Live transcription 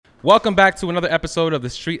Welcome back to another episode of the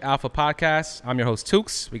Street Alpha Podcast. I'm your host,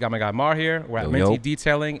 Tukes. We got my guy Mar here. We're at Minty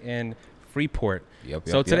Detailing in Freeport.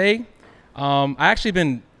 Today, I actually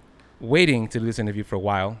been waiting to do this interview for a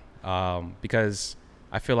while because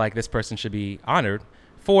I feel like this person should be honored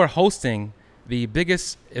for hosting the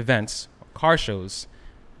biggest events, car shows,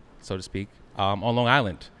 so to speak, on Long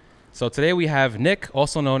Island. So today we have Nick,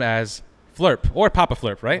 also known as Flurp, or Papa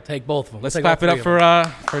Flurp, right? I'll take both of them. Let's clap it up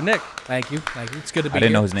for Nick. Thank you. It's good to be here. I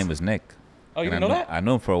didn't know his name was Nick. Oh, you didn't know that? I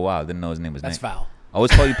knew him for a while. Didn't know his name was Nick. That's foul. I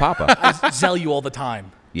always call you Papa. I zell you all the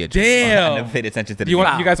time. Yeah, Damn. I never paid attention to the You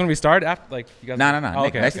guys want to restart? After, like, you guys No. Oh,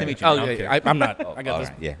 Nick, nice to meet you. Oh, man. yeah. I'm not. I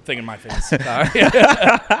got this thing in my face.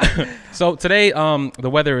 So today, the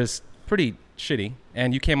weather is pretty shitty,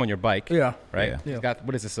 and you came on your bike. Yeah. Right? Yeah. You got,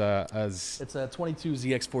 what is this? It's a 22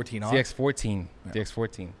 ZX14. ZX14. Yeah.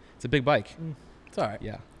 ZX14. It's a big bike. It's all right.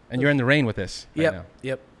 Yeah. And you're in the rain with this right now.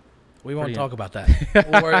 Yep. We won't Pretty talk about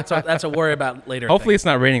that. That's a worry about later. Hopefully it's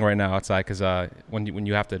not raining right now outside because when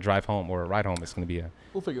you have to drive home or ride home, it's going to be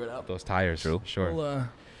we'll figure it out. those tires. True. Sure. We'll,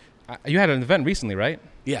 you had an event recently, right?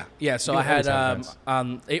 Yeah. So You I had always have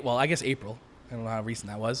events. I guess April. I don't know how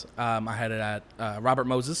recent that was. I had it at Robert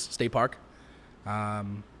Moses State Park. That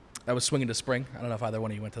was swinging to spring. I don't know if either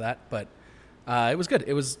one of you went to that, but it was good.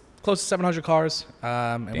 It was close to 700 cars,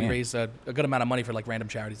 and we raised a good amount of money for like random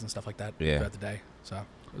charities and stuff like that throughout the day. So,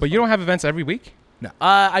 But you don't have events every week? No,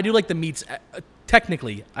 I do like the meets.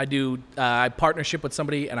 Technically, I do. I partnership with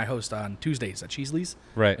somebody, and I host on Tuesdays at Cheesley's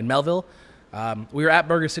in Melville. We were at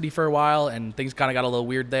Burger City for a while, and things kind of got a little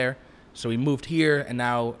weird there. So we moved here, and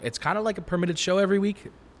now it's kind of like a permitted show every week.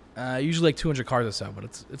 Usually like 200 cars or so, but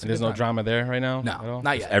it's. And there's no drama there right now? No, at all?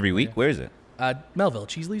 not yet. Every week? Where is it? Melville,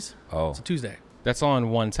 Cheesley's. Oh. It's a Tuesday. That's on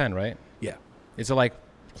 110, right? Yeah. Is it like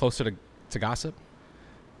closer to Gossip?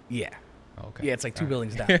 Yeah. Oh, okay. Yeah, it's like two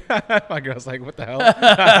buildings down. My girl's like, what the hell?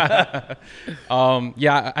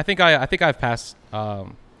 Yeah, I think I've passed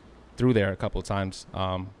through there a couple of times,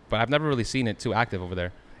 but I've never really seen it too active over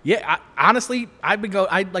there. Yeah, honestly,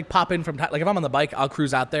 I'd like pop in from like if I'm on the bike, I'll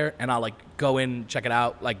cruise out there and I'll like go in, check it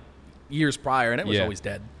out like years prior, and it was always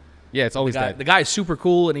dead. Yeah, it's always dead. The guy is super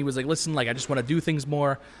cool, and he was like, listen, like I just want to do things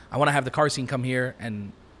more. I want to have the car scene come here,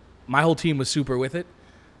 and my whole team was super with it.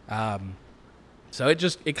 So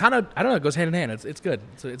it kind of, I don't know, it goes hand in hand. It's good.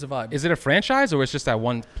 It's a vibe. Is it a franchise or it's just that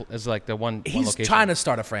one? Is like the one? He's location? trying to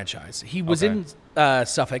start a franchise. He was in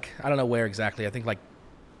Suffolk. I don't know where exactly. I think like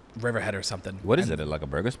Riverhead or something. What is it? Like a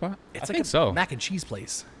burger spot? It's I like think a mac and cheese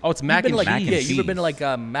place. Oh, it's mac and cheese. Mac and Yeah, cheese. you ever been to like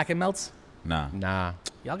Mac and Melts? Nah.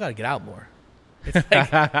 Y'all got to get out more. It's like,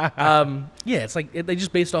 yeah, it's like they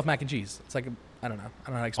just based off mac and cheese. It's like I don't know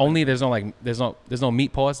how to explain. Only there's no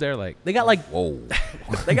meat paws there. Like They got like Whoa.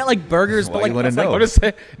 they got like burgers, Why but like you wanna it's like- know? what is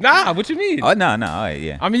it? Nah, what you mean? Oh, no. All right,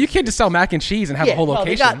 yeah. I mean, you can't just sell mac and cheese and have a whole no,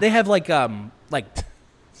 location. they have like I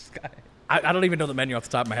don't even know the menu off the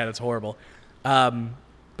top of my head. It's horrible.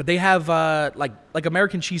 But they have like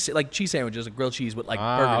American cheese, like cheese sandwiches, like grilled cheese with like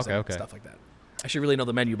burgers and stuff like that. I should really know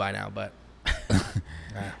the menu by now, but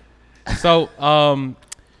So I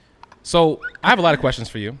have a lot of questions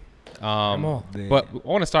for you. But I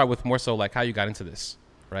want to start with more so like how you got into this,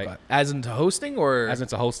 right? but as into hosting or As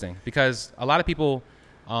into hosting, because a lot of people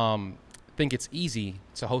think it's easy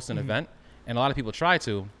to host an event, and a lot of people try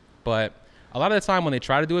to, but a lot of the time when they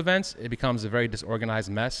try to do events, it becomes a very disorganized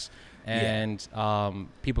mess, and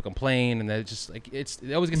people complain, and they just like it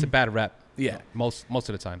always gets a bad rep. Yeah. most of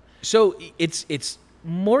the time. So it's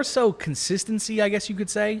more so consistency, I guess you could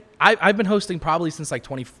say. I've been hosting probably since like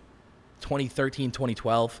 2013,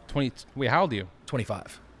 2012. Wait, how old are you?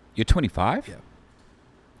 25. You're 25? Yeah.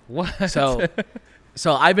 What?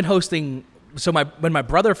 So I've been hosting. So when my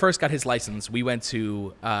brother first got his license, we went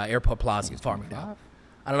to Airport Plaza in Farmingdale.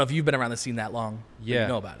 I don't know if you've been around the scene that long. But Yeah. you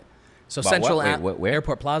know about it. So About Central what? Wait, where?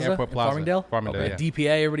 Airport Plaza Airport in Plaza. Farmingdale. Farmingdale, Okay.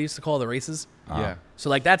 DPA, everybody used to call the races. Yeah. So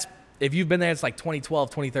like that's if you've been there, it's like 2012,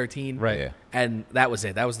 2013. Right. Yeah. And that was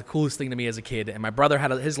it. That was the coolest thing to me as a kid. And my brother had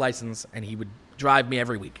his license, and he would drive me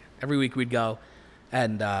every week. Every week we'd go.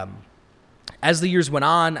 And as the years went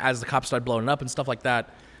on, as the cops started blowing up and stuff like that,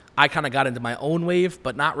 I kind of got into my own wave,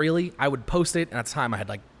 but not really. I would post it, and at the time I had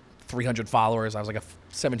like 300 followers. I was like a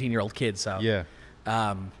 17-year-old kid. So Yeah.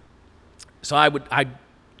 so I'd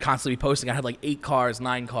constantly be posting. I had like 8 cars,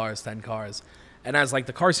 9 cars, 10 cars. And as like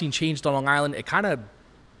the car scene changed on Long Island, it kind of,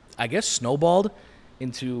 I guess, snowballed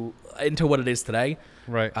into what it is today.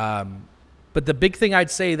 Right. But the big thing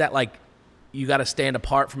I'd say that like you got to stand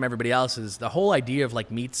apart from everybody else is the whole idea of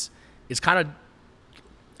like meets is kind of,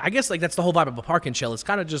 I guess like that's the whole vibe of a park and chill. It's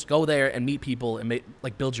kind of just go there and meet people and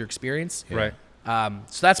like build your experience. Right.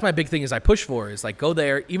 So that's my big thing is I push for is like go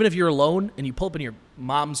there, even if you're alone and you pull up in your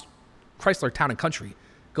mom's Chrysler Town and Country,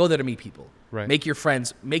 go there to meet people. Right. Make your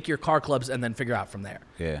friends, make your car clubs, and then figure out from there.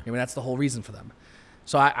 Yeah. I mean, that's the whole reason for them.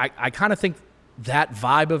 So I kind of think that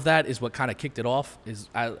vibe of that is what kind of kicked it off, is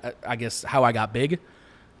I guess how I got big.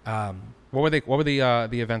 What were the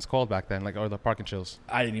events called back then, like, or the park and chills?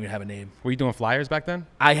 I didn't even have a name. Were you doing flyers back then?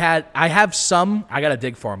 I have some. I got to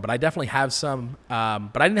dig for them, but I definitely have some.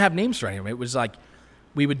 But I didn't have names for any of them. It was like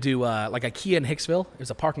we would do like IKEA in Hicksville. It was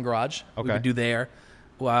a parking garage. Okay. We would do there.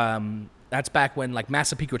 That's back when like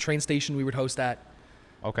Massapequa train station we would host at.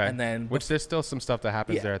 Okay. And then which there's still some stuff that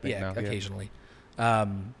happens there, I think, now. Occasionally.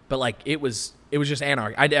 But like it was just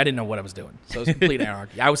anarchy. I didn't know what I was doing, so it was complete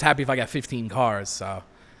anarchy. I was happy if I got 15 cars. So.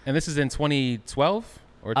 And this is in 2012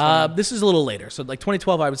 or this is a little later. So like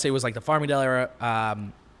 2012, I would say was like the Farmingdale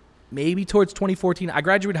era. Maybe towards 2014. I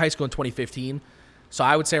graduated high school in 2015, so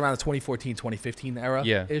I would say around the 2014, 2015 era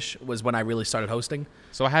ish was when I really started hosting.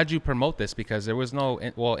 So how'd you promote this? Because there was no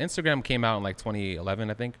Instagram came out in like 2011,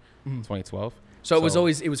 I think, 2012. So it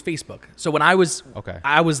was Facebook. So when I was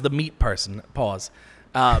the meat person. Pause.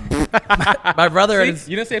 My brother.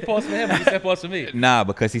 See, you didn't say pause for him. You said pause for me. Nah,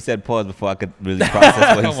 because he said pause before I could really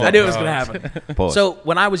process what he said. I knew it was gonna happen. Pause. So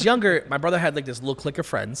when I was younger, my brother had like this little clique of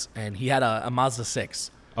friends, and he had a Mazda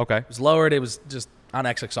 6. Okay. It was lowered. It was just on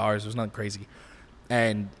XXRs. It was nothing crazy,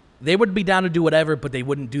 and they would be down to do whatever, but they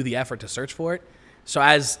wouldn't do the effort to search for it. So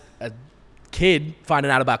as a kid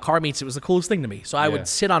finding out about car meets, it was the coolest thing to me. So I would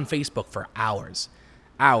sit on Facebook for hours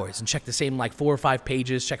and check the same like 4 or 5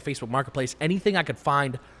 pages, check Facebook Marketplace, anything I could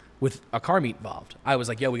find with a car meet involved. I was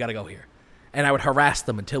like, yo, we got to go here. And I would harass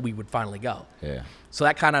them until we would finally go. Yeah. So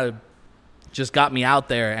that kind of just got me out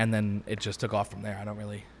there, and then it just took off from there. I don't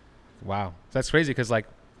really. Wow. That's crazy because like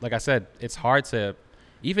I said, it's hard to,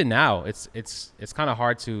 even now, it's kind of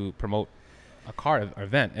hard to promote a car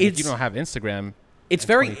event. And if you don't have Instagram, it's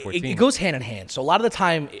it goes hand in hand. So a lot of the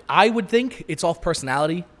time, I would think it's off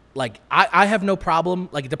personality. Like, I have no problem,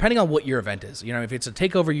 like, depending on what your event is. You know, if it's a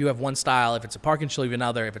takeover, you have one style. If it's a park and chill, you have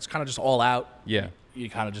another. If it's kind of just all out, you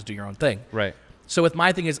kind of just do your own thing. Right. So with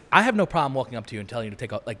my thing is, I have no problem walking up to you and telling you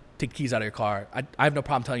to take keys out of your car. I have no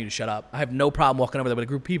problem telling you to shut up. I have no problem walking over there with a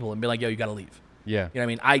group of people and be like, yo, you got to leave. Yeah. You know what I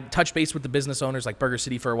mean? I touched base with the business owners, like Burger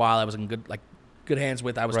City for a while. I was in good hands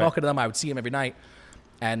with. I was talking to them. I would see them every night.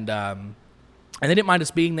 And they didn't mind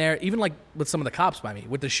us being there, even like with some of the cops by me.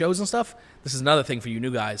 With the shows and stuff, this is another thing for you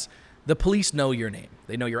new guys. The police know your name.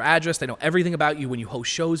 They know your address. They know everything about you when you host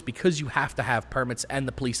shows because you have to have permits and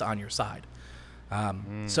the police on your side.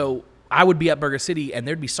 So I would be at Burger City and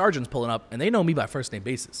there'd be sergeants pulling up and they know me by first name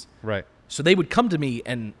basis. Right. So they would come to me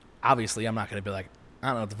and obviously I'm not going to be like, I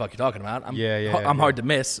don't know what the fuck you're talking about. I'm hard to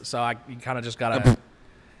miss. So you kind of just got to,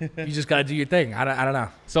 you just got to do your thing. I don't know.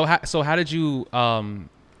 So how did you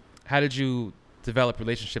develop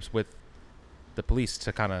relationships with the police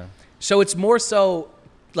to kind of? So it's more so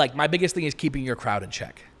like my biggest thing is keeping your crowd in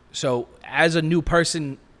check. So as a new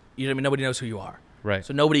person, you know what I mean, nobody knows who you are. Right.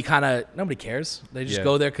 So nobody cares. They just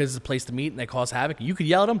go there because it's a place to meet and they cause havoc. You could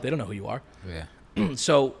yell at them. They don't know who you are. Yeah.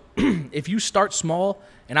 So if you start small,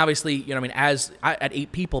 and obviously, you know what I mean, at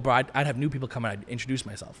 8 people, bro, I'd have new people come and I'd introduce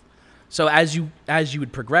myself. So as you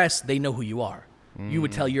would progress, they know who you are. You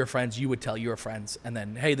would tell your friends, you would tell your friends, and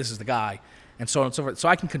then, hey, this is the guy, and so on and so forth. So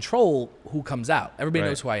I can control who comes out. Everybody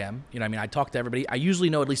knows who I am. You know what I mean? I talk to everybody. I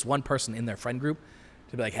usually know at least one person in their friend group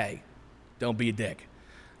to be like, hey, don't be a dick.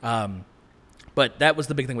 But that was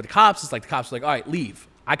the big thing with the cops. It's like the cops were like, all right, leave.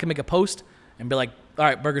 I can make a post and be like, all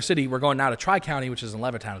right, Burger City, we're going now to Tri-County, which is in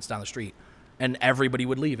Levittown. It's down the street. And everybody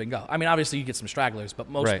would leave and go. I mean, obviously you get some stragglers, but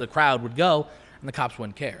most of the crowd would go and the cops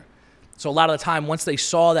wouldn't care. So a lot of the time, once they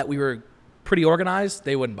saw that we were pretty organized,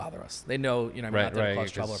 they wouldn't bother us. They know, you know, we're not there to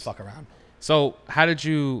cause trouble or fuck around. So how did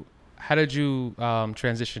you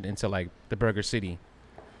transition into like the Burger City?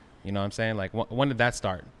 You know what I'm saying? Like when did that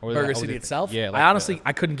start? Burger City itself? Yeah. Like I honestly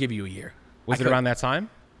couldn't give you a year. Was it around that time?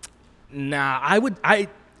 Nah, I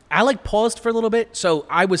like paused for a little bit. So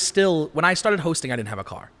I was still, when I started hosting, I didn't have a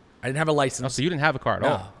car. I didn't have a license. Oh, so you didn't have a car at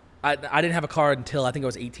all? I didn't have a car until I think I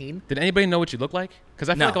was 18. Did anybody know what you look like? Because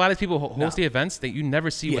I feel like a lot of people host the events that you never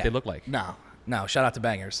see what they look like. No. Shout out to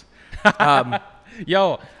Bangers.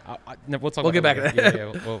 Yo, we'll talk. We'll get back to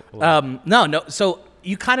that. Yeah, no. So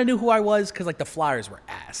you kind of knew who I was because like the flyers were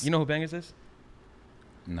ass. You know who Bangers is?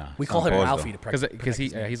 No. We call him Alfie because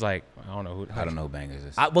he's like, I don't know who. I don't know who Bangers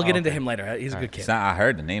is. We'll get into him later. He's a good kid. I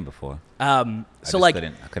heard the name before. I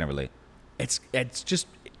couldn't relate. It's just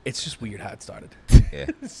weird how it started. Yeah.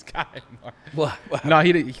 This guy. What? No,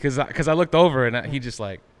 he because I looked over and he just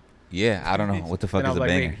like. Yeah, I don't know what the fuck is a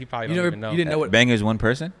banger. He probably don't even know. You didn't know what Banger's one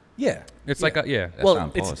person? Yeah. It's like a That's Well,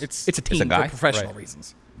 not pause. it's a team It's a guy? for professional Right.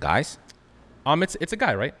 reasons. Guys? It's a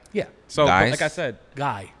guy, right? Yeah. So, but Guys? like I said,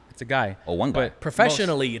 Guy. it's a guy. Oh, one guy. But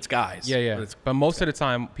Professionally, it's guys. Yeah. But But most of the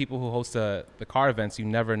time, people who host the car events, you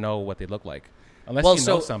never know what they look like unless you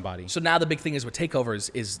know somebody. So now the big thing is with takeovers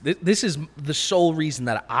is this is the sole reason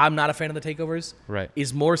that I'm not a fan of the takeovers. Right.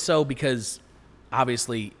 Is more so because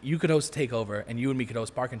obviously you could host a takeover and you and me could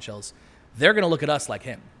host Park and Chills. They're gonna look at us like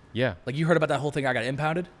him. Yeah. Like you heard about that whole thing I got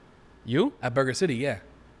impounded You? at Burger City. Yeah.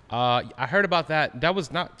 I heard about that. That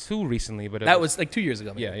was not too recently, but That was like 2 years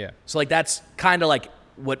ago. Maybe. Yeah. So like that's kind of like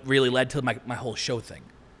what really led to my whole show thing.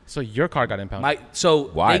 So your car got impounded.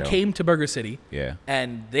 Why, They though? came to Burger City. Yeah.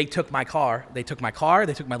 And they took my car. They took my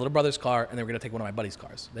little brother's car, and they were going to take one of my buddy's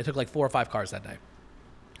cars. They took like 4 or 5 cars that day.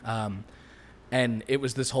 And it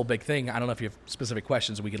was this whole big thing. I don't know if you have specific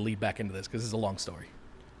questions. We could lead back into this because this is a long story.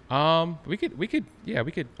 We could.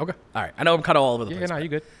 Okay. All right. I know I'm kind of all over the Yeah, place. no, you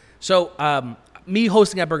good. So, me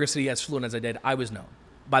hosting at Burger City as fluent as I did, I was known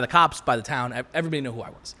by the cops, by the town. Everybody knew who I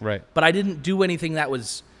was. Right. But I didn't do anything that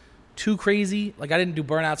was too crazy. Like I didn't do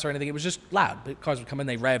burnouts or anything. It was just loud. The cars would come in,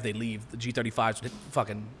 they rev, they leave. The G35s would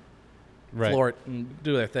fucking Right. floor it and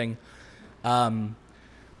do their thing.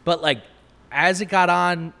 But like as it got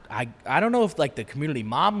on, I don't know if like the community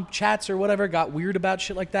mom chats or whatever got weird about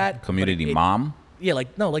shit like that. Community mom? Yeah,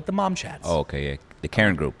 like the mom chats. Oh, okay, yeah. The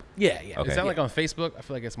Karen group. Yeah. Okay. Is that like on Facebook? I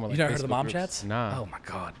feel like it's more like You never heard of Facebook the mom groups. chats? Nah. Oh my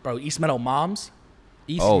god, bro! East Meadow moms.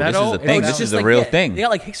 East Oh, this Meadow? is a thing. Bro, This it's is just a like, real yeah, thing. Yeah,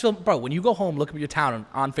 like Hicksville, bro. When you go home, look up your town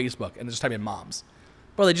on Facebook and just type in moms.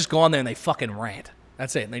 Bro, they just go on there and they fucking rant.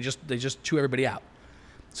 That's it. And they just chew everybody out.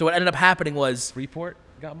 So what ended up happening was, Freeport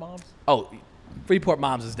got moms? oh, Freeport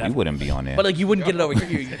moms is You definitely. wouldn't be on there. But like you wouldn't get it over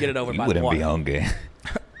here. You get it over you by wouldn't the be water. on game.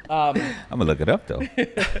 I'm gonna look it up though.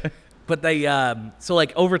 But they so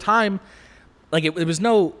like over time, like it was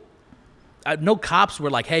no cops were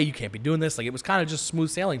like, hey, you can't be doing this. Like it was kind of just smooth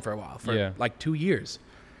sailing for a while, for like 2 years.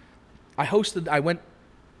 I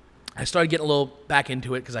started getting a little back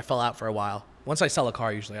into it because I fell out for a while. Once I sell a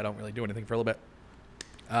car, usually I don't really do anything for a little bit.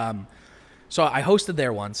 So I hosted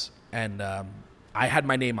there once, and I had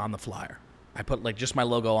my name on the flyer. I put like just my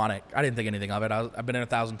logo on it. I didn't think anything of it. I've been in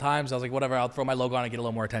 1,000 times. I was like, whatever, I'll throw my logo on and get a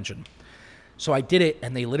little more attention. So I did it,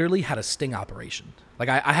 and they literally had a sting operation. Like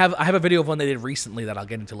I have a video of one they did recently that I'll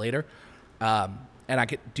get into later.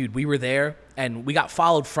 Dude, we were there, and we got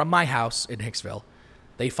followed from my house in Hicksville.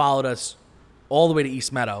 They followed us all the way to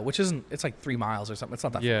East Meadow, which it's like 3 miles or something. It's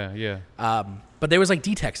not that far. Yeah. But there was like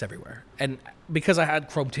D-Techs everywhere. And because I had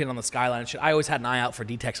chrome tint on the skyline and shit, I always had an eye out for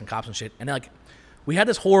D-Techs and cops and shit. And like, we had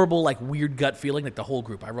this horrible, like weird gut feeling, like the whole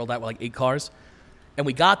group. I rolled out with like 8 cars. And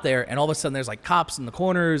we got there, and all of a sudden there's like cops in the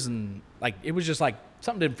corners, and like, it was just like,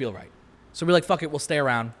 something didn't feel right. So we're like, fuck it, we'll stay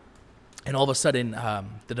around. And all of a sudden,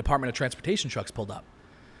 the Department of Transportation trucks pulled up.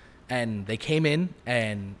 And they came in,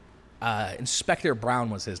 and Inspector Brown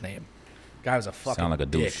was his name. Guy was a fucking Sound like a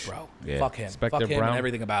dick, douche. bro. Yeah. Fuck him. Inspector Fuck him Brown? and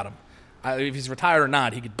everything about him. If he's retired or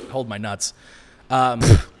not, he could hold my nuts.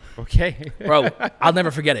 Okay. Bro, I'll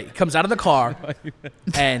never forget it. He comes out of the car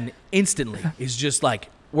and instantly is just like,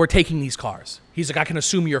 we're taking these cars. He's like, I can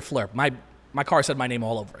assume you're Flurp. My car said my name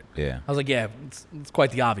all over it. Yeah. I was like, yeah, it's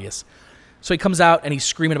quite the obvious. So he comes out and he's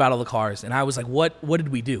screaming about all the cars. And I was like, what did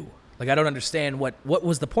we do? Like, I don't understand what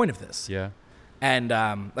was the point of this? Yeah. And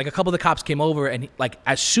like a couple of the cops came over, and like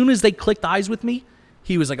as soon as they clicked eyes with me,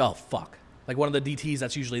 he was like, oh, fuck. Like one of the DTs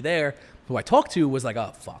that's usually there, who I talked to, was like,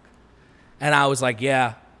 oh, fuck. And I was like,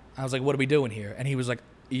 yeah. I was like, what are we doing here? And he was like,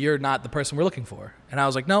 you're not the person we're looking for. And I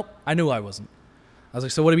was like, nope, I knew I wasn't. I was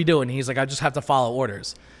like, so what are we doing? And he's like, I just have to follow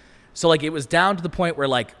orders. So like it was down to the point where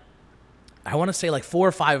like, I want to say like 4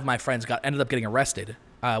 or 5 of my friends ended up getting arrested.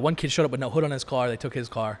 One kid showed up with no hood on his car. They took his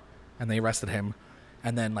car and they arrested him.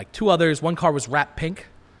 And then like 2 others, one car was wrapped pink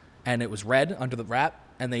and it was red under the wrap.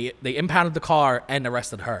 And they impounded the car and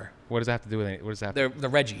arrested her. What does that have to do with it? What does that have The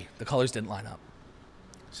Reggie, the colors didn't line up.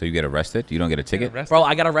 So you get arrested? You don't get a ticket? Bro,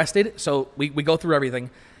 I got arrested. So we go through everything.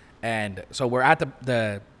 And so we're at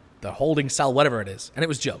the holding cell, whatever it is. And it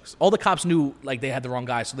was jokes. All the cops knew like they had the wrong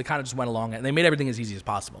guy. So they kind of just went along and they made everything as easy as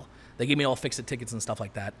possible. They gave me all fix-it tickets and stuff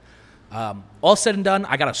like that. All said and done,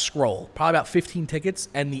 I got a scroll. Probably about 15 tickets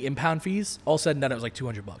and the impound fees. All said and done, it was like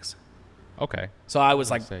 $200. Okay. So I was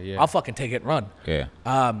like, say, yeah. I'll fucking take it and run. Yeah.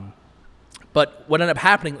 But what ended up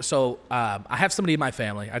happening, so I have somebody in my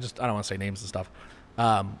family, I don't want to say names and stuff,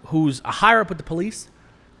 who's a higher up with the police,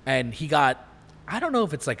 and he got, I don't know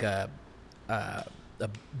if it's like a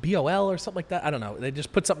BOL or something like that. I don't know. They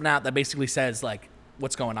just put something out that basically says like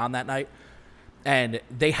what's going on that night. And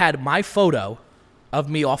they had my photo of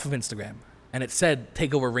me off of Instagram, and it said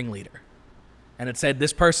takeover ringleader. and it said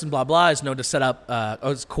this person, blah, blah, is known to set up,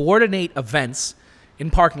 coordinate events in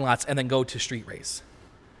parking lots and then go to street race.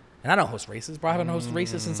 And I don't host races, bro. I haven't hosted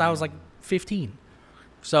races since I was like 15.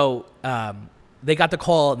 So they got the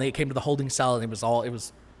call and they came to the holding cell and it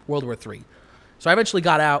was World War III. So I eventually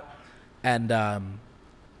got out and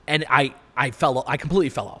I completely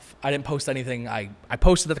fell off. I didn't post anything. I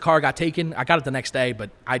posted that the car got taken. I got it the next day, but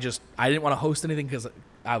I didn't want to host anything because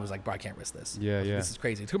I was like, bro, I can't risk this. Yeah. This is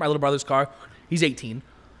crazy. I took my little brother's car. He's 18.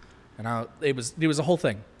 And it was a whole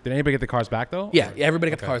thing. Did anybody get the cars back though? Yeah, everybody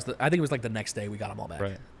got the cars. I think it was like the next day we got them all back.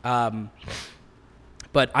 Right.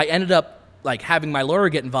 But I ended up like having my lawyer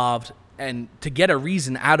get involved and to get a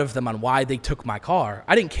reason out of them on why they took my car.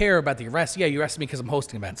 I didn't care about the arrest. Yeah, you arrested me because I'm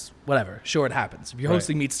hosting events. Whatever. Sure, it happens. If you're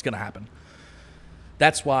hosting meets, it's going to happen.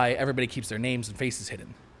 That's why everybody keeps their names and faces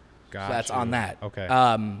hidden. Gotcha. So that's on that.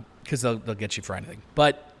 Okay. Because they'll get you for anything.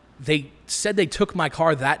 But they said they took my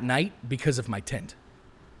car that night because of my tint.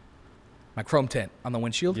 My chrome tint on the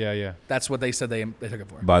windshield. Yeah. That's what they said they took it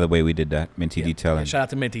for. By the way, we did that. Minty detailing. Yeah, shout out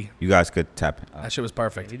to Minty. You guys could tap. That shit was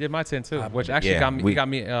perfect. He did my tint too, which actually got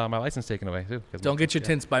me my license taken away too. Don't get your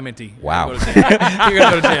tints by Minty. Wow. You're gonna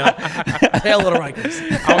go to jail. Hail Little Rikers.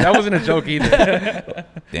 Oh, that wasn't a joke either.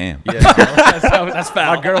 Damn. Yeah, that's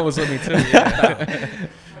foul. My girl was with me too.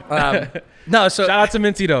 Yeah. No, so shout out to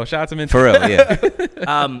Minty though. Shout out to Minty. For real,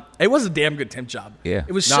 yeah. it was a damn good tint job. Yeah.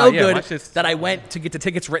 It was so good my shit's that I went to get the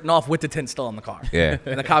tickets written off with the tint still on the car. Yeah.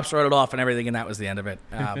 And the cops wrote it off and everything, and that was the end of it.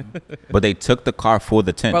 But they took the car for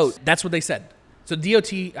the tints. Bro, that's what they said. So DOT,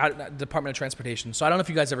 Department of Transportation. So I don't know if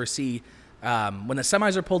you guys ever see when the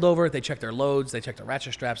semis are pulled over, they check their loads, they check their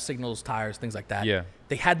ratchet straps, signals, tires, things like that. Yeah.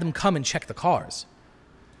 They had them come and check the cars.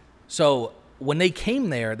 So when they came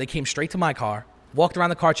there, they came straight to my car, walked around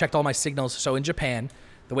the car, checked all my signals. So in Japan,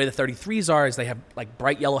 the way the 33s are is they have like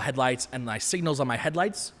bright yellow headlights, and my signals on my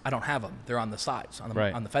headlights, I don't have them. They're on the sides, on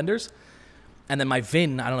the fenders. And then my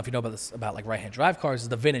VIN, I don't know if you know about this, about like right-hand drive cars, is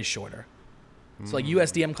the VIN is shorter. So like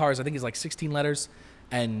USDM cars, I think is like 16 letters,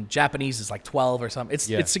 and Japanese is like 12 or something.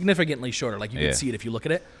 It's significantly shorter. Like you can see it if you look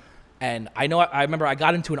at it. And I remember I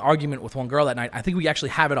got into an argument with one girl that night. I think we actually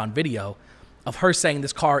have it on video of her saying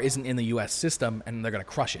this car isn't in the US system and they're going to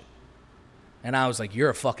crush it. And I was like,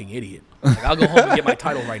 you're a fucking idiot. Like, I'll go home and get my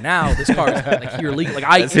title right now. This car is like here legal. Like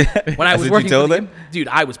when I was working with him, dude,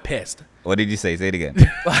 I was pissed. What did you say? Say it again.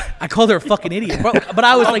 I called her a fucking idiot, bro. But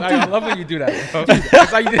I was like, dude. I love when you do that, bro.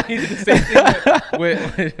 That's how you did the same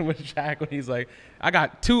thing with Shaq when he's like, I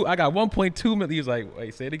got 1.2 million. He was like,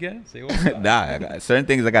 wait, say it again? Say what? Nah, certain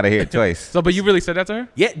things I got to hear twice. So, but you really said that to her?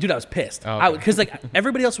 Yeah, dude, I was pissed. Oh, okay. Because like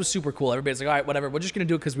everybody else was super cool. Everybody's like, all right, whatever. We're just going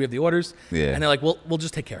to do it because we have the orders. Yeah. And they're like, we'll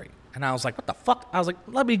just take care of you. And I was like, what the fuck? I was like,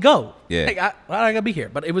 let me go. Yeah. Like, I got to be here.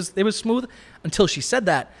 But it was smooth until she said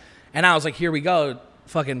that. And I was like, here we go.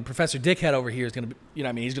 Fucking Professor Dickhead over here is going to, you know what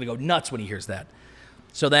I mean? He's going to go nuts when he hears that.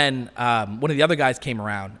 So then one of the other guys came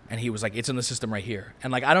around and he was like, it's in the system right here.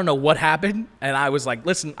 And like, I don't know what happened. And I was like,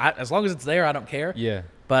 listen, as long as it's there, I don't care. Yeah.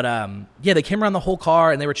 But yeah, they came around the whole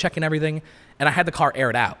car and they were checking everything. And I had the car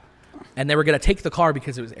aired out. And they were going to take the car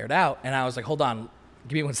because it was aired out. And I was like, hold on,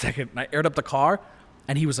 give me 1 second. And I aired up the car.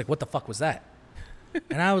 And he was like, what the fuck was that?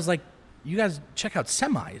 And I was like, you guys check out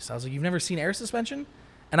semis. I was like, you've never seen air suspension?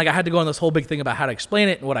 And like I had to go on this whole big thing about how to explain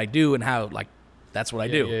it and what I do and how like that's what I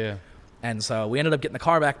do. Yeah. And so we ended up getting the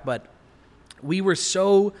car back, but we were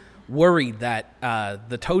so worried that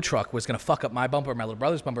the tow truck was going to fuck up my bumper, my little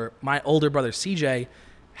brother's bumper. My older brother CJ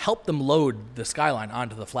helped them load the Skyline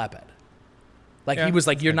onto the flatbed. Like he was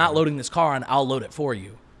like, "You're not loading this car on. I'll load it for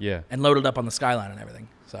you." Yeah. And load it up on the Skyline and everything.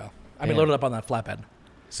 So load it up on that flatbed.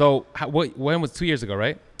 So when was 2 years ago,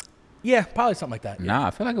 right? Yeah, probably something like that. Yeah. Nah,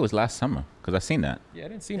 I feel like it was last summer because I seen that. Yeah, it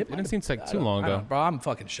didn't seem like too long ago. Bro, I'm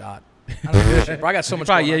fucking shot. I don't give a shit, bro. I got so much.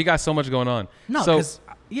 Probably, you got so much going on. No, so because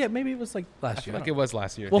maybe it was like last year. I feel like it was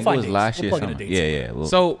last year. We'll find it was dates. last we'll year. plug into dates. Yeah.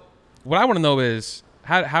 So what I want to know is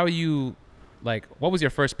how you like what was your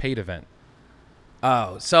first paid event?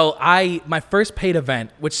 Oh, so my first paid event,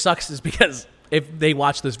 which sucks, is because if they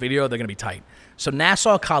watch this video, they're gonna be tight. So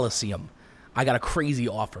Nassau Coliseum, I got a crazy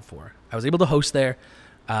offer for. I was able to host there.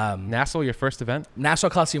 Nassau, your first event? Nassau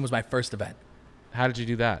Coliseum was my first event. How did you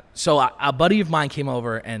do that? So a buddy of mine came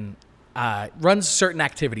over and runs certain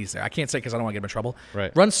activities there. I can't say because I don't want to get him in trouble.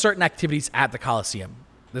 Right. Runs certain activities at the Coliseum.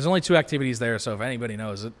 There's only 2 activities there, so if anybody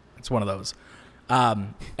knows it, it's one of those.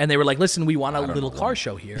 And they were like, listen, we want a little car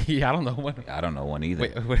show here. Yeah, I don't know one. I don't know one either.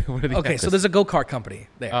 Wait, what are they? Okay, so there's a go-kart company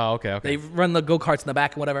there. Oh, okay. They run the go-karts in the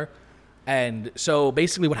back and whatever. And so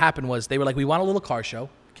basically what happened was they were like, we want a little car show.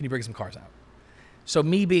 Can you bring some cars out? So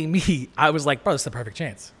me being me, I was like, bro, this is the perfect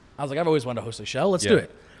chance. I was like, I've always wanted to host a show. Let's do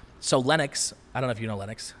it. So Lennox, I don't know if you know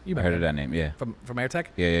Lennox. You I heard of that name, yeah. From AirTech?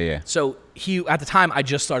 Yeah. So at the time, I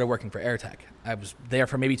just started working for AirTech. I was there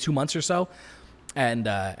for maybe 2 months or so. And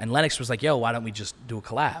Lennox was like, yo, why don't we just do a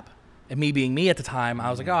collab? And me being me at the time, I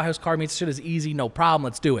was like, house car meets shit is easy, no problem,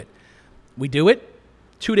 let's do it. We do it.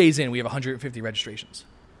 2 days in, we have 150 registrations.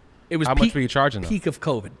 It was How much were you charging them? Peak of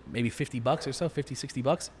COVID, maybe $50 or so,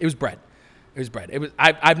 $50-$60. It was bread.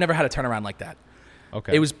 I've never had a turnaround like that.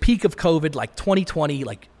 Okay. It was peak of COVID, like 2020,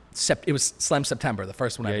 like it was Slam September, the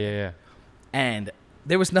first one. Yeah. And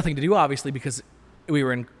there was nothing to do, obviously, because we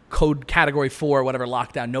were in code category 4, whatever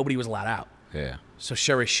lockdown. Nobody was allowed out. Yeah. So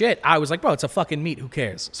sure as shit, I was like, bro, it's a fucking meet. Who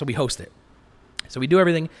cares? So we host it. So we do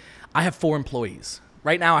everything. I have 4 employees.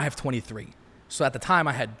 Right now I have 23. So at the time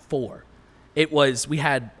I had 4. We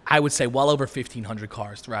had, I would say, well over 1,500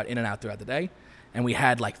 cars in and out throughout the day. And we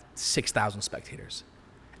had like 6,000 spectators.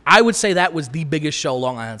 I would say that was the biggest show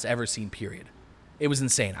Long Island's ever seen, period. It was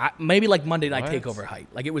insane. Maybe like Monday Night Takeover height.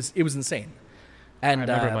 Like it was insane. And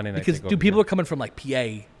I remember Monday Night because Takeover, people were coming from like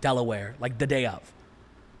PA, Delaware, like the day of.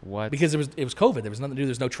 What? Because it was COVID. There was nothing to do.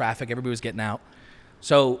 There was no traffic. Everybody was getting out.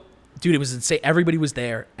 So, dude, it was insane. Everybody was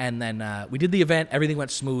there. And then we did the event. Everything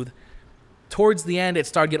went smooth. Towards the end, it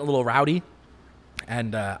started getting a little rowdy.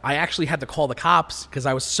 And I actually had to call the cops because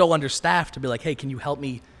I was so understaffed to be like, hey, can you help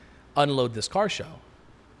me unload this car show?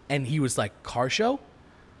 And he was like, car show?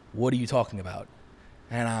 What are you talking about?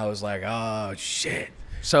 And I was like, oh, shit.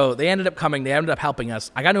 So they ended up coming. They ended up helping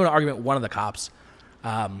us. I got into an argument with one of the cops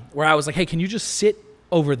where I was like, hey, can you just sit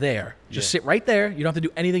over there? Just sit right there. You don't have to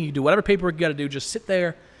do anything. You do whatever paperwork you got to do. Just sit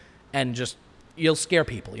there and you'll scare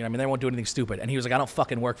people. You know what I mean? They won't do anything stupid. And he was like, I don't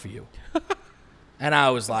fucking work for you. And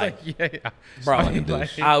I was like, bro,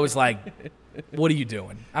 I was like, what are you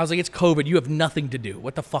doing? I was like, it's COVID. You have nothing to do.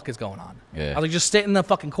 What the fuck is going on? Yeah. I was like, just sit in the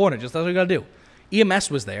fucking corner. Just that's what you got to do.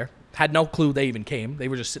 EMS was there. Had no clue they even came. They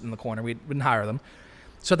were just sitting in the corner. We didn't hire them.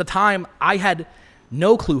 So at the time, I had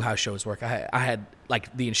no clue how shows work. I had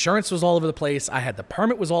like the insurance was all over the place. I had the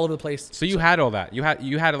permit was all over the place. So you had all that. You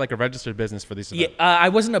had like a registered business for these events. Yeah, I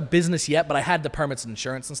wasn't a business yet, but I had the permits and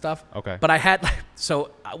insurance and stuff. Okay. But I had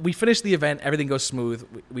we finished the event. Everything goes smooth.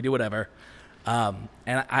 We do whatever. And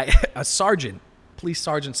a sergeant, police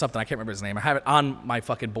sergeant, something I can't remember his name. I have it on my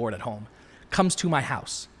fucking board at home. Comes to my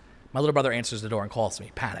house. My little brother answers the door and calls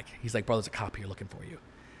me. Panic. He's like, bro, there's a cop here looking for you.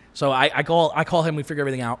 So I call him. We figure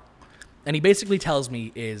everything out. And he basically tells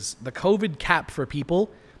me is the COVID cap for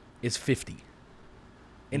people is 50.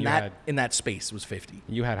 In that space, it was 50.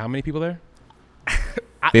 You had how many people there?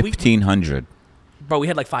 1,500. Bro, we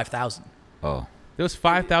had like 5,000. Oh. There was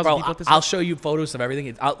 5,000 people at this. I'll show you photos of everything.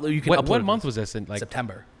 You can. What month was this? In like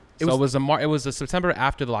September. It was a September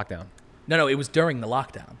after the lockdown. No, it was during the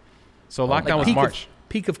lockdown. So lockdown was March.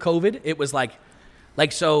 Peak of COVID. It was like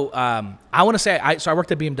so. I want to say I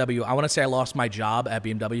worked at BMW. I want to say I lost my job at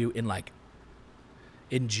BMW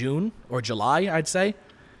in June or July. I'd say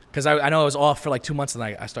because I know I was off for like 2 months and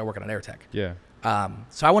I started working at AirTech. Yeah.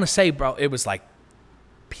 So I want to say, bro, it was like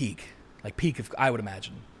peak of I would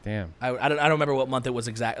imagine. Damn. I don't remember what month it was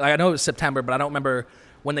exactly. Like, I know it was September, but I don't remember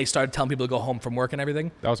when they started telling people to go home from work and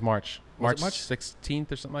everything. That was March. Was it March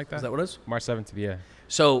 16th or something like that. Is that what it is? March 17th. Yeah.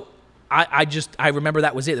 So I remember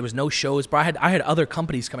that was it. There was no shows, bro. I had other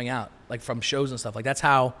companies coming out like from shows and stuff. Like that's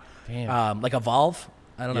how, like Evolve.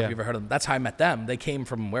 I don't know if you've ever heard of them. That's how I met them. They came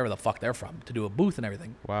from wherever the fuck they're from to do a booth and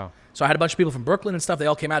everything. Wow. So I had a bunch of people from Brooklyn and stuff. They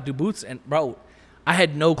all came out to do booths. And bro, I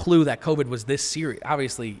had no clue that COVID was this serious.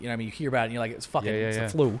 Obviously, you know what I mean? You hear about it and you're like, it's fucking, it's the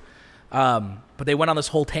flu. But they went on this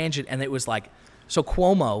whole tangent and it was like, so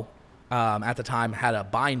Cuomo at the time had a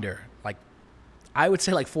binder, like I would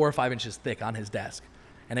say like 4 or 5 inches thick on his desk.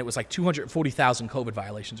 And it was like 240,000 COVID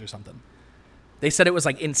violations or something. They said it was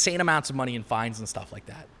like insane amounts of money in fines and stuff like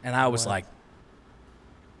that. And I was like,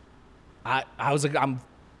 I was like, I'm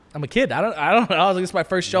a kid. I don't know. I was like, this is my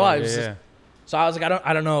first show. So I was like,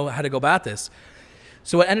 I don't know how to go about this.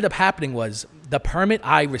 So what ended up happening was the permit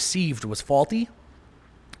I received was faulty.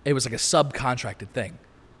 It was like a subcontracted thing.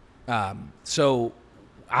 So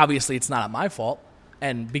obviously it's not my fault.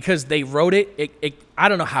 And because they wrote it, I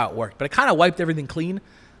don't know how it worked, but it kind of wiped everything clean.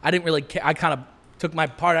 I didn't really care. I kind of took my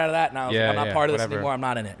part out of that, and I was like, I'm not part of this anymore. I'm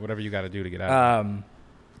not in it. Whatever you got to do to get out.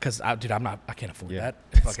 Because, dude, I can't afford that.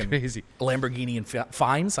 It's crazy. Lamborghini and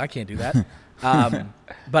fines, I can't do that.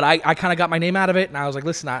 But I kind of got my name out of it, and I was like,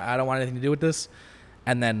 listen, I don't want anything to do with this.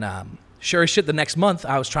 And then, sure as shit, the next month,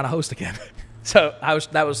 I was trying to host again. So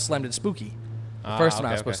that was Slammed and Spooky. The first one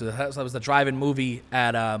I was supposed to do. That was the drive-in movie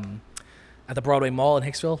at the Broadway Mall in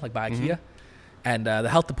Hicksville, like by IKEA. And the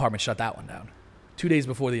health department shut that one down 2 days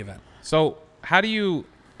before the event. So how do you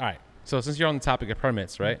 – all right. So since you're on the topic of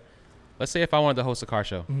permits, right? let's say if I wanted to host a car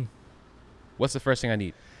show, what's the first thing I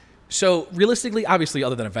need? So realistically, obviously,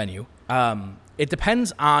 other than a venue, it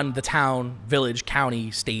depends on the town, village,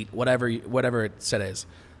 county, state, whatever it said is.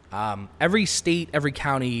 Every state, every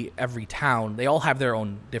county, every town, they all have their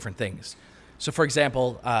own different things. So, for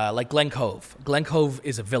example, like Glen Cove. Glen Cove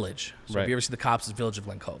is a village. So if you ever see the cops, it's the village of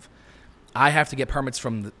Glen Cove. I have to get permits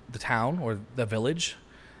from the town or the village,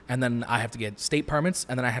 and then I have to get state permits,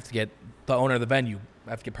 and then I have to get the owner of the venue.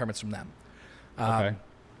 I have to get permits from them. Okay.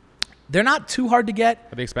 They're not too hard to get.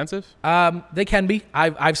 Are they expensive? They can be.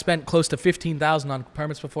 I've spent close to $15,000 on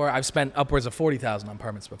permits before. I've spent upwards of $40,000 on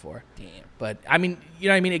permits before. Damn. But I mean, you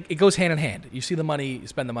know what I mean? It goes hand in hand. You see the money, you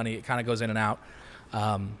spend the money. It kind of goes in and out.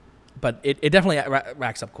 But it definitely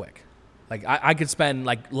racks up quick. Like I could spend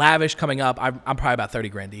like lavish coming up. I'm probably about 30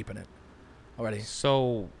 grand deep in it already.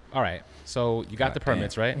 So all right. So you got the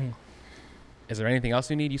permits, right? Mm-hmm. Is there anything else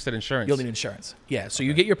you need? You said insurance. You'll need insurance. Yeah. So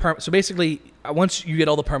you get your permit. So basically, once you get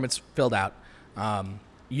all the permits filled out,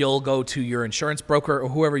 you'll go to your insurance broker or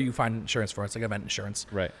whoever you find insurance for. It's like event insurance.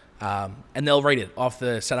 Right. And they'll rate it off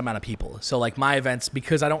the set amount of people. So like my events,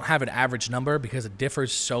 because I don't have an average number, because it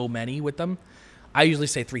differs so many with them, I usually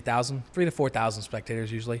say 3,000 to 4,000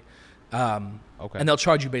 spectators usually. Okay. And they'll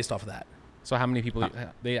charge you based off of that. So how many people?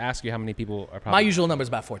 They ask you how many people are probably. My usual number is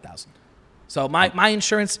about 4,000. So my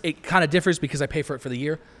insurance, it kind of differs because I pay for it for the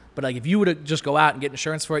year. But like if you were to just go out and get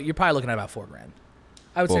insurance for it, you're probably looking at about $4 grand.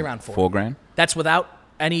 I would say around $4. $4 grand? That's without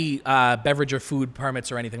any beverage or food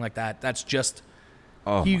permits or anything like that. That's just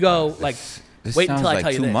you go like this wait until I like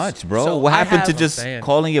tell you too this. much, bro. So what happened to just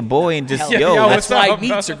calling your boy and just that's why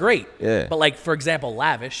meets are great. Yeah. But like for example,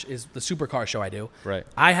 Lavish is the supercar show I do. Right.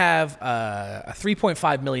 I have a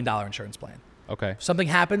 $3.5 million insurance plan. Okay. If something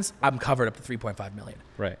happens, I'm covered up to $3.5 million.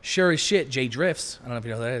 Right. Sure as shit, Jay drifts. I don't know if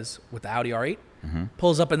you know who that is. With the Audi R8,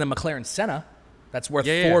 pulls up in the McLaren Senna. That's worth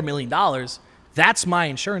 $4 million. That's my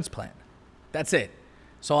insurance plan. That's it.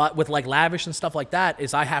 So with like Lavish and stuff like that,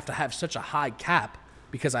 is I have to have such a high cap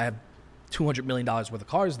because I have $200 million worth of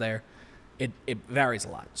cars there. It varies a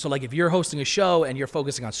lot. So like if you're hosting a show and you're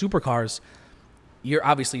focusing on supercars,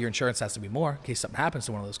 obviously your insurance has to be more in case something happens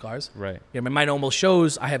to one of those cars. Right. You know, in my normal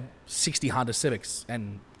shows, I have 60 Honda Civics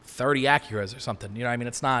and 30 Acuras or something. You know what I mean?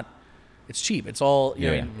 It's cheap. It's all, you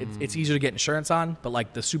know what I mean? It's easier to get insurance on, but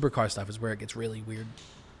like the supercar stuff is where it gets really weird.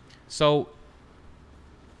 So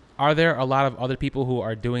are there a lot of other people who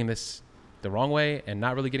are doing this the wrong way and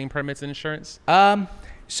not really getting permits and insurance?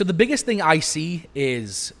 So the biggest thing I see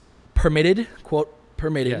is permitted, quote,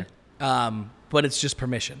 permitted, but it's just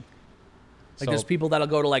permission. Like there's people that'll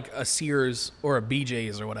go to like a Sears or a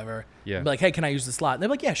BJ's or whatever. Yeah. And be like, hey, can I use this lot? And they're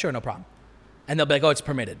like, yeah, sure, no problem. And they'll be like, oh, it's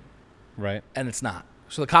permitted. Right. And it's not.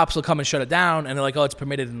 So the cops will come and shut it down, and they're like, oh, it's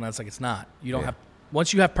permitted, and it's like, it's not. You don't have.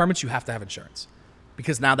 Once you have permits, you have to have insurance,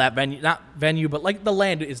 because now that venue, not venue, but like the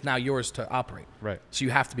land is now yours to operate. Right. So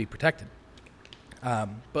you have to be protected.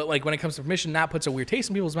 But like when it comes to permission, that puts a weird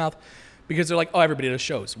taste in people's mouth, because they're like, oh, everybody does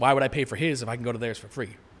shows. Why would I pay for his if I can go to theirs for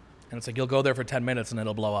free? And it's like, you'll go there for 10 minutes and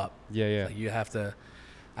it'll blow up. Yeah, yeah. Like you have to,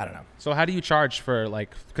 I don't know. So how do you charge for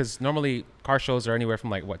like, because normally car shows are anywhere from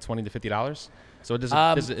like, what, $20 to $50? So does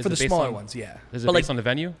it for the smaller ones, yeah. Is it based on the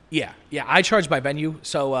venue? Yeah, yeah. I charge by venue.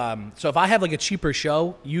 So so if I have like a cheaper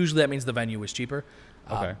show, usually that means the venue is cheaper.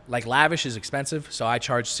 Okay. Like Lavish is expensive, so I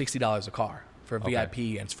charge $60 a car for a VIP,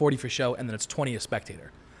 and it's $40 for show, and then it's $20 a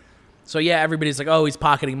spectator. So yeah, everybody's like, oh, he's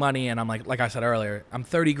pocketing money, and I'm like I said earlier, I'm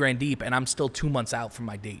 30 grand deep, and I'm still 2 months out from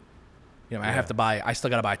my date. You know, I still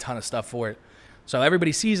got to buy a ton of stuff for it. So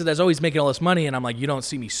everybody sees it as, oh, he's making all this money, and I'm like, you don't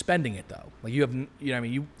see me spending it though. Like you have, you know what I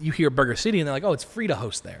mean? You hear Burger City, and they're like, oh, it's free to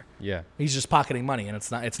host there. Yeah. He's just pocketing money, and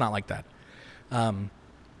it's not like that.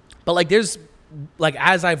 But like there's, like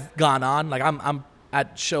as I've gone on, like I'm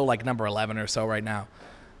at show like number 11 or so right now.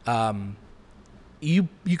 You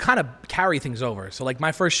kind of carry things over. So like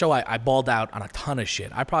my first show, I balled out on a ton of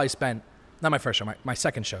shit. I probably spent, not my first show, my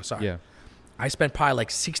second show, sorry. Yeah. I spent probably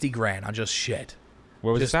like 60 grand on just shit.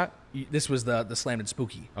 Where was this at? This was the Slammed and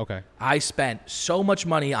Spooky. Okay. I spent so much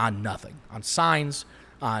money on nothing. On signs,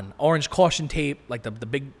 on orange caution tape, like the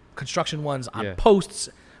big construction ones, on posts.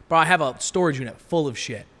 Bro, I have a storage unit full of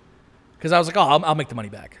shit. Because I was like, oh, I'll make the money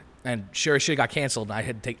back. And sure as shit got canceled, and I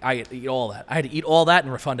had to eat all that. I had to eat all that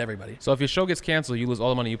and refund everybody. So if your show gets canceled, you lose all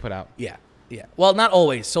the money you put out. Yeah, yeah. Well, not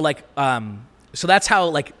always. So like, so that's how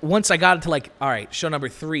like once I got into like, all right, show number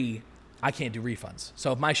 3, I can't do refunds.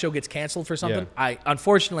 So if my show gets canceled for something, I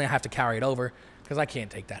unfortunately have to carry it over because I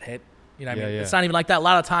can't take that hit. You know what I mean? It's not even like that. A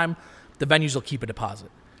lot of time, the venues will keep a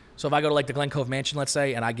deposit. So if I go to like the Glen Cove Mansion, let's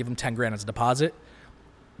say, and I give them 10 grand as a deposit,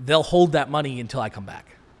 they'll hold that money until I come back.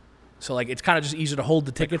 So like it's kind of just easier to hold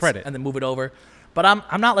the tickets and then move it over. But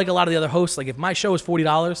I'm not like a lot of the other hosts. Like if my show is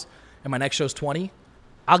 $40 and my next show is $20,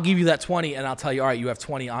 I'll give you that 20 and I'll tell you, all right, you have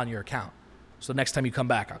 20 on your account. So next time you come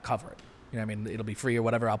back, I'll cover it. You know what I mean? It'll be free or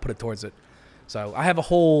whatever. I'll put it towards it. So I have a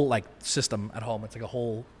whole like system at home. It's like a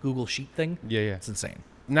whole Google Sheet thing. Yeah. It's insane.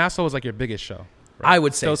 NASA was like your biggest show. Right? I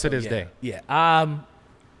would say still to this day. Yeah.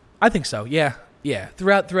 I think so. Yeah.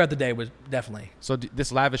 Throughout the day was definitely. So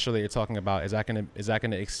this lavish show that you're talking about, is that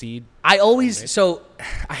gonna exceed? I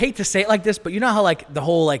hate to say it like this, but you know how like the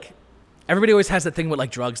whole like everybody always has that thing with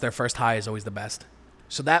like drugs. Their first high is always the best.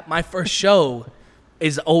 So that my first show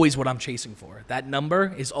is always what I'm chasing for. That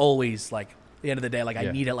number is always like at the end of the day. Like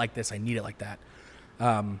I need it like this. I need it like that.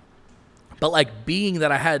 But like being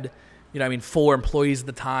that I had, 4 employees at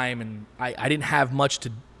the time, and I didn't have much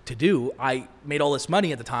to do. I made all this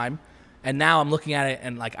money at the time, and now I'm looking at it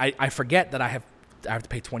and like I forget that I have to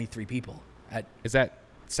pay 23 people. Is that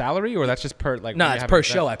salary or that's just per like? No, it's per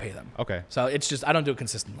show I pay them. Okay. So it's just I don't do it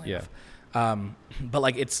consistently enough. But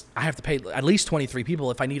like I have to pay at least 23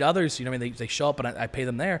 people. If I need others, they show up and I pay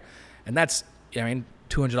them there, and that's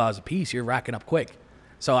 $200 a piece. You're racking up quick.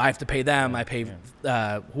 So I have to pay them. I pay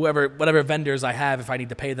whatever vendors I have. If I need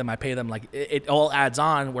to pay them, I pay them. Like it all adds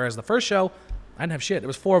on. Whereas the first show, I didn't have shit. There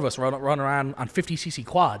was 4 of us running around on 50cc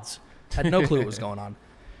quads. Had no clue what was going on.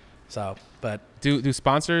 So, but do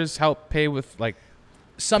sponsors help pay with like?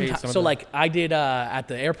 Sometimes. So like I did at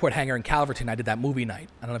the airport hangar in Calverton, I did that movie night.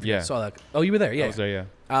 I don't know if you saw that. Oh, you were there? Yeah. I was there,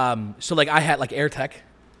 yeah. So like I had like AirTech.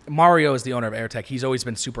 Mario is the owner of AirTech. He's always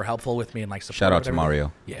been super helpful with me and like support. Shout out to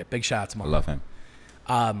Mario. Yeah, big shout out to Mario. I love him.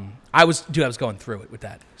 I was going through it with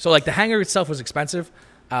that. So like the hangar itself was expensive,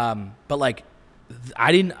 but like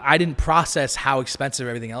I didn't process how expensive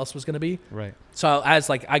everything else was going to be. Right. So as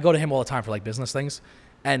like I go to him all the time for like business things,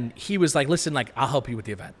 and he was like, listen, like I'll help you with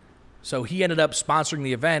the event. So he ended up sponsoring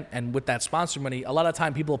the event, and with that sponsor money, a lot of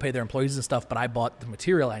time people will pay their employees and stuff, but I bought the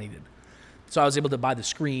material I needed. So I was able to buy the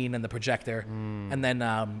screen and the projector, and then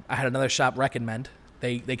I had another shop recommend.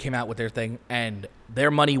 They came out with their thing, and their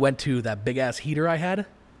money went to that big ass heater I had.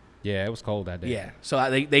 Yeah, it was cold that day. Yeah, so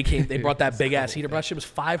they brought that big ass heater, but that shit was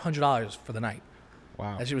 $500 for the night.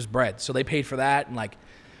 Wow, that shit was bread. So they paid for that, and like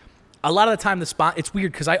a lot of the time it's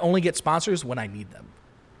weird because I only get sponsors when I need them.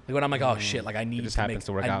 Like when I'm like, oh shit, like I need. It just happens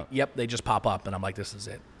to work out. Yep, they just pop up, and I'm like, this is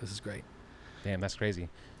it. This is great. Damn, that's crazy.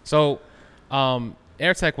 So,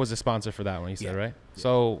 AirTech was a sponsor for that one. You said right? Yeah.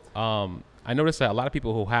 So, I noticed that a lot of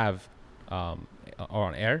people who have are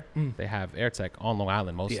on air, they have AirTech on Long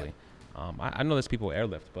Island mostly. Yeah. I know there's people who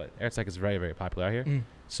airlift, but AirTech is very, very popular out here.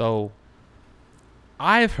 So,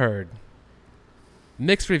 I've heard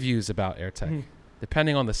mixed reviews about AirTech,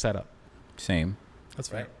 depending on the setup. Same.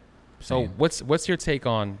 That's right. So what's your take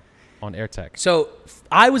on AirTech? So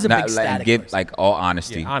I was a big static give person. like all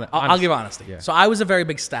honesty. Yeah, I'll give honesty. Yeah. So I was a very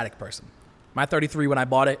big static person. My 33 when I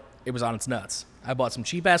bought it, it was on its nuts. I bought some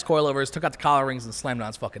cheap ass coilovers, took out the collar rings, and slammed it on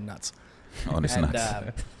its fucking nuts. On its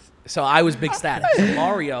nuts. So I was big static. So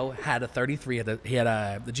Mario had a 33. He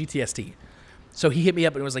had the GTST. So he hit me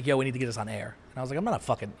up and was like, "Yo, we need to get this on air." And I was like, "I'm not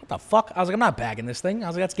what the fuck?" I was like, "I'm not bagging this thing." I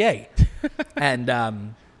was like, "That's gay."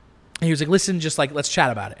 And he was like, "Listen, just like let's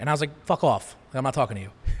chat about it." And I was like, "Fuck off! I'm not talking to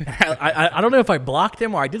you." I don't know if I blocked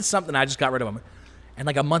him or I did something. I just got rid of him. And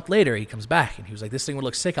like a month later, he comes back and he was like, "This thing would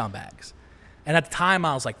look sick on bags." And at the time,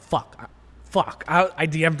 I was like, "Fuck!" I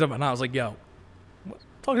DM'd him and I was like, "Yo,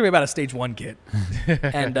 talk to me about a stage 1 kit."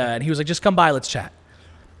 And he was like, "Just come by, let's chat."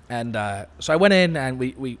 And so I went in and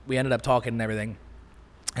we ended up talking and everything.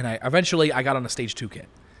 And I eventually got on a stage 2 kit.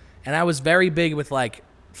 And I was very big with like,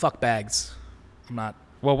 fuck bags. I'm not.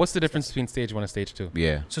 Well, what's the difference between stage 1 and stage 2?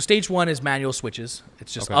 Yeah. So stage 1 is manual switches.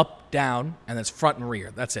 It's just up, down, and it's front and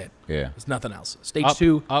rear. That's it. Yeah. There's nothing else. Stage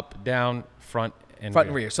 2. Up, down, front, and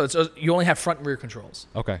rear. So you only have front and rear controls.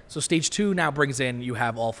 Okay. So stage 2 now brings in, you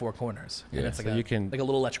have all 4 corners. Yeah. And it's like so you can like a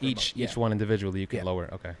little electrical each one individually you can lower.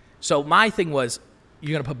 Okay. So my thing was,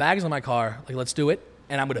 you're going to put bags on my car, like let's do it,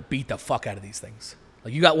 and I'm going to beat the fuck out of these things.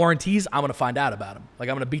 Like you got warranties, I'm going to find out about them. Like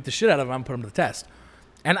I'm going to beat the shit out of them, I'm going to put them to the test.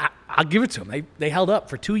 And I'll give it to them. They held up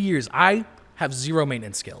for 2 years. I have zero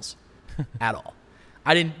maintenance skills at all.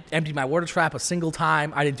 I didn't empty my water trap a single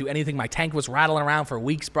time. I didn't do anything. My tank was rattling around for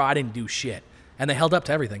weeks, bro. I didn't do shit. And they held up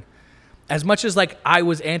to everything. As much as like I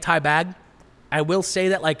was anti-bag, I will say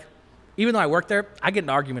that like, even though I work there, I get in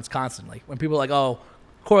arguments constantly. When people are like, oh,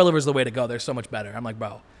 coilover's the way to go. They're so much better. I'm like,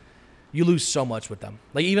 bro, you lose so much with them.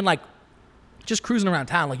 Like even like just cruising around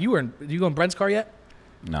town. Like you go in Brent's car yet?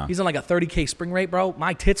 No. He's on like a 30K spring rate, bro.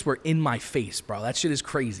 My tits were in my face, bro. That shit is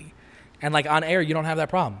crazy. And like on air, you don't have that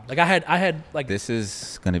problem. Like I had like. This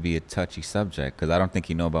is going to be a touchy subject because I don't think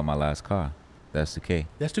you know about my last car. That's the K.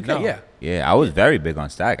 That's 2K, no. yeah. Yeah, I was very big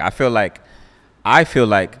on static. I feel like I feel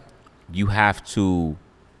like you have to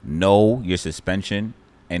know your suspension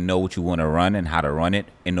and know what you want to run and how to run it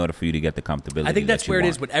in order for you to get the comfortability. I think that's where it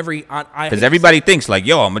is with every. Because everybody thinks like,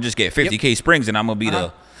 yo, I'm gonna just get 50K springs and I'm gonna be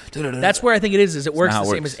the. That's where I think it is. It works the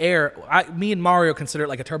same works. as air. Me and Mario consider it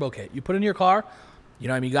like a turbo kit. You put it in your car. You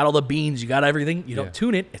know what I mean? You got all the beans. You got everything. You don't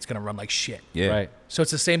tune it. It's gonna run like shit. Yeah. Right. So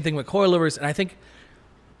it's the same thing with coilovers, and I think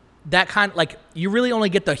that kind like you really only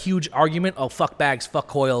get the huge argument, oh fuck bags, fuck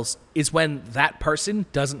coils, is when that person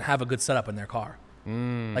doesn't have a good setup in their car.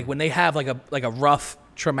 Like when they have like a rough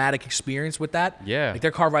traumatic experience with that. Yeah. Like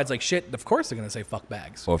their car rides like shit, of course they're gonna say fuck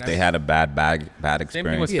bags. Or if they had a bad experience. Same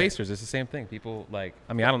thing with spacers. It's the same thing. People like.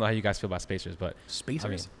 I mean, I don't know how you guys feel about spacers, but Spacers? I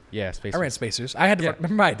mean, yeah, spacers. I ran spacers. I had to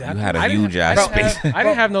remember my dad. You had a I didn't- huge ass spacer. I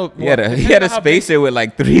didn't have no. He had a spacer with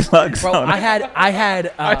like 3 lugs Bro, on it. I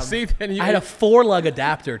had I see that you- I had a 4-lug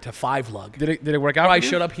adapter to 5-lug. Did it work out? Bro, for I you?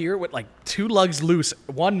 showed up here with like 2 lugs loose,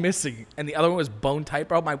 1 missing, and the other one was bone tight,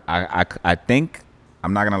 bro. I think,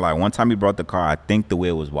 I'm not gonna lie. One time he brought the car, I think the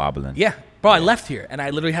wheel was wobbling. Yeah, bro, I left here and I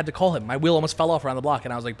literally had to call him. My wheel almost fell off around the block,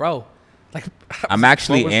 and I was like, bro, like I'm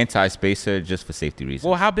actually anti-spacer just for safety reasons.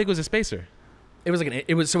 Well, how big was the spacer? it was like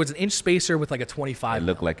it's an inch spacer with like a 25. It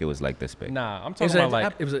looked like it was like this big. Nah, I'm It was talking about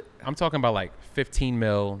like. it was a, I'm talking about like 15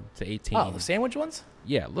 mil to 18. oh, the sandwich ones.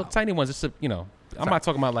 Yeah, little tiny ones. Just to, you know, I'm not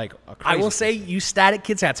talking about like. A I crazy will say, you static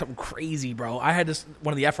kids had something crazy, bro. I had this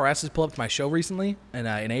one of the FRSs pull up to my show recently, and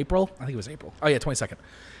in April, I think it was April. Oh yeah, 22nd.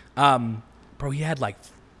 Bro, he had like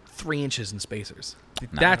 3 inches in spacers.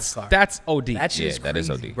 That's OD. That shit Yeah, is crazy, that is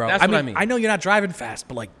OD. bro. That's what I mean. I know you're not driving fast,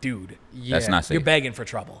 but like, dude, Yeah. That's not safe. you're begging for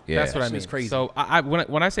trouble. Yeah. That's what I Shit mean. is crazy. So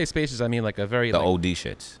when I say spacers, I mean like a very The like, OD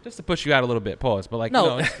shits. just to push you out a little bit. Pause. But like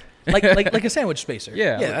No, you know, like a sandwich spacer.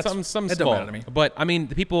 yeah, that's some that don't small. matter to me. But I mean,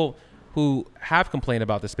 the people who have complained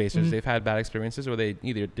about the spacers, Mm-hmm. they've had bad experiences, or they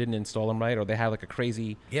either didn't install them right, or they had like a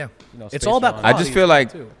crazy. Yeah, You know, it's all about. spacer on it. I quality just feel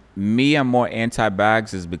like too. me, I'm more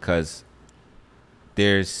anti-bags is because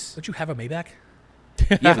there's Don't you have a Maybach?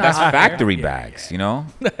 yeah, that's hot there. factory Yeah, bags, you know?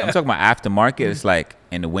 I'm talking about aftermarket. It's like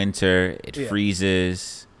in the winter, it Yeah.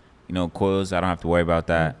 freezes, you know, coils. I don't have to worry about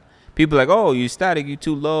that. People are like, oh, you static, you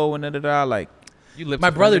too low, and da-da-da. Like, You lift My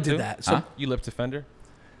to brother fender, did too? that. So Huh? You lift to fender,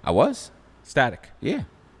 I was. static. Yeah.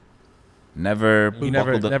 Never You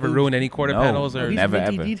never buckled up. ruined any quarter No, panels or he's never,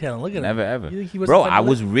 minty ever. detailing. Look at him. Never, ever. You think he wasn't Bro, fun I to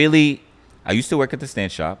was lift? really, I used to work at the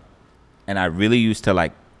stand shop, and I really used to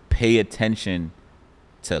like pay attention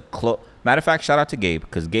to Matter of fact, shout out to Gabe,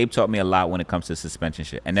 because Gabe taught me a lot when it comes to suspension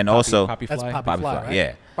shit. And then also, Poppy That's fly. Poppy Poppy Fly, Fly, right?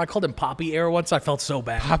 yeah. I called him Poppy Air once. I felt so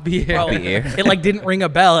bad. Poppy Air. Bro, Poppy Air. It like didn't ring a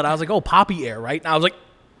bell, and I was like, "Oh, Poppy Air, right?" And I was like,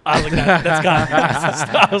 "That's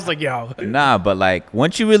got." I was like, "Yo." Nah, but like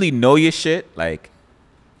once you really know your shit, like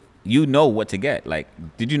you know what to get. Like,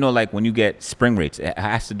 did you know like when you get spring rates, it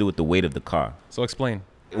has to do with the weight of the car. So explain.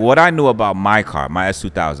 What I knew about my car, my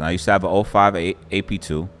S2000, I used to have an 05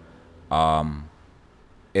 AP2.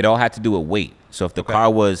 It all had to do with weight. So if the car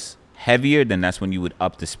was heavier, then that's when you would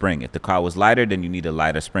up the spring. If the car was lighter, then you need a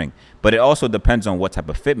lighter spring. But it also depends on what type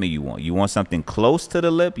of fitment you want. You want something close to the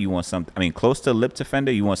lip. You want something, close to lip to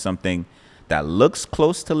fender. You want something that looks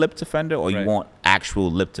close to lip to fender, or you Right. want actual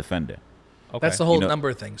lip to fender. Okay. That's the whole You know-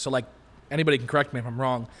 number thing. So like, anybody can correct me if I'm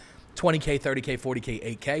wrong. 20K, 30K, 40K,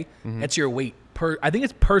 8K. That's your weight per. I think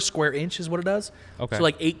it's per square inch is what it does. Okay. So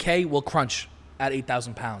like 8K will crunch at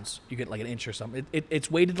 8,000 pounds. You get like an inch or something. It's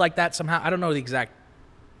weighted like that somehow. I don't know the exact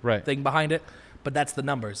right. thing behind it, but that's the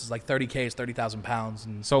numbers. It's like 30K is 30,000 pounds.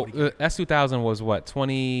 And So 40K. S2000 was what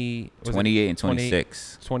 28 and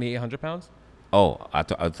 26. 2,800 pounds. Oh, I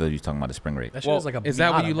thought you were talking about the spring rate. That shit is like a is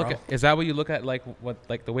that what Miata, you look bro. at? Is that what you look at? Like what?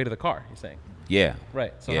 Like the weight of the car? You're saying. Yeah.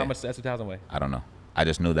 Right. So Yeah. how much does S2000 weigh? I don't know. I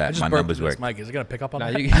just knew that I just my burped numbers into this work. mic. Is it gonna pick up on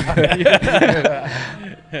Nah, that? you,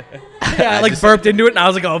 Yeah, I like burped into it, and I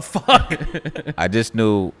was like, "Oh fuck!" I just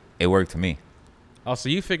knew it worked for me. oh, so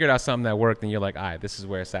you figured out something that worked, and you're like, all right, this is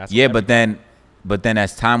where it's at. Yeah, but then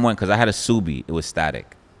as time went, because I had a Subi, it was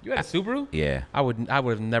static. you had a Subaru. Yeah, I would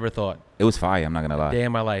have never thought it was fire. I'm not gonna lie. day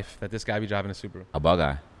in my life that this guy be driving a Subaru. A bug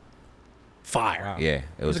eye. Fire. Wow. Yeah,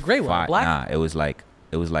 it was a gray one, fire. black? Nah, it was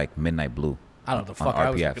like midnight blue. I don't know what the On fuck I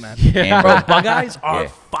was RPFs. looking at. Yeah. Bro, bug eyes are Yeah.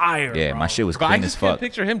 fire. Yeah, bro. my shit was But I clean as just can't fuck.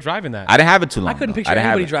 picture him driving that. I didn't have it too long. I couldn't though. picture I didn't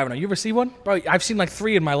have anybody it. driving one. You ever see one, bro? I've seen like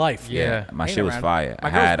 3 in my life. Yeah. My Ain't shit was around. fire. My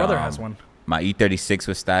I girl's had brother has one. My E36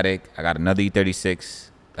 was static. I got another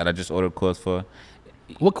E36 that I just ordered coils for.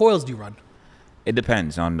 What coils do you run? It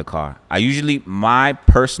depends on the car. My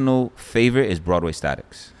personal favorite is Broadway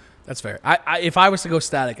statics. That's fair. If I was to go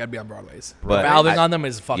static, I'd be on Broadways. But Valving I- on them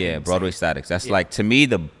is fucking Yeah, insane. Broadway statics. That's like, to me,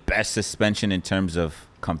 the best suspension in terms of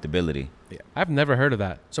comfortability. Yeah. I've never heard of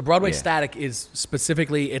that. So Broadway Static is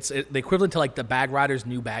specifically the equivalent to like the Bag Rider's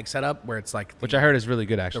new bag setup, where it's like Which I heard is really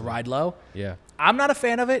good, actually. the ride low. Yeah. I'm not a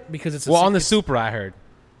fan of it because it's on the Supra, I heard.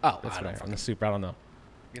 Oh, That's what I heard. On the Supra, I don't know.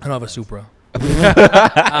 I don't have a Supra.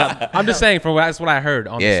 I'm just saying, that's what I heard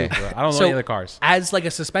on the Supra. I don't know any other cars. As like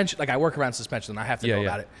a suspension, like I work around suspension, and I have to know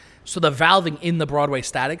about it. So the valving in the Broadway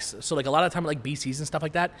Statics, so like a lot of time like BCs and stuff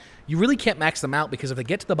like that, you really can't max them out because if they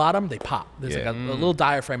get to the bottom, they pop. There's like a little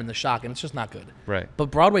diaphragm in the shock, and it's just not good. Right.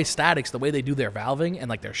 But Broadway Statics, the way they do their valving and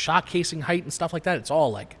like their shock casing height and stuff like that, it's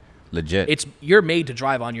all like legit. You're made to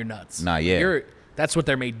drive on your nuts. Nah, yeah. That's what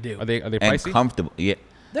they're made to do. Are they pricey? And comfortable. Yeah.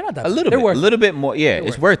 They're not that a little bit more. Yeah,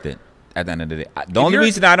 it's worth it at the end of the day. The only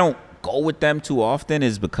reason I don't go with them too often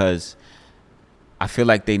is because I feel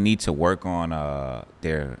like they need to work on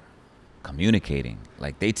their communicating.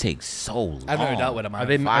 Like they take so long. I've never dealt with them. Are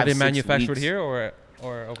they manufactured here or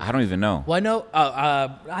over? I don't even know. Well, I know.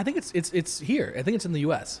 I think it's here. I think it's in the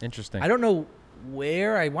U.S. Interesting. I don't know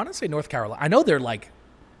where. I want to say North Carolina. I know they're like.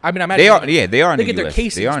 I mean, I imagine they are. Yeah, they are in the They get their US.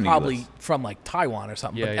 casings probably from like Taiwan or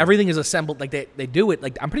something. Yeah, but yeah. everything is assembled. Like they do it.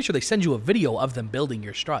 Like I'm pretty sure they send you a video of them building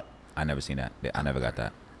your strut. I never seen that. I never got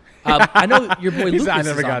that. I know your boy Lucas I is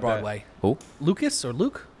never on got Broadway. Who? Lucas or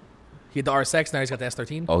Luke? He had the RSX. Now he's got the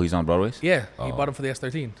S13. Oh, he's on Broadway's? Yeah, he Oh. bought him for the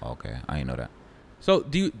S13. Okay, I didn't know that. So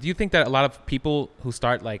do you think that a lot of people who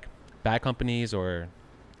start like bag companies or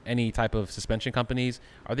any type of suspension companies,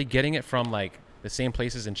 are they getting it from like the same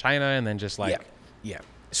places in China and then just like yeah.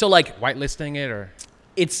 So like whitelisting it, or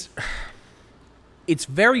it's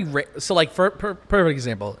very rare. So like for perfect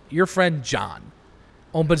example, your friend John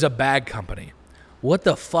opens a bag company. What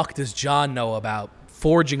the fuck does John know about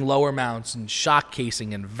forging lower mounts and shock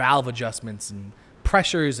casing and valve adjustments and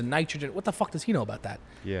pressures and nitrogen? What the fuck does he know about that?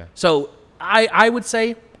 Yeah. So I would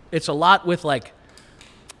say it's a lot with like,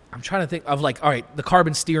 I'm trying to think of like, all right, the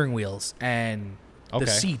carbon steering wheels and the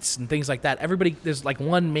seats and things like that. Everybody, there's like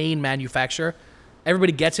one main manufacturer.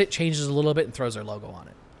 Everybody gets it, changes a little bit, and throws their logo on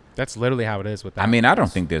it. That's literally how it is with that. I mean, I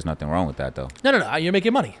don't think there's nothing wrong with that though. No. You're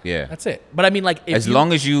making money. Yeah. That's it. But I mean, like, As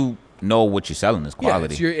long as you know what you're selling is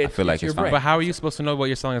quality, I feel like it's fine. But how are you supposed to know what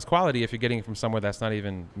you're selling is quality if you're getting it from somewhere that's not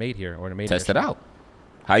even made here or made? Test it out.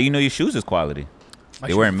 How you know your shoes is quality?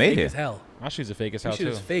 They weren't made here. As hell. My shoes are fake as hell Your too.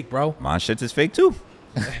 shoes is fake, bro. My shit is fake too.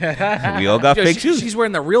 We all got fake shoes. She's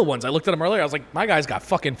wearing the real ones. I looked at them earlier. I was like, my guy's got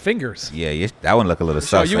fucking fingers. Yeah, that one look a little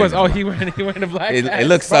So sus. you was he wearing the black. It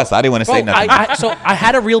looks sus. I didn't want to say nothing. So I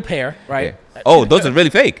had a real pair, right? Yeah. Oh, those are really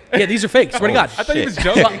fake. Yeah, these are fake. Swear to God. I thought he was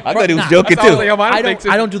joking. I thought he was joking I was too. like, yo, mine are I fake too.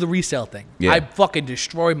 don't do the resale thing. Yeah. I fucking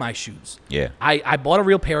destroy my shoes. Yeah. I bought a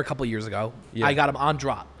real pair a couple years ago. Yeah. I got them on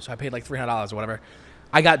drop, so I paid like $300 or whatever.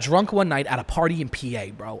 I got drunk one night at a party in PA,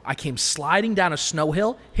 bro. I came sliding down a snow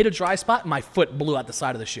hill, hit a dry spot, and my foot blew out the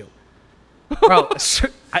side of the shoe. Bro,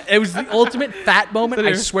 it was the ultimate fat moment.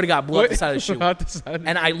 I swear to God, blew out the side of the shoe.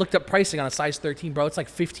 And I looked up pricing on a size 13, bro. It's like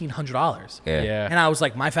 $1,500. Yeah. And I was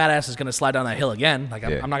like, my fat ass is going to slide down that hill again. Like,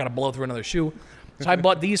 I'm not going to blow through another shoe. So I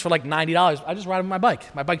bought these for like $90. I just ride with my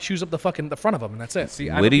bike. My bike chews up the front of them, and that's it. See,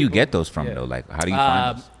 Where do you get those from though? Like, how do you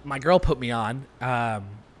find those? My girl put me on,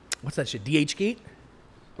 what's that shit, DH Gate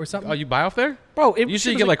or something? Oh, you buy off there? Bro,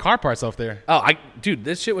 Usually you get like car parts off there. Dude,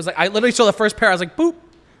 this shit was like, I literally saw the first pair. I was like, boop.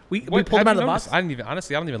 We pulled them out of the box. I don't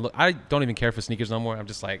even look. I don't even care for sneakers no more. I'm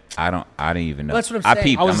just like, I didn't even know. That's what I'm saying. I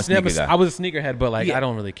peeped. I'm a sneaker guy. I was a sneakerhead, but like, Yeah. I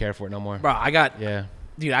don't really care for it no more. Bro, Yeah.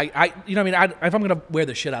 Dude, I you know what I mean? If I'm going to wear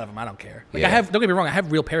the shit out of them, I don't care. Like, Yeah. don't get me wrong, I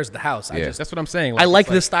have real pairs at the house. Yeah. That's what I'm saying. I like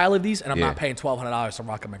it's the style of these, and I'm Yeah. not paying $1,200 to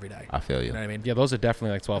rock them every day. I feel you. You know what I mean? Yeah, those are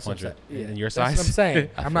definitely like That's what I'm $1,200 saying. in your That's size. what I'm saying.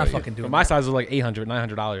 I'm not feel you. fucking doing But my that. size is like $800,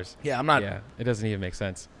 $900. Yeah, I'm not. Yeah, it doesn't even make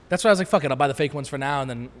sense. That's why I was like, fuck it, I'll buy the fake ones for now, and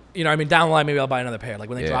then, you know what I mean, down the line, maybe I'll buy another pair. Like,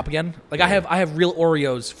 when they drop again. Like, I have real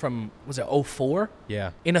Oreos from, was it 04?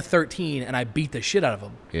 Yeah. In a 13, and I beat the shit out of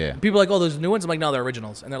them. Yeah. And people are like, oh, those new ones? I'm like, no, they're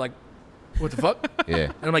originals. And they're like, what the fuck? Yeah.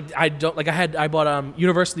 And I'm like, I bought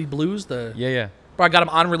University Blues, Yeah. Bro, I got them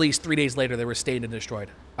on release 3 days later. They were stained and destroyed.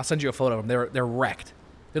 I'll send you a photo of them. They're wrecked.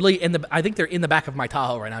 They're literally I think they're in the back of my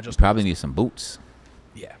Tahoe right now. Just Probably need some boots.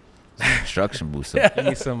 yeah. Construction boots. You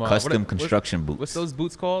need some Custom construction boots. What's those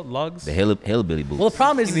boots called? Lugs? The hillbilly boots. Well, the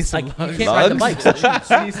problem is, need it's like some you can't ride the lugs. bikes.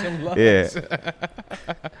 You need some lugs. Yeah.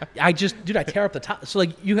 I tear up the top. So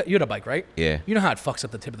like you had a bike, right? Yeah. You know how it fucks up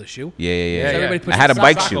the tip of the shoe. Yeah. everybody puts I had a the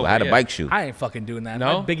bike sock shoe. over, I had a yeah. bike shoe. I ain't fucking doing that.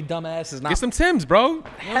 No? My big dumb ass is not. Get some Timbs, bro.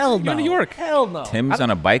 Hell no. You're in New York. Hell no. Tim's on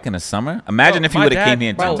a bike in the summer. Imagine if you my would have dad- came here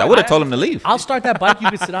in bro, Tim's. I would have told him to leave. I'll start that bike. You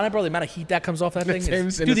can sit on it, bro. The amount of heat that comes off that thing.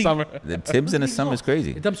 Timbs in Dude, the summer. The Tim's in the summer is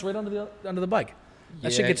crazy. It dumps right under the bike.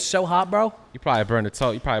 That shit Yeah. gets so hot, bro. You probably burn the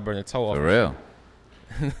toe. You probably burn the toe off. For real.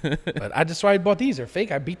 But I just why I bought these. They're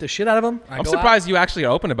fake. I beat the shit out of them. I'm surprised you actually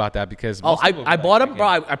are open about that because I bought them, bro.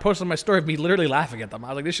 I posted on my story of me literally laughing at them. I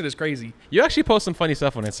was like, this shit is crazy. You actually post some funny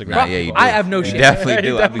stuff on Instagram. Nah, yeah, you do. I have no shame. You definitely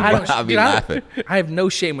do. I'll be laughing. I have no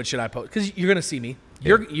shame with shit I post because you're gonna see me.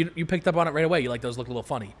 Yeah. You picked up on it right away. You like those look a little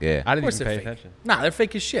funny. Yeah. I didn't even pay fake. attention. Nah, they're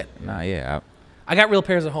fake as shit. Nah, yeah. I got real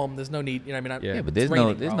pairs at home. There's no need. You know what I mean? Yeah, but there's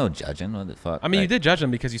no judging. What the fuck? I mean, you did judge them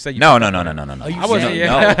because you said you. No. Oh, I wasn't.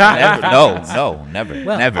 Never.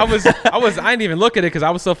 Well, never. I didn't even look at it because I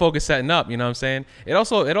was so focused setting up. You know what I'm saying? It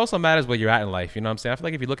also matters where you're at in life. You know what I'm saying? I feel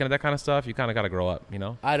like if you're looking at that kind of stuff, you kind of got to grow up. You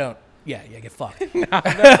know? I don't. Yeah, get fucked.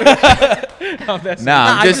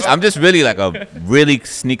 I'm just really like a really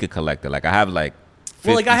sneaker collector. Like I have like. 50,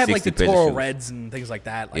 well, like I have like the Toro shoes. Reds and things like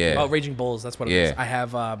that. Like, Raging Bulls, that's what it is. I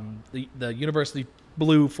have the University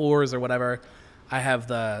Blue 4s or whatever. I have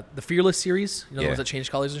the Fearless series, the ones that change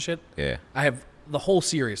colors and shit. Yeah. I have the whole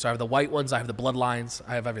series. So I have the white ones. I have the Bloodlines.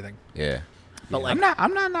 I have everything. Yeah. But like,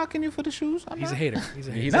 I'm not knocking you for the shoes. He's a hater. He's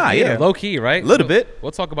a hater. Low key, right? A little bit.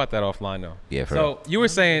 We'll talk about that offline though. Yeah. You were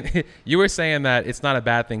saying that it's not a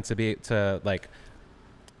bad thing to like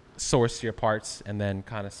source your parts and then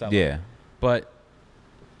kind of sell them. Yeah. But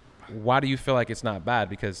why do you feel like it's not bad?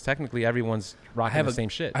 Because technically everyone's rocking the same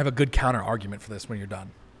shit. I have a good counter argument for this when you're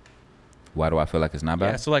done. Why do I feel like it's not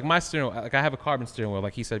bad? Yeah, so like my steering wheel, like I have a carbon steering wheel,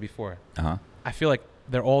 like he said before. Uh-huh. I feel like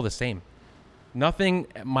they're all the same. Nothing,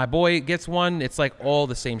 my boy gets one, it's like all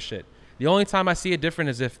the same shit. The only time I see it different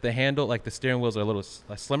is if the handle, like the steering wheels are a little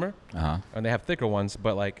slimmer, and they have thicker ones,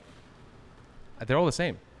 but like they're all the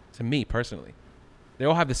same to me personally. They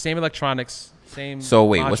all have the same electronics, same. So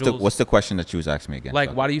wait, modules. what's the question that you was asking me again?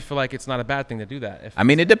 Like, why do you feel like it's not a bad thing to do that? I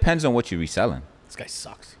mean, it depends on what you're reselling. This guy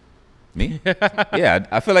sucks. Me? Yeah,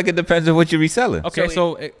 I feel like it depends on what you're reselling. Okay,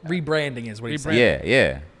 so rebranding is what he's saying.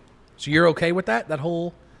 Yeah. So you're okay with that? That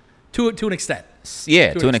whole, to an extent.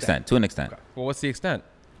 Yeah, to an extent. Okay. Well, what's the extent?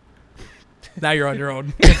 Now you're on your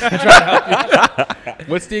own.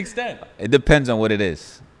 What's the extent? It depends on what it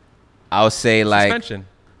is. I'll say like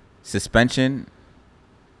suspension.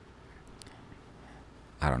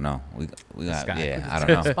 I don't know. We got I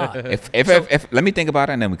don't know. If let me think about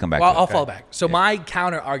it and then we come back. Well, I'll fall back. So my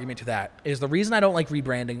counter argument to that is the reason I don't like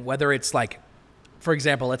rebranding, whether it's like, for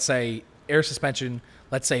example, let's say air suspension,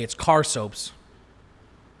 let's say it's car soaps.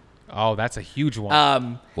 Oh, that's a huge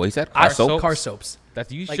one. What you said? Car soaps? Car soaps.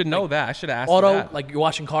 You should know that. I should have asked auto, you that. like you're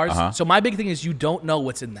washing cars. So my big thing is you don't know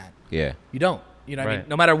what's in that. Yeah. You don't. You know what I mean?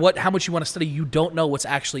 No matter how much you want to study, you don't know what's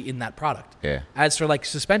actually in that product. Yeah. As for like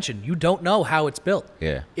suspension, you don't know how it's built.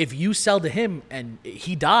 Yeah. If you sell to him and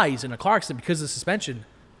he dies in a car accident because of suspension,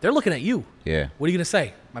 they're looking at you. Yeah. What are you going to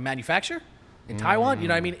say? My manufacturer in Taiwan? You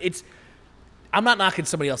know what I mean? I'm not knocking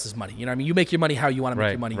somebody else's money. You know what I mean? You make your money how you want to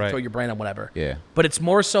make your money. You throw your brand on whatever. Yeah. But it's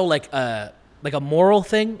more so like a moral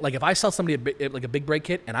thing. Like if I sell somebody a big brake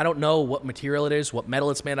kit and I don't know what material it is, what metal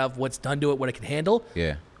it's made of, what's done to it, what it can handle.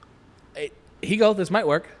 Yeah. This might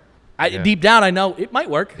work. Deep down, I know it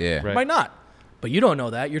might work. Yeah. It might not. But you don't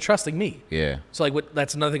know that. You're trusting me. Yeah. So like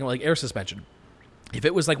that's another thing like air suspension. If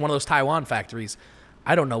it was like one of those Taiwan factories,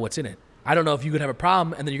 I don't know what's in it. I don't know if you could have a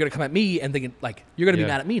problem and then you're going to come at me and thinking like you're going to be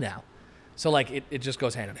mad at me now. So like it just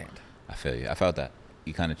goes hand in hand. I feel you. I felt that.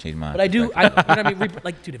 You kind of changed mine. But I do. You know what I mean?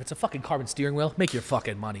 Like, dude, if it's a fucking carbon steering wheel, make your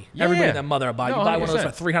fucking money. Yeah. Everybody and their mother will buy. You buy one of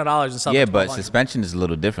those for $300 and stuff. Yeah, but suspension is a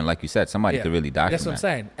little different. Like you said, somebody could really die. That's what I'm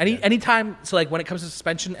saying. Anytime, so like when it comes to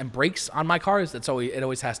suspension and brakes on my cars, it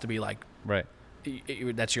always has to be like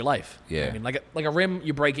that's your life. Yeah. You know what I mean, like a rim,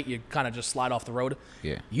 you break it, you kind of just slide off the road.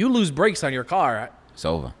 Yeah. You lose brakes on your car, it's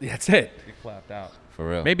over. That's it. You get clapped out. For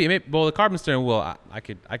real. Maybe. Well, the carbon steering wheel, I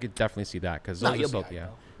could definitely see that because those are so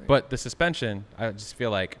But the suspension, I just feel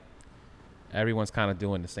like everyone's kind of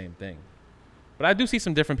doing the same thing. But I do see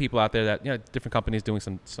some different people out there that, different companies doing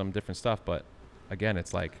some different stuff. But again,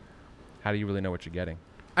 it's like, how do you really know what you're getting?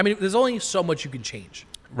 I mean, there's only so much you can change.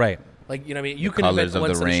 Right. Like, you know what I mean? You the can colors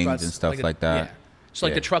invent of the rings and stuff like that. Yeah. So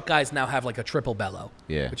like the truck guys now have like a triple bellow.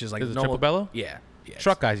 Yeah. Which is like There's a triple bellow? Yeah.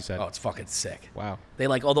 Truck guys, you said. Oh, it's fucking sick. Wow. They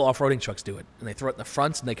like all the off-roading trucks do it, and they throw it in the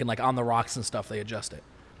fronts, and they can like on the rocks and stuff, they adjust it.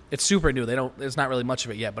 It's super new. There's not really much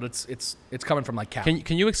of it yet, but it's coming from like Cal.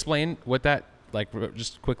 Can you explain what that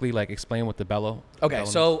just quickly explain what the bellow? Okay,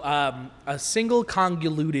 so a single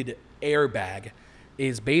convoluted airbag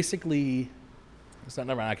is basically it's not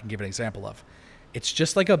never I can give an example of. It's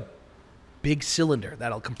just like a big cylinder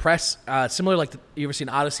that'll compress, similar like you ever seen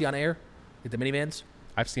Odyssey on air, like the minivans.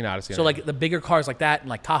 I've seen Odyssey. So like the bigger cars like that and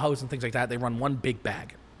like Tahoes and things like that, they run one big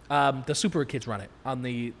bag. The Super Kids run it on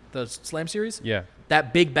the Slam series. Yeah.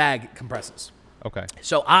 That big bag compresses. Okay.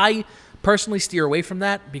 So I personally steer away from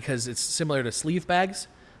that because it's similar to sleeve bags.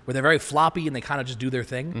 where they're very floppy and they kind of just do their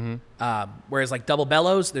thing. Whereas like double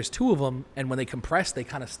bellows, there's 2 of them, and when they compress, they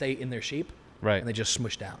kind of stay in their shape, right? And they just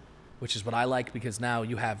smush down, which is what I like because now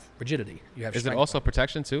you have rigidity. You have. Is it also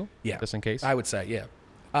protection too? Yeah, just in case. I would say, yeah.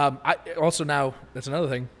 I also now that's another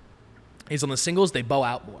thing. Is on the singles they bow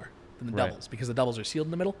out more than the doubles because the doubles are sealed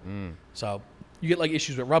in the middle. So you get like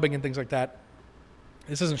issues with rubbing and things like that.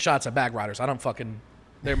 This isn't shots at bag riders. I don't fucking.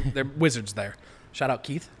 They're wizards there. Shout out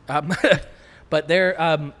Keith. But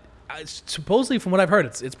they're supposedly from what I've heard,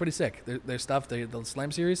 it's pretty sick. Their stuff, the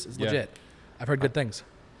Slam series is legit. I've heard good things.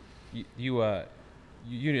 You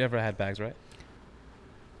never had bags, right?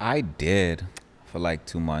 I did for like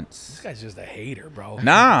 2 months. This guy's just a hater, bro.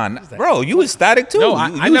 Nah, bro, you was static too. No,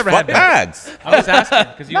 I never had bags. I was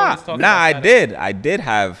asking because you always talk about I static. did. I did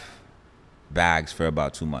have bags for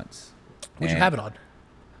about 2 months. What'd you have it on?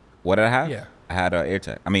 What did I have? Yeah. I had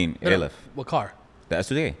an airlift. What car? The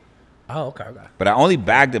S2J. Oh, okay. But I only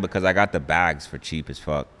bagged it because I got the bags for cheap as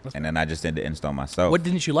fuck. And then I just did the install myself. What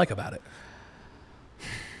didn't you like about it?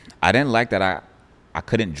 I didn't like that I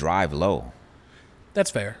couldn't drive low.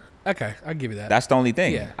 That's fair. Okay, I'll give you that. That's the only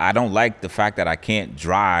thing. Yeah. I don't like the fact that I can't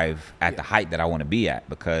drive at the height that I want to be at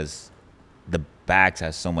because the bags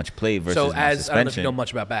has so much play versus my suspension. I don't know if you know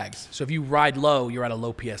much about bags. So if you ride low, you're at a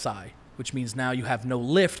low PSI, which means now you have no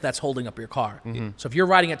lift that's holding up your car. So if you're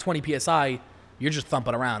riding at 20 PSI, you're just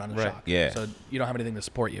thumping around on the shock. Yeah. So you don't have anything to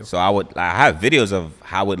support you. So I have videos of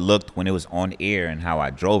how it looked when it was on air and how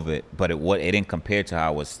I drove it, but it didn't compare to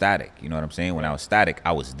how it was static. You know what I'm saying? When I was static,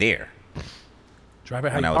 I was there. Drive it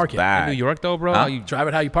how When you I was park it. bad. In New York though, bro. Huh? You Drive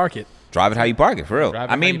it how you park it. Drive it how you park it, for real. Drive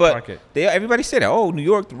it I how mean, you but park it. everybody said that. Oh, New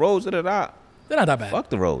York, the roads, da da da. They're not that bad. Fuck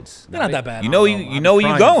the roads. They're not that bad. You know where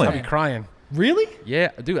you going. I'll be crying. Really?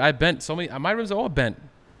 Yeah, dude. I bent so many. My rims are all bent.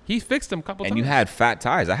 He fixed them a couple times. And you had fat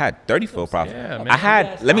tires. I had 34 profile. Yeah, man. I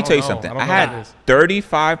had. Let me tell you something. I don't I know what it had is.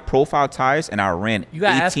 35 profile tires, and I ran You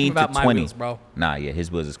gotta ask him 18 to about my 20. wheels, bro. Nah, yeah, his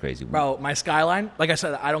wheels is crazy. Bro, my Skyline, like I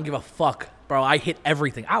said, I don't give a fuck. Bro, I hit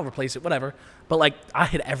everything. I'll replace it, whatever. But, like, I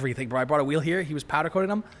hit everything, bro. I brought a wheel here. He was powder coating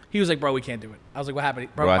them. He was like, bro, we can't do it. I was like, what happened?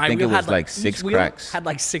 Bro, I my think wheel it was had, like each 6 wheel cracks. had,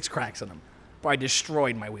 like, 6 cracks in them. Bro, I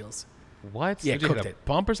destroyed my wheels. What? Yeah, Did you cooked hit a it.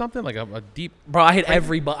 bump or something? Like a deep. Bro, I hit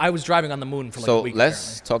I was driving on the moon for, like, a So week.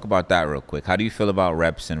 let's talk about that real quick. How do you feel about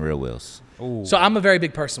reps and real wheels? Ooh. So I'm a very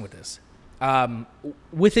big person with this.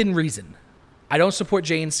 Within reason. I don't support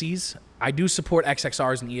JNCs. I do support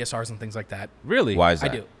XXRs and ESRs and things like that. Really? Why is I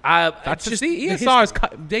that? do. That's just the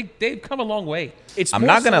ESRs. They've come a long way. I'm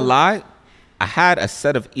not gonna lie. I had a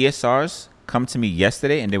set of ESRs come to me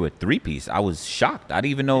yesterday, and they were 3-piece. I was shocked. I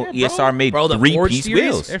didn't even know Yeah, bro. ESR made Bro, the Forge 3-piece series?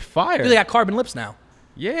 wheels. They're fire. They got carbon lips now.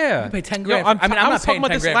 Yeah. You pay 10 Yo, grand. I'm I'm not not talking paying about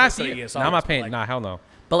 10 this grand last for year. ESRs, No, I'm not paying. like- Nah, hell no.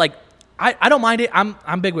 But like, I don't mind it.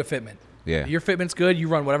 I'm big with Fitment. Yeah. Your Fitment's good. You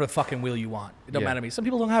run whatever the fucking wheel you want. It don't Yeah. matter to me. Some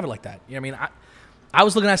people don't have it like that. You know what I mean? I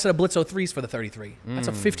was looking at a set of Blitz 03s for the 33. That's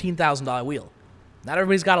a $15,000 wheel. Not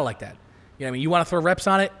everybody's got it like that. You know what I mean? You want to throw reps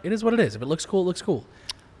on it? It is what it is. If it looks cool, it looks cool.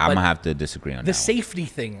 I'm But gonna have to disagree on The that. safety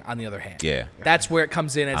thing, on the other hand, Yeah. that's where it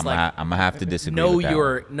comes in. It's I'm like gonna have to disagree. know with that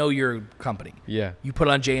one. your company. Yeah. You put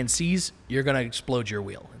it on JNCs, you're gonna explode your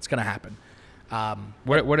wheel. It's gonna happen.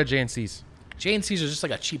 What are JNCs? JNCs are just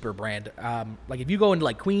like a cheaper brand. Like if you go into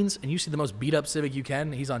like Queens and you see the most beat up Civic you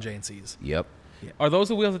can, he's on JNCs. Yep. Are those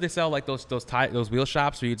the wheels that they sell like those wheel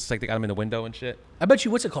shops where you just like they got them in the window and shit? I bet you,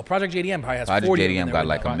 what's it called? Project JDM probably has Project 40 of them in JDM their got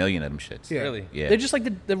like window. a million of them shits. Yeah. Really? Yeah. They're just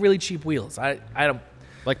like the really cheap wheels. I don't.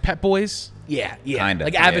 Like Pet Boys? Yeah. Kinda,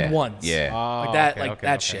 Like Avid yeah. ones. Yeah. Like that. okay, like okay,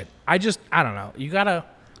 that okay. shit. I don't know. You gotta.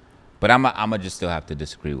 But I'm just still have to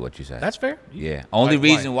disagree with what you said. That's fair. Yeah. Only Why?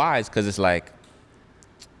 reason why is because it's like,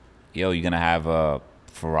 yo, you're gonna have a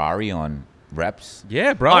Ferrari on reps.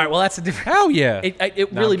 Yeah, bro. All right. Well, that's a different. Hell yeah. It No, really I'm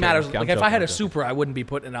kidding, matters. I'm Like joking, if I had I'm a joking. Supra, I wouldn't be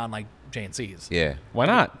putting it on like JNCs. Yeah. Why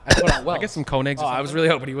not? I put on well. I get some Koenigs. Oh, I was really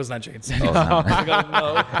hoping he wasn't on JNCs. Oh,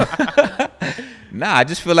 no. Nah, I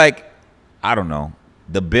just feel like, I don't know.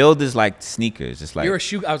 The build is like sneakers. It's like, You're a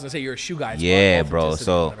shoe. I was gonna say you're a shoe guy. yeah, bro.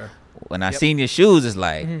 So when I seen your shoes, it's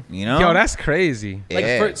like, you know, Yo, that's crazy. Like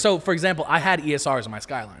yeah. for example, I had ESRs in my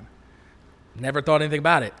Skyline. Never thought anything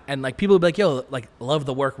about it, and like people would be like, "Yo, like love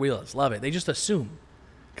the work wheels, love it." They just assume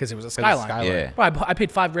because it was a Skyline. Skyline. Yeah. Bro, I paid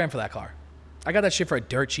 $5,000 for that car. I got that shit for a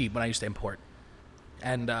dirt cheap when I used to import,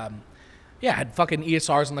 and yeah, I had fucking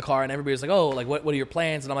ESRs in the car, and everybody was like, "Oh, like what are your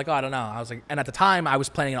plans?" And I'm like, "Oh, I don't know." I was like, and at the time, I was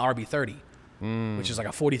planning an RB30, which is like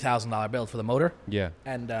a $40,000 build for the motor. Yeah.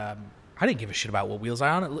 And I didn't give a shit about what wheels I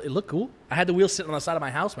on. It looked cool. I had the wheels sitting on the side of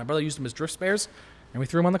my house. My brother used them as drift spares, and we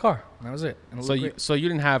threw them on the car. And that was it. And it So looked you great.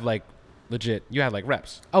 didn't have like legit. You had like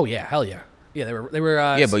reps. Oh yeah, hell yeah, yeah. They were.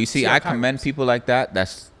 yeah, but you see, CR I car commend reps. people like that.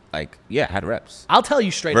 That's like, yeah, had reps. I'll tell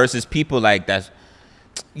you straight. Versus people like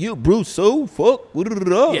you Bruce, so fuck. Yeah,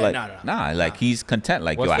 like, no. Nah, like he's content.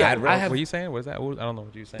 Like, yo, What I were you saying? What is that? I don't know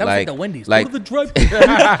what you saying. That was like Like- the Wendy's. like- Go to the drive.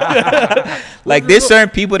 like there's certain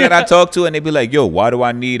people that I talk to and they be like, yo, why do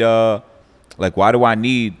I need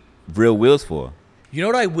real wheels for? You know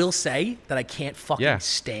what I will say that I can't fucking Yeah.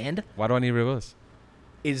 stand Why do I need real wheels?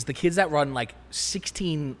 is the kids that run like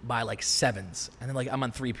 16 by like 7s and then like I'm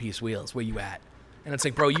on 3-piece wheels. Where you at? And it's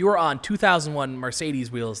like, bro, you were on 2001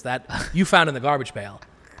 Mercedes wheels that you found in the garbage pail.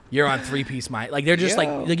 You're on 3-piece like they're just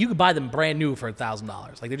like you could buy them brand new for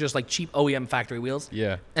 $1,000. Like they're just like cheap OEM factory wheels.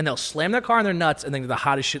 Yeah. And they'll slam their car in their nuts and think they're the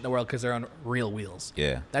hottest shit in the world because they're on real wheels.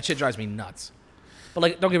 Yeah. That shit drives me nuts. But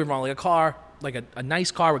like, don't get me wrong, like a car, like a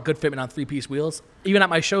nice car with good fitment on 3-piece wheels, even at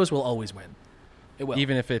my shows, will always win. It will.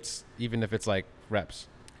 Even if it's like reps.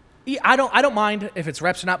 Yeah, I don't mind if it's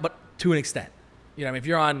reps or not, but to an extent. You know, I mean, if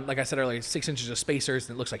you're on, like I said earlier, 6 inches of spacers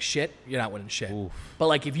and it looks like shit, you're not winning shit. Oof. But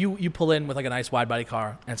like if you pull in with like a nice wide body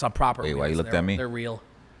car and it's on proper Wait, why wheels, you looked at me? They're real.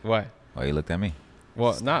 What? Why you looked at me?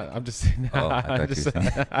 Well, I'm just. Oh, I thought you said,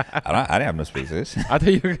 I didn't have no spacers. I thought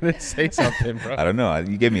you were gonna say something, bro. I don't know.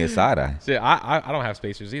 You gave me a side eye. See, I don't have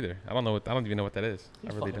spacers either. I don't even know what that is. I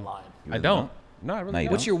really fucking don't. lying. I don't. No, I really No, you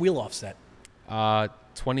don't. What's your wheel offset?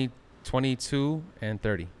 20, 22, and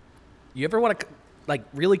 30. You ever want to like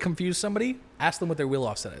really confuse somebody? Ask them what their wheel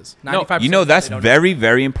offset is. 95% You know, that's they don't very,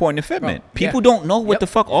 very important in fitment. Bro, People yeah. don't know what Yep. the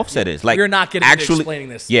fuck offset is. Like, You're not getting into actually explaining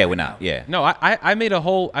this Yeah, right we're not. now. Yeah. No, I made a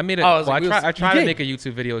whole. I made a. I was well, like, I tried you to did. make a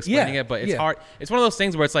YouTube video explaining Yeah, it, but it's yeah. hard. It's one of those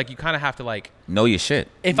things where it's like you kind of have to like. Know your shit.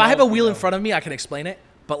 If I have a wheel in front of me, I can explain it.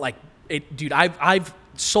 But like, dude, I've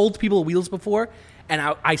sold people wheels before, and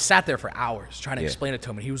I sat there for hours trying to explain it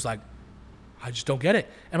to him, and he was like, I just don't get it.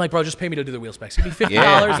 And I'm like, bro, just pay me to do the wheel specs. Give me $50,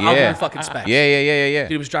 I'll do the fucking specs. Yeah.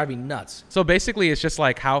 Dude, it was driving me nuts. So basically, it's just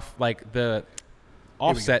like how like the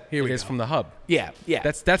offset Here we is go. from the hub. Yeah.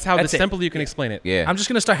 That's how That's the it. simple you can explain it. Yeah. I'm just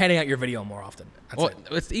gonna start handing out your video more often. That's Well, it.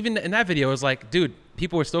 it's even in that video. It was like, dude,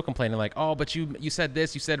 people were still complaining, like, oh, but you said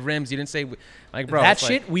this, you said rims, you didn't say, like, bro, That it's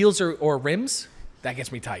shit, like, wheels or rims, that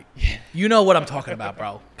gets me tight. You know what I'm talking about,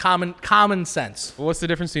 bro. Common sense. well, what's the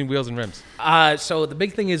difference between wheels and rims? So the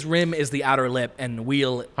big thing is rim is the outer lip and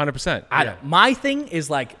wheel. 100%. I Yeah. don't. My thing is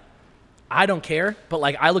like, I don't care, but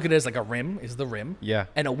like I look at it as like a rim is the rim. Yeah.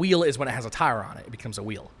 And a wheel is when it has a tire on it. It becomes a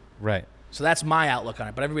wheel. Right. So that's my outlook on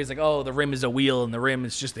it. But everybody's like, oh, the rim is a wheel and the rim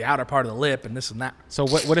is just the outer part of the lip and this and that. So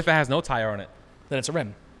what if it has no tire on it? Then it's a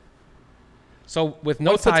rim. So with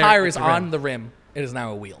no Once tire, the tire it's is a rim. on the rim, it is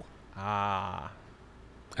now a wheel. Ah.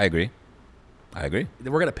 I agree.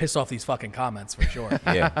 We're gonna piss off these fucking comments for sure.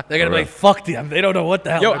 Yeah. They're gonna be like, fuck them. They don't know what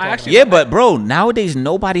the hell. Yo, they're I talking actually- Yeah, but bro, nowadays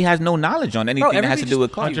nobody has no knowledge on anything that has to everybody do with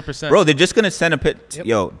just- cars. 100%. Bro, they're just gonna send a pit.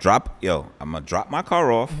 Yep. I'm gonna drop my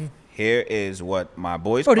car off. Here is what my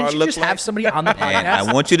boy's Bro, car didn't you looks just like. have somebody on the And I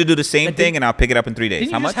podcast? want you to do the same That thing, didn't- and I'll pick it up in 3 days.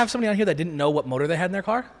 Didn't How you much? just have somebody on here that didn't know what motor they had in their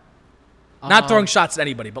car? Not throwing shots at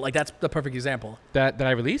anybody, but like that's the perfect example. That I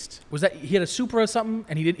released? Was that he had a Supra or something,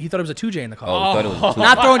 and he thought it was a 2J in the car. Oh, I thought it was two.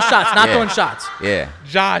 Not throwing shots. Not Yeah. throwing shots. Yeah.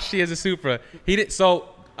 Josh, he has a Supra. He did so.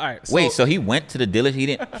 All right. So, Wait, so he went to the dealer. He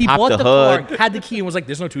didn't He pop bought the the hood. car, had the key, and was like,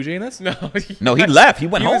 "There's no 2J in this." no, No, he left. He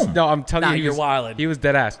went was- home. no, I'm telling Nah, you, he you're was, wildin'. He was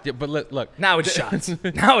dead ass. Yeah, but look. Now it's shots.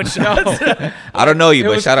 Now it's shots. I don't know you, It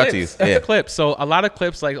but was shout out to you. clips. It's Yeah. a clip. So a lot of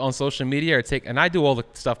clips like on social media are and I do all the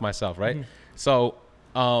stuff myself, right? Mm-hmm. So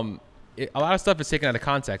a lot of stuff is taken out of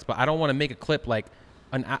context, but I don't want to make a clip like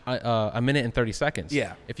a minute and 30 seconds.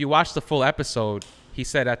 Yeah. If you watch the full episode, he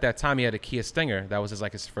said at that time he had a Kia Stinger. That was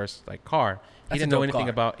his first like car. That's He a didn't know dope anything car.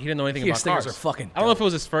 about. He didn't know anything Kia about Stingers cars. are fucking I don't know if dope. it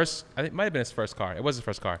was his first. I think it might have been his first car. It was his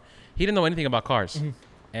first car. He didn't know anything about cars, Mm-hmm.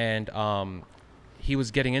 and he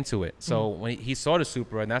was getting into it. So when he saw the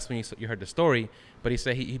Supra, and that's when you heard the story. But he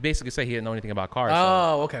said he basically said he didn't know anything about cars.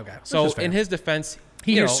 Oh, okay. So Which is fair. in his defense,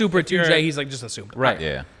 he you hears know, Super if you're- 2J. He's like, just assumed. right.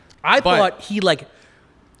 Yeah. I But- thought he like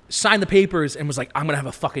signed the papers and was like, I'm gonna have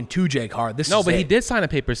a fucking 2J car. This No, is but he it. did sign a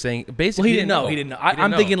paper saying basically Well, he didn't know. He didn't know.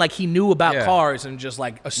 I'm thinking like he knew about Yeah. cars and just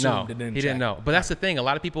like no, assumed it didn't. he didn't check. know. But that's the thing. A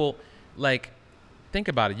lot of people like think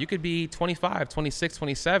about it. You could be 25, 26,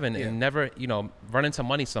 27 Yeah. and never, run into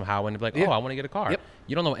money somehow and be like, Yeah. oh, I want to get a car. Yep.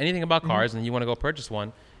 You don't know anything about cars and you want to go purchase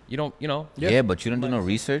one. You don't, Yeah, but you don't do no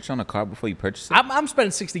research on a car before you purchase it. I'm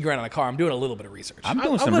spending 60 grand on a car. I'm doing a little bit of research. I'm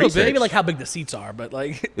doing a some little bit. research. Maybe like how big the seats are, but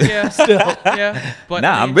like yeah, still. yeah. But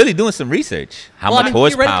Nah, I'm really doing some research. How much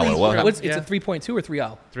horsepower? theoretically, What? It's Yeah. a 3.2 or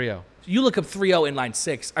 3.0. 3.0. You look up 3.0 inline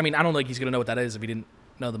 6. I mean, I don't think he's gonna know what that is if he didn't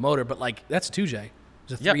know the motor, but like that's a 2J.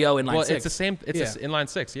 It's a 3.0 inline Well, 6. it's the same. It's Yeah. a inline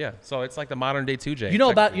 6. Yeah. So it's like the modern day 2J. You know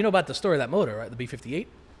about the story of that motor, right? The B58.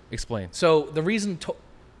 Explain. So the reason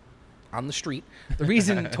on the street. The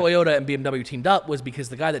reason Toyota and BMW teamed up was because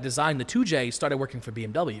the guy that designed the 2J started working for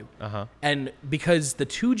BMW. And because the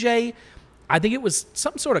 2J, I think it was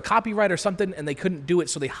some sort of copyright or something, and they couldn't do it,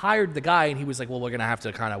 so they hired the guy, and he was like, well, we're going to have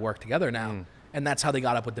to kind of work together now. And that's how they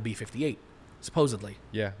got up with the B58, supposedly.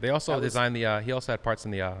 Yeah, they also designed the, he also had parts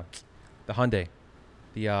in the Hyundai.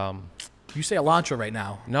 The, you say Elantra right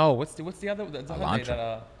now. No, what's the other, the Hyundai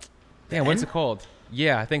that, damn, what's it called?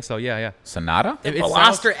 Yeah, I think so. Yeah. Sonata? If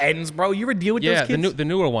Veloster ends, bro, you ever deal with those kids? Yeah, the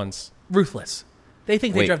newer ones. Ruthless. They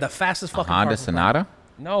think they drive the fastest fucking Honda car. Sonata?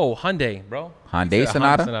 No, Hyundai, bro. Hyundai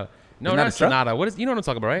Sonata? No, not Sonata. What is? You know what I'm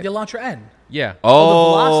talking about, right? The Elantra N. Yeah.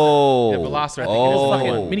 Oh. The Veloster. I think it's a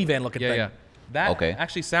fucking minivan looking thing. Yeah. That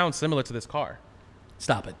actually sounds similar to this car.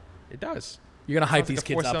 Stop it. It does. You're going to hype these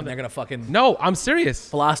kids up and they're going to fucking... No, I'm serious.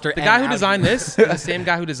 Veloster. The guy who designed this is the same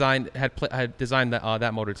guy who had designed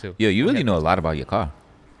that motor too. Yo, you really know a lot about your car.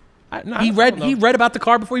 He read about the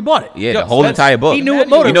car before he bought it. Yeah, the whole entire book. He knew what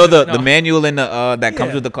motor. You know the manual in the that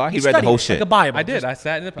comes with the car. He read the whole shit. Like a Bible. I did. I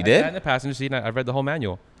sat in the passenger seat and I read the whole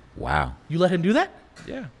manual. Wow. You let him do that?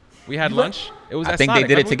 Yeah. We had lunch. It was. I think they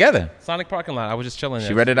did it together. Sonic parking lot. I was just chilling there.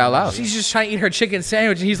 She read it out loud. She's just trying to eat her chicken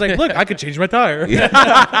sandwich, and he's like, "Look, I could change my tire."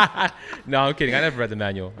 No, I'm kidding. I never read the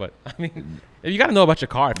manual, but I mean, you got to know about your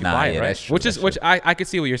car if you buy it, right? That's true, which I could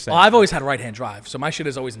see what you're saying. Well, I've always had right-hand drive, so my shit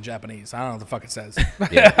is always in Japanese. I don't know what the fuck it says.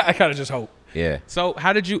 I kind of just hope. Yeah. So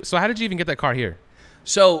how did you even get that car here?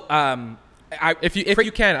 So if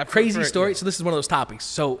you can, crazy story. So this is one of those topics.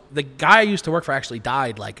 So the guy I used to work for actually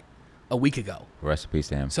died like a week ago. Rest in peace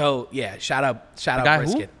to him. So yeah, shout out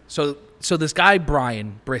Brisket. Who? So this guy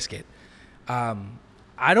Brian Brisket, I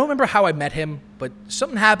don't remember how I met him, but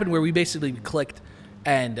something happened where we basically clicked,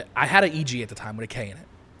 and I had an EG at the time with a K in it.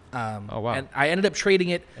 Oh wow! And I ended up trading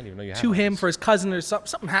it to him for his cousin or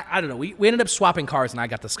something. I don't know. We ended up swapping cars, and I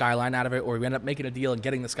got the Skyline out of it, or we ended up making a deal and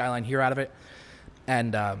getting the Skyline here out of it,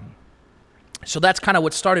 and so that's kind of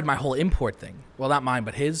what started my whole import thing. Well, not mine,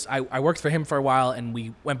 but his. I worked for him for a while, and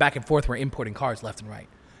we went back and forth. We're importing cars left and right.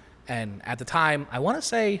 And at the time, I want to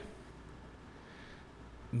say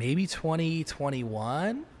maybe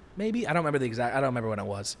 2021, maybe. I don't remember when it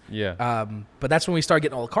was. Yeah. But that's when we started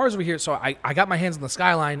getting all the cars over here. So I got my hands on the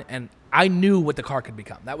Skyline, and I knew what the car could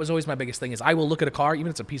become. That was always my biggest thing is I will look at a car, even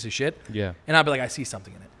if it's a piece of shit, and I'll be like, I see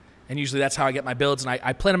something in it. And usually that's how I get my builds, and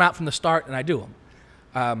I plan them out from the start, and I do them.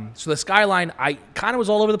 So the Skyline, I kind of was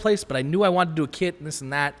all over the place, but I knew I wanted to do a kit and this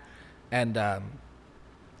and that. And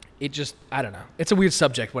it just, I don't know. It's a weird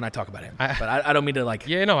subject when I talk about him. But I don't mean to like...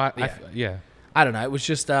 Yeah, no, I don't know. It was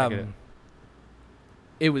just...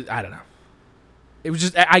 it was... I don't know. It was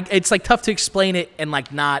just... it's like tough to explain it and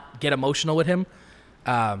like not get emotional with him.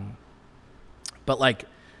 But like...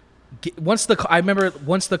 I remember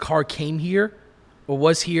once the car came here or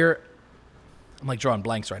was here... I'm like drawing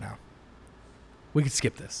blanks right now. We could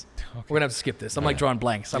skip this. Okay. We're going to have to skip this. I'm like drawing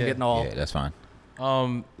blanks. I'm getting all... Yeah, that's fine.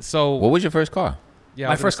 So... What was your first car? Yeah,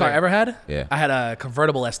 my first car I ever had? Yeah. I had a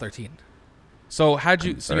convertible S13. So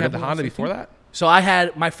so you had the Honda before that? So I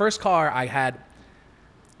had... My first car,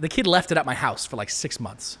 the kid left it at my house for like 6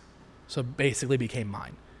 months. So it basically became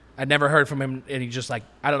mine. I'd never heard from him, and he just like...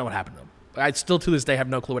 I don't know what happened to him. I still to this day have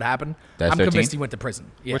no clue what happened. I'm convinced he went to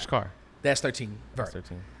prison. Yeah. Which car? The S13 Vert.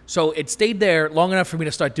 S13. So it stayed there long enough for me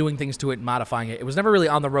to start doing things to it and modifying it. It was never really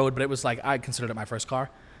on the road, but it was like I considered it my first car.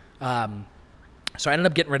 So I ended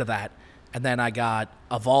up getting rid of that. And then I got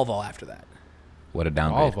a Volvo after that. What a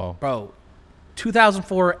downgrade. Volvo. Bro,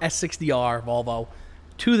 2004 S60R Volvo.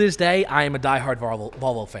 To this day, I am a diehard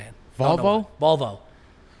Volvo fan. Volvo? Volvo.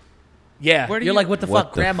 Yeah. You're like, what the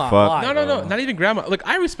fuck, Grandma? Fuck? Why? No, not even Grandma. Look,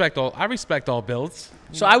 I respect all builds.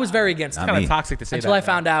 So I was very against it. It's kind of toxic to say until I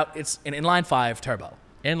found out it's an inline 5 turbo.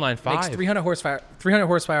 Inline 5? Makes 300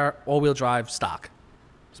 horsepower, all-wheel drive, stock.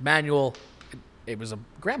 It's manual. It was a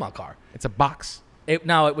grandma car. It's a box. It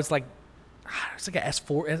was like it's like a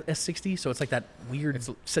S4, S60, so it's like that weird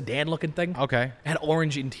sedan-looking thing. Okay. It had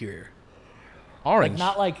orange interior. Orange?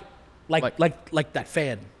 Like not like that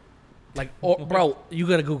fan. Like, bro, you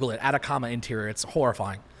gotta Google it. Atacama interior. It's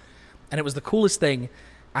horrifying. And it was the coolest thing.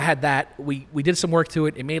 I had that. We did some work to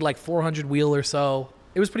it. It made like 400 wheel or so.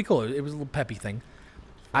 It was pretty cool. It was a little peppy thing.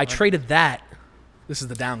 I traded that. This is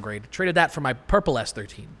the downgrade. Traded that for my purple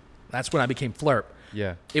S13. That's when I became Flurp.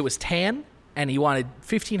 Yeah. It was tan, and he wanted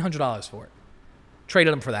 $1,500 for it.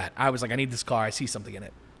 Traded him for that. I was like, I need this car. I see something in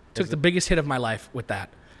it. Took the biggest hit of my life with that.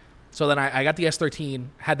 So then I got the S13,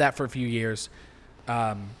 had that for a few years,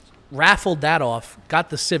 raffled that off, got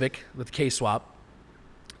the Civic with K-Swap,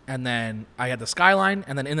 and then I had the Skyline,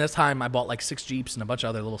 and then in this time I bought like 6 Jeeps and a bunch of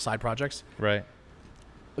other little side projects. Right.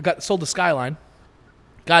 Sold the Skyline,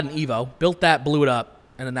 got an Evo, built that, blew it up,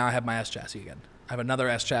 and then now I have my S chassis again. I have another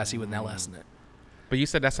S chassis with an LS in it. But you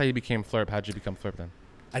said that's how you became Flurp. How'd you become Flurp then?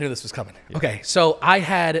 I knew this was coming. Yeah. Okay, so I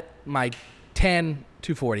had my tan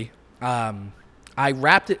 240.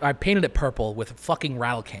 I painted it purple with fucking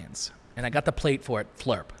rattle cans, and I got the plate for it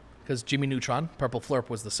Flurp because Jimmy Neutron, Purple Flurp,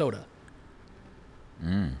 was the soda. Do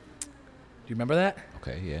you remember that?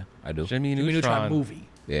 Okay, yeah, I do. Jimmy Neutron movie.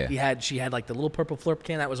 Yeah. She had like the little purple Flurp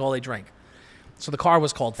can. That was all they drank. So the car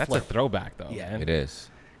was called That's Flurp. a throwback, though. Yeah, man. It is.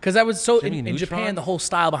 Because that was so in Japan, the whole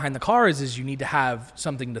style behind the cars is you need to have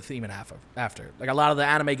something to theme it after. Like a lot of the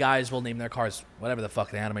anime guys will name their cars whatever the fuck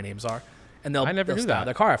the anime names are, and they'll style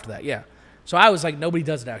their car after that. Yeah. So I was like, nobody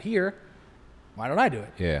does it out here. Why don't I do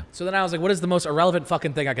it? Yeah. So then I was like, what is the most irrelevant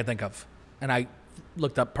fucking thing I could think of? And I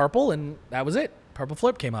looked up purple, and that was it. Purple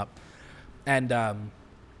Flurp came up, and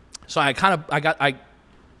so I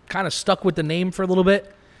kind of stuck with the name for a little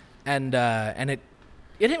bit, and it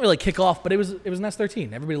didn't really kick off, but it was an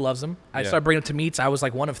S13. Everybody loves them. I started bringing it to meets. I was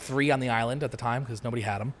like one of 3 on the island at the time because nobody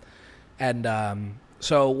had them. And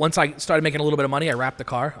so once I started making a little bit of money, I wrapped the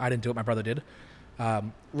car. I didn't do it. My brother did.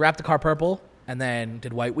 Wrapped the car purple and then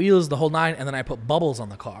did white wheels, the whole 9. And then I put bubbles on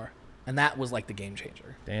the car. And that was like the game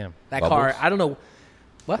changer. Damn. That Bubbles? car, I don't know.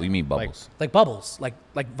 What do you mean bubbles? Like bubbles. Like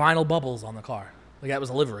vinyl bubbles on the car. Like that was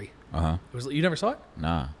a livery. Uh-huh. You never saw it?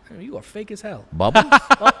 Nah. I mean, you are fake as hell. Bubbles?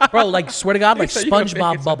 Bro, like swear to God, like said you were fake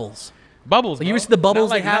SpongeBob as- bubbles. Bubbles. Like, you bro. ever see the bubbles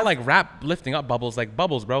not like, they have? Not like rap lifting up bubbles, like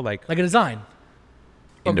bubbles, bro. Like Like a design.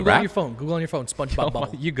 In the Google on rap? your phone. Google on your phone. SpongeBob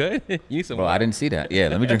bubble. you good? You need some Bro, water. I didn't see that. Yeah,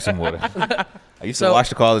 let me drink some water. I used to So- watch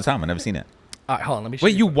the car all the time. I never seen it. All right, hold on. Let me show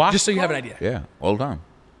Wait, you watched just so you the have an car? idea. Yeah, all the time.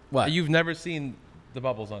 What? You've never seen the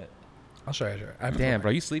bubbles on it. I'll show you. I have Damn,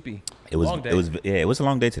 bro, you sleepy. It was Long day. it was a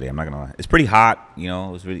long day today. I'm not gonna lie. It's pretty hot, you know.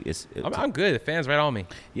 It was really I'm good. The fan's right on me.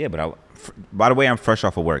 yeah, but by the way, I'm fresh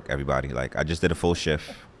off of work. Everybody, like I just did a full shift.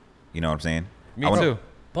 You know what I'm saying? Me I wanna- too.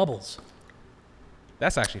 Bubbles.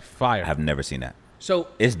 That's actually fire. I have never seen that. So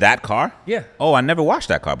Is that car? yeah, Oh, I never watched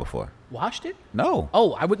that car before. washed it. No.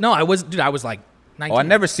 Oh, I would. No, I was. Dude, I was like 19. Oh, I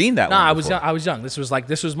never seen that. No, one I was before. young. I was young.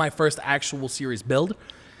 This was my first actual series build,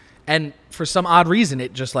 and for some odd reason,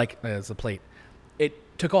 it just like it's a plate.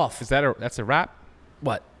 It took off. That's a wrap?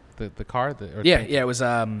 What? The car? Yeah, it was.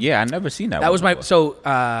 Yeah, I never seen that. that one was my before.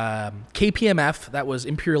 KPMF. That was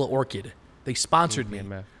Imperial Orchid. They sponsored me,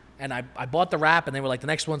 KPMF. and I bought the wrap, and they were like the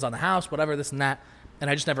next one's on the house, whatever, this and that, and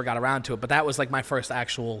I just never got around to it. But that was like my first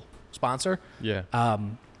actual sponsor. Yeah.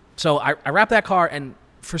 So I wrapped that car, and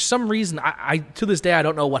for some reason, I to this day I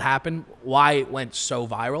don't know what happened, why it went so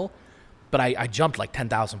viral, but I jumped like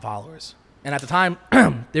 10,000 followers, and at the time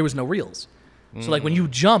there was no reels. So like when you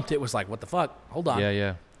jumped, it was like, what the fuck? Hold on.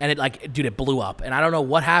 Yeah. And it like, dude, it blew up, and I don't know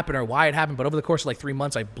what happened or why it happened, but over the course of like 3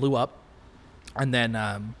 months, I blew up, and then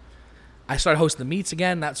I started hosting the meets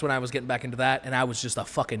again. That's when I was getting back into that, and I was just a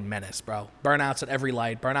fucking menace, bro. Burnouts at every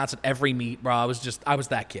light, burnouts at every meet, bro. I was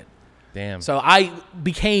that kid. Damn. So I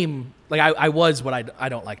became like I was what I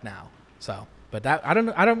don't like now. So, but that I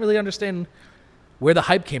don't really understand where the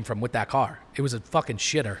hype came from with that car. It was a fucking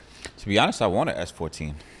shitter. To be honest, I want an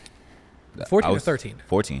S14. 14 or 13?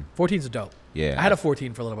 14. 14's a dope. Yeah. I had a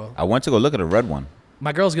 14 for a little bit. I went to go look at a red one.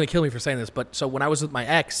 My girl's gonna kill me for saying this, but so when I was with my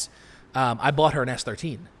ex, I bought her an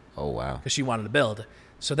S13 Oh wow. because she wanted to build.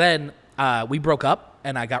 So then we broke up,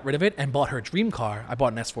 and I got rid of it and bought her a dream car. I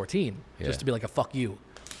bought an S14 Yeah. just to be like a fuck you.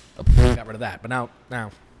 Got rid of that, but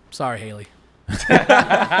now, sorry, Haley.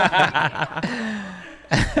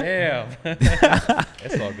 Damn.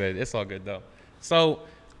 It's all good though. So,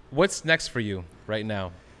 what's next for you right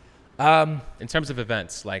now? In terms of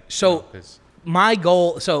events, like So my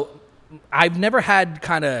goal. So I've never had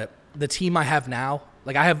kind of the team I have now.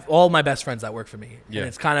 Like I have all my best friends that work for me, Yeah. and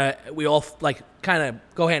it's kind of we all like kind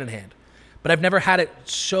of go hand in hand. But I've never had it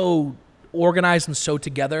so organized and so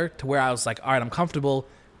together to where I was like, all right, I'm comfortable.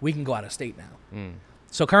 We can go out of state now.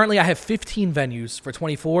 So currently I have 15 venues for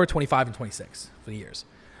 24, 25, and 26 for the years.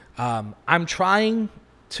 I'm trying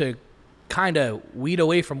to kind of weed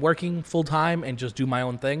away from working full time and just do my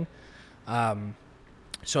own thing.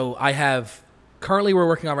 So I have currently we're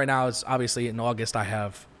working on right now is obviously in August I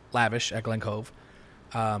have Lavish at Glen Cove.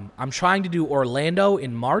 I'm trying to do Orlando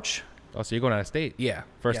in March. Oh, so you're going out of state? Yeah.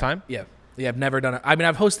 First time? Yeah. I've never done it. I mean,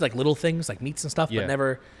 I've hosted like little things like meets and stuff, Yeah. but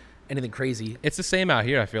never anything crazy. It's the same out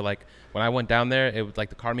here. I feel like when I went down there, it was like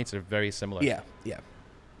the car meets are very similar. Yeah.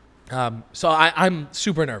 So I'm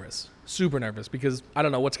super nervous because I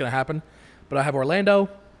don't know what's going to happen, but I have Orlando,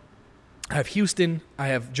 I have Houston, I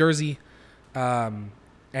have Jersey, and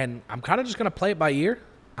I'm kind of just going to play it by ear.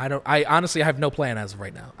 I honestly have no plan as of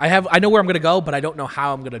right now. I know where I'm going to go, but I don't know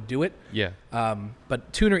how I'm going to do it. Yeah.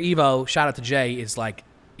 But Tuner Evo, shout out to Jay, is like,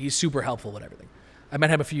 he's super helpful with everything. I met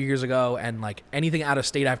him a few years ago, and like anything out of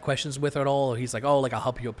state I have questions with at all, he's like, oh, like I'll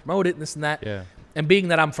help you promote it and this and that. Yeah. And being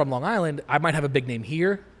that I'm from Long Island, I might have a big name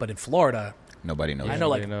here, but in Florida, nobody knows. I know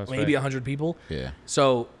like maybe 100 people. Yeah.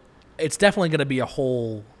 So it's definitely going to be a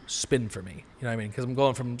whole spin for me. You know what I mean? Because I'm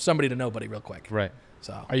going from somebody to nobody real quick. Right.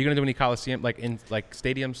 So are you going to do any Coliseum, like in like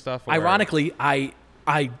stadium stuff? Or? Ironically, I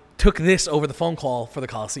took this over the phone call for the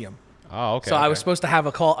Coliseum. Oh, okay. So I was supposed to have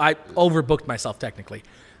a call. I overbooked myself technically.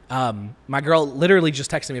 My girl literally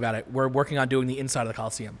just texted me about it. We're working on doing the inside of the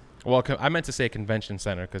Coliseum. Well, I meant to say convention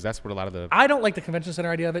center because that's what a lot of the... I don't like the convention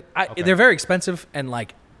center idea of it. They're very expensive, and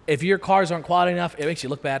like if your cars aren't quality enough, it makes you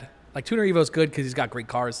look bad. Like Tuner Evo's good because he's got great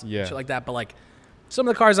cars, shit like that. But like some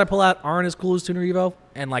of the cars I pull out aren't as cool as Tuner Evo,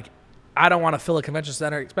 and like I don't want to fill a convention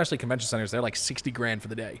center, especially convention centers. They're like $60,000 for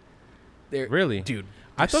the day. They're really, dude.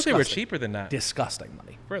 I thought they were cheaper than that. Disgusting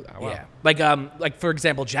money. Really? Wow. Yeah. Like for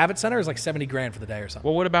example, Javits Center is like $70,000 for the day or something.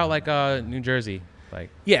 Well, what about like New Jersey? Like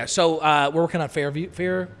so we're working on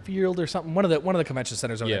Fairfield or something. One of the convention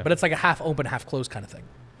centers over there, but it's like a half open, half closed kind of thing.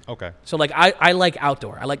 Okay. So like I like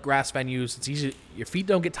outdoor. I like grass venues. It's easy. Your feet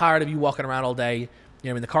don't get tired of you walking around all day. You know what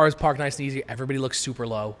I mean? The car is parked nice and easy. Everybody looks super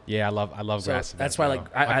low. Yeah, I love so grass. That's why my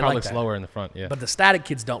car like looks that. lower in the front. Yeah. But the static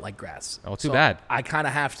kids don't like grass. Oh, too bad. I kind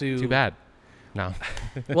of have to. Too bad. No.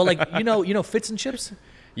 Well, like you know Fitz and Chips.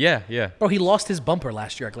 Yeah. Bro, he lost his bumper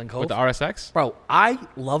last year at Glen Cove with the RSX. Bro, I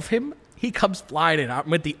love him. He comes flying in. I'm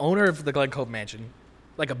with the owner of the Glen Cove mansion,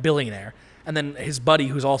 like a billionaire, and then his buddy,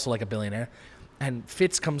 who's also like a billionaire. And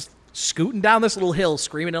Fitz comes scooting down this little hill,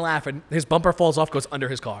 screaming and laughing. His bumper falls off, goes under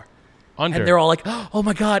his car. And they're all like, oh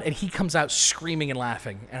my God. And he comes out screaming and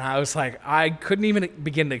laughing. And I was like, I couldn't even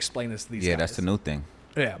begin to explain this to these guys. Yeah, that's the new thing.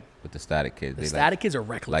 Yeah. With the static kids. The static kids are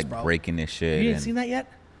reckless, like bro. Like breaking this shit. You didn't seen that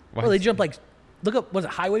yet? Bro, they jump like, look up, was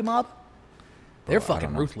it Highway Mob? They're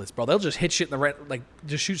fucking ruthless, bro. They'll just hit shit in the like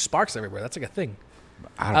just shoot sparks everywhere. That's like a thing.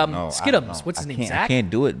 I don't know. Skiddums. What's his name? Zach? I can't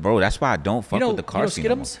do it, bro. That's why I don't fuck with the car scene.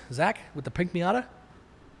 Skiddums? Zach with the pink Miata?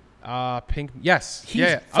 Pink. Yes.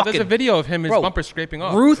 He's there's a video of him. His bumper scraping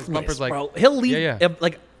off. Ruthless, his bumper's like, bro. He'll leave.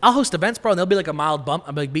 Like I'll host events, bro, and there'll be like a mild bump.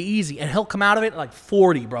 I'm like, be easy, and he'll come out of it at like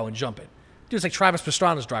 40, bro, and jump it. Dude, it's like Travis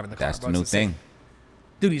Pastrana's driving the car. That's bro. the new thing.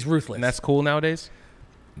 Dude, he's ruthless. And that's cool nowadays.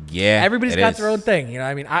 Yeah, everybody's got their own thing. You know what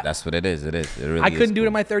I mean? That's what it is. It is. It really I couldn't do it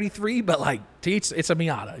in my 33, but like, it's a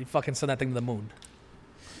Miata. You fucking send that thing to the moon.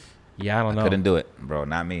 Yeah, I don't know. Couldn't do it, bro.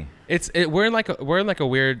 Not me. We're in like a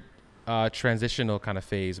weird transitional kind of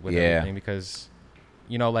phase with everything because,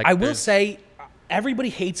 you know, like I will say, everybody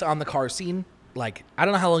hates on the car scene. Like, I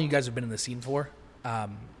don't know how long you guys have been in the scene for.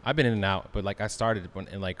 I've been in and out, but like I started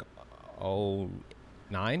in like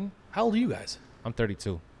 2009. How old are you guys? I'm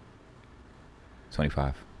 32.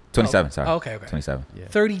 25. 27, sorry. Oh, okay. 27. Yeah.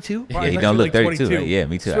 32? Yeah, you don't look 32. Right? Yeah,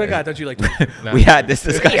 me too. Swear to God, don't you like We had this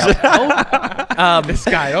discussion. This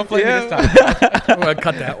guy, don't play me this time. I'm going to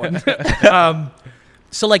cut that one.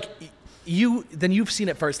 So, like, you've seen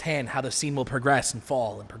it firsthand how the scene will progress and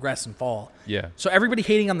fall and progress and fall. Yeah. So everybody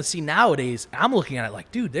hating on the scene nowadays, I'm looking at it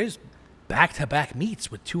like, dude, there's back-to-back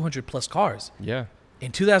meets with 200-plus cars. Yeah.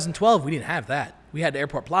 In 2012, we didn't have that. We had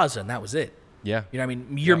Airport Plaza, and that was it. Yeah. You know what I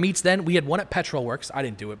mean? Your meets then, we had one at Petrol Works. I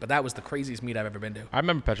didn't do it, but that was the craziest meet I've ever been to. I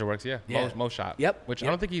remember Petrol Works, yeah. Mo shop. Yep. Which I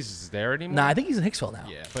don't think he's there anymore. Nah, I think he's in Hicksville now.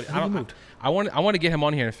 Yeah. But I want to get him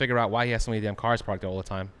on here and figure out why he has so many damn cars parked there all the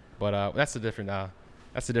time. But that's a different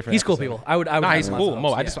He's episode. cool people. I would he's cool.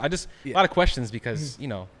 Mo, I just a lot of questions because, you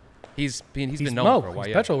know, he's been known for a while.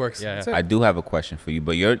 Yeah. Petrol Works. Yeah. I do have a question for you,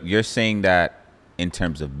 but you're saying that in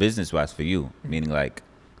terms of business wise for you, meaning like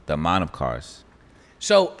the amount of cars.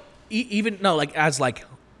 So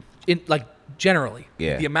generally,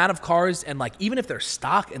 the amount of cars and like even if they're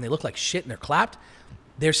stock and they look like shit and they're clapped,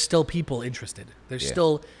 there's still people interested. There's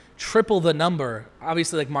still triple the number.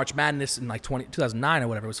 Obviously, like March Madness in like 2009 or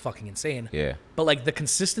whatever was fucking insane. Yeah. But like the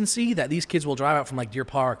consistency that these kids will drive out from like Deer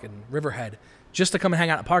Park and Riverhead just to come and hang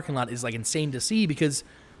out in a parking lot is like insane to see because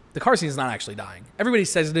the car scene is not actually dying. Everybody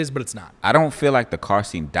says it is, but it's not. I don't feel like the car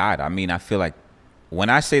scene died. I mean, I feel like when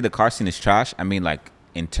I say the car scene is trash, I mean like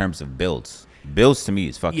in terms of builds. Builds to me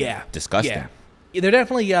is fucking disgusting. Yeah, they're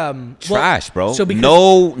definitely trash, bro. So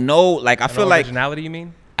because no, like I feel like originality. You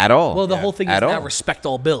mean at all? Well, the whole thing is now respect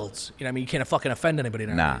all builds. You know, what I mean, you can't fucking offend anybody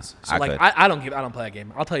nowadays. So I don't play that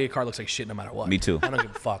game. I'll tell you, a car looks like shit no matter what. Me too. I don't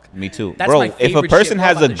give a fuck. Me too, That's bro. If a person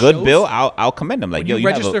has a good build, I'll commend them. Like, when you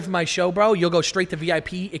register for my show, bro, you'll go straight to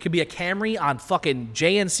VIP. It could be a Camry on fucking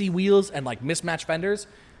JNC wheels and like mismatched fenders,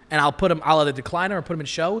 and I'll either decline or put them in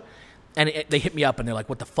show. And they hit me up and they're like,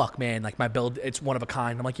 what the fuck, man? Like, my build, it's one of a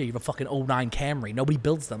kind. I'm like, yeah, you have a fucking 09 Camry. Nobody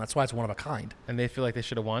builds them. That's why it's one of a kind. And they feel like they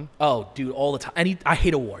should have won? Oh, dude, all the time. I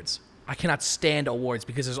hate awards. I cannot stand awards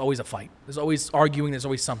because there's always a fight. There's always arguing. There's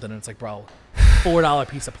always something. And it's like, bro, $4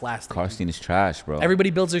 piece of plastic. Car scene is trash, bro. Everybody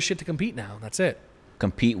builds their shit to compete now. That's it.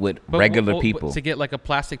 Compete with regular people. To get like a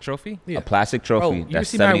plastic trophy? Yeah. A plastic trophy,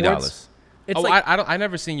 that's $70. I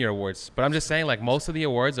never seen your awards, but I'm just saying, like, most of the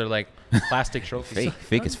awards are like plastic trophies.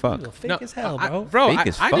 Fake as fuck. Fake as hell, bro. Fake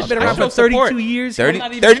as fuck. I've been around for 32 years.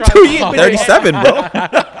 32 years, 37, bro.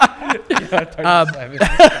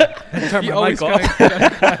 Turn my mic off.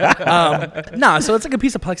 So it's like a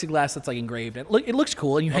piece of plexiglass that's like engraved. It looks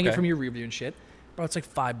cool, and you hang it from your rear view and shit. Bro, it's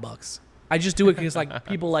like $5. I just do it because like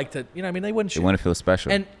people like to, you know what I mean? They wouldn't. They want to feel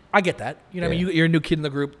special. And I get that. You know what I mean? You're a new kid in the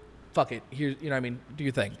group. Fuck it. Here, you know what I mean? Do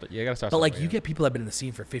your thing. But you gotta start. But like, you get people that have been in the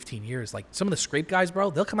scene for 15 years. Like some of the scrape guys,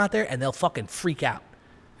 bro, they'll come out there and they'll fucking freak out.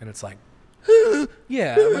 And it's like,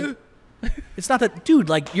 yeah. I'm like, it's not that, dude,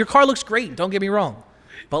 like your car looks great. Don't get me wrong.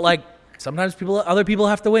 But like sometimes other people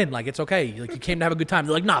have to win. Like it's okay. Like you came to have a good time.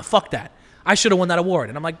 They're like, nah, fuck that. I should have won that award.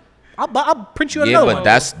 And I'm like, I'll print you another one.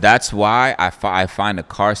 Yeah, but that's why I find the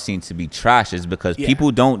car scene to be trash is because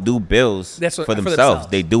people don't do bills for themselves.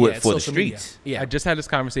 They do it for the streets. Media. Yeah. I just had this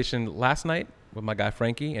conversation last night with my guy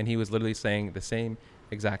Frankie, and he was literally saying the same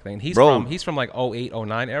exact thing. He's from like 08,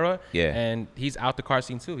 09 era. Yeah. And he's out the car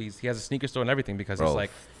scene too. He has a sneaker store and everything because it's like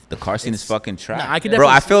the car scene is fucking trash. Nah,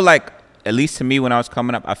 I feel like, at least to me when I was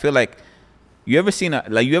coming up, I feel like you ever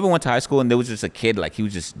went to high school and there was just a kid like he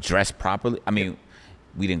was just dressed properly. I mean,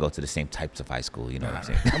 we didn't go to the same types of high school, you know what I'm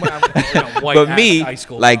saying? But me, high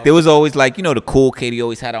school, like there was always like, you know, the cool kid, he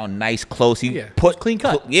always had on nice clothes. He put clean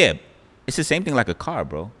cut. It's the same thing like a car,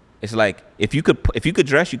 bro. It's like if you could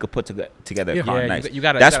dress, you could put together a car nice.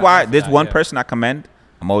 That's why there's one person I commend.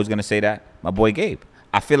 I'm always gonna say that, my boy Gabe.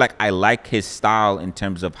 I feel like I like his style in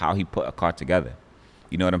terms of how he put a car together.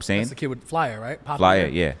 You know what I'm saying? That's the kid with Flyer, right? Flyer,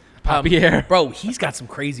 yeah. Pierre. Bro, he's got some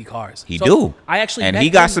crazy cars. He do. I actually and he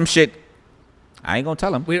got some shit. I ain't gonna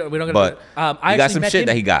tell him. We don't gonna. But I got some shit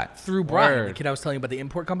that he got through Brian, the kid I was telling you about the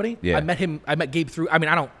import company. Yeah. I met Gabe through. I mean,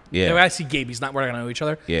 I don't. Yeah. You know, I see Gabe. We're not gonna know each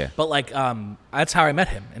other. Yeah. But like, that's how I met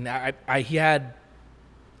him. And he had,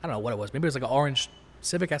 I don't know what it was. Maybe it was like an orange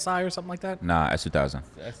Civic Si or something like that. Nah,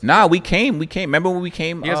 S2000. Nah, we came. Remember when we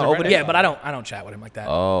came over there? Yeah, but I don't chat with him like that.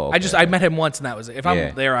 Oh. Okay. I met him once, and that was it. If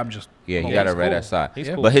I'm there, I'm just. Yeah, he got a red SI. He's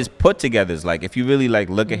cool. But his put togethers, like if you really like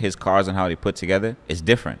look at his cars and how they put together, it's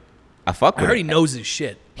different. I fuck with I heard it. He knows his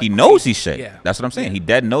shit. He knows his shit. Yeah. That's what I'm saying. He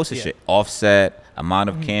dead knows his shit. Offset, amount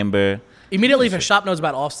of camber. Immediately, if a shop knows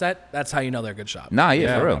about offset, that's how you know they're a good shop. Nah,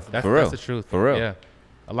 yeah, for real. That's the truth. For real. Yeah.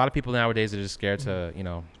 A lot of people nowadays are just scared to, you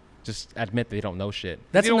know, just admit they don't know shit.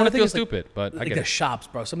 That's they don't want to feel like, stupid, but I get the it. shops,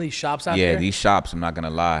 bro. Some of these shops out there. Yeah, these shops, I'm not going to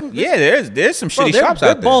lie. Yeah, there's some shitty shops They're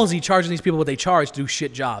out there. ballsy charging these people what they charge to do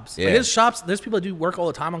shit jobs. Yeah. Like, there's people that do work all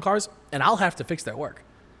the time on cars, and I'll have to fix their work.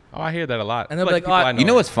 Oh, I hear that a lot. And they'll be like, you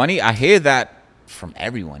know what's funny? I hear that from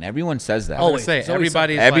everyone. Everyone says that. Always. Everyone always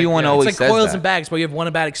says that. It's like coils and bags, but you have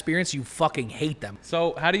one bad experience, you fucking hate them.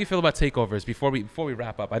 So how do you feel about takeovers? Before we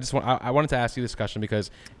wrap up, I wanted to ask you this question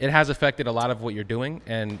because it has affected a lot of what you're doing,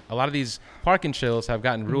 and a lot of these park and chills have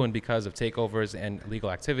gotten ruined because of takeovers and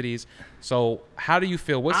illegal activities. So how do you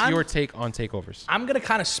feel? What's your take on takeovers? I'm gonna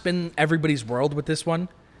kind of spin everybody's world with this one.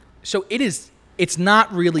 So it's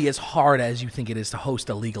not really as hard as you think it is to host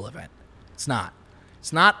a legal event. It's not.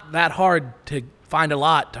 It's not that hard to find a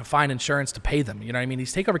lot, to find insurance, to pay them. You know what I mean?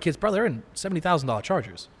 These takeover kids, bro, they're in $70,000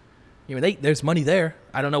 chargers. You know, there's money there.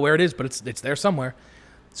 I don't know where it is, but it's there somewhere.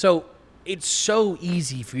 So it's so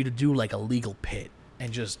easy for you to do like a legal pit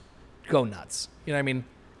and just go nuts. You know what I mean?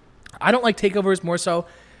 I don't like takeovers more so,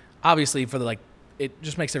 obviously, for it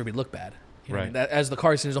just makes everybody look bad. You know what I mean? As the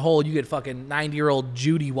car scene as a whole, you get fucking 90-year-old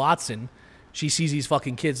Judy Watson. She sees these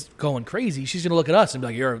fucking kids going crazy. She's going to look at us and be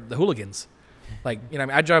like, you're the hooligans. Like, you know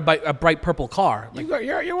what I mean? I drive a bright purple car. Like,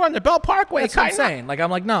 you're on the Bell Parkway. That's what I'm saying. Like,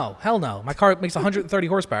 I'm like, no, hell no. My car makes 130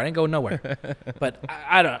 horsepower. I ain't going nowhere. But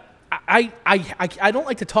I don't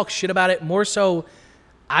like to talk shit about it. More so,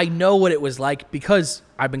 I know what it was like because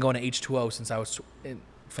I've been going to H2O since I was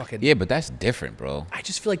fucking. Yeah, but that's different, bro. I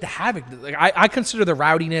just feel like the havoc. Like, I consider the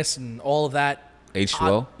rowdiness and all of that.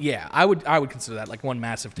 H2O? Yeah, I would consider that like one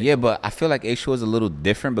massive thing. Yeah, but I feel like H2O is a little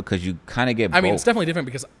different because you kind of get both. I mean, it's definitely different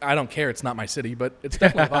because I don't care. It's not my city, but it's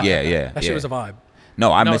definitely a vibe. Yeah. That shit was a vibe.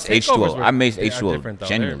 No, I miss H2O. I miss H2O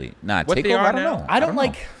genuinely. Nah, takeover, I don't know. I don't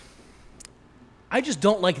like. I just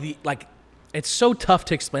don't like it's so tough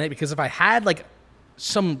to explain it because if I had like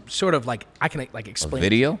some sort of like I can like explain a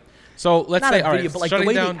video. So let's say all right, but like the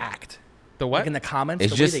way they act. The what? Like in the comments,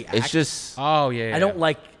 it's the just, way they act. It's just. Oh yeah. I don't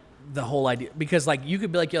like the whole idea because like you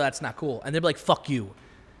could be like, yo, that's not cool, and they'd be like, fuck you,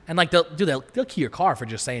 and like they'll key your car for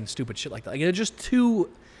just saying stupid shit like that. Like they're just too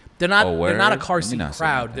They're not. Oh, they're not a word? car Let me seat not say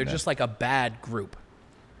crowd. nothing They're then. just like a bad group.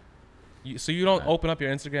 So you don't open up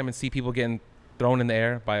your Instagram and see people getting thrown in the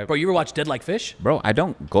air by. Bro, you ever watch Dead Like Fish? Bro, I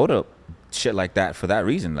don't go to shit like that for that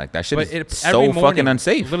reason. Like that shit But is every so morning, fucking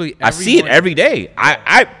unsafe. literally I every see it morning. every day.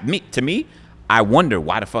 To me, I wonder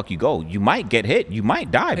why the fuck you go. You might get hit. You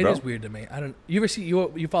might die, It bro. is weird to me. I don't. You ever see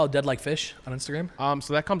you follow Dead Like Fish on Instagram?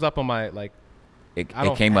 So that comes up on my like. It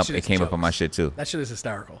don't- came that up. shit It is came up on my jokes. shit too. That shit is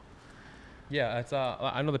hysterical. Yeah, it's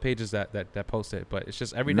I know the pages that post it, but it's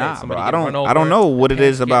just every day Nah, somebody bro. I getting run don't. over, I don't know what it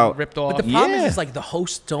pants is getting about. ripped off. But the problem Yeah. is like the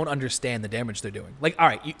hosts don't understand the damage they're doing. Like, all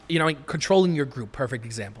right, you know, like, controlling your group. Perfect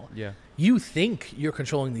example. Yeah. You think you're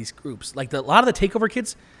controlling these groups. Like a lot of the takeover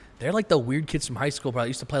kids, they're like the weird kids from high school. Probably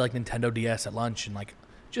used to play like Nintendo DS at lunch and like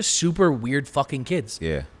just super weird fucking kids.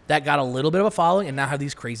 Yeah. That got a little bit of a following and now have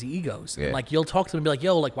these crazy egos. Yeah. And like you'll talk to them and be like,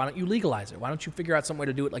 yo, like why don't you legalize it? Why don't you figure out some way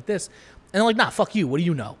to do it like this? And they're like, nah, fuck you. What do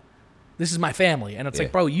you know? This is my family. And it's Yeah.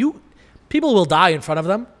 like, bro, people will die in front of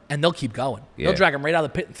them and they'll keep going. Yeah. They'll drag them right out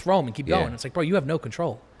of the pit and throw them and keep Yeah. going. It's like, bro, you have no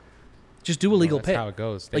control. Just do a legal that's pit. how it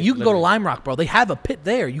goes. Like They you can go to literally- Lime Rock, bro. They have a pit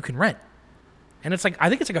there you can rent. And it's like, I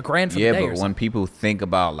think it's like $1,000 for Yeah, the day or but something. when people think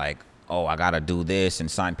about like, oh, I gotta do this and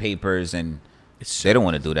sign papers, and It's they don't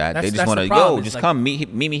want to do that. They That's- just that's want the to problem, yo, is just like- come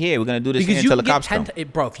meet me here. We're gonna do this here because you until can the cops get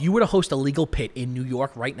come. bro, if you were to host a legal pit in New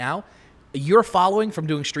York right now, your following from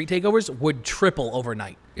doing street takeovers would triple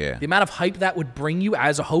overnight. Yeah. The amount of hype that would bring you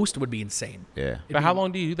as a host would be insane. Yeah. But how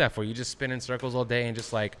long do you do that for? You just spin in circles all day and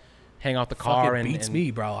just like hang out the car Fucking and beats and me,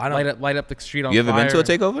 bro. I don't light up the street on You ever fire. been to a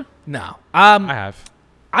takeover? No. I have.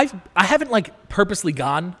 I haven't like purposely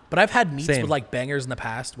gone, but I've had meets Same. with like bangers in the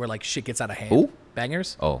past where like shit gets out of hand. Who?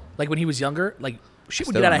 Bangers? Oh. Like when he was younger, like shit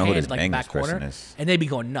would still get out don't of know who hand this in like the Bangers back corner, person is. and they'd be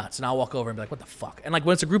going nuts, and I'll walk over and be like, "What the fuck?" And like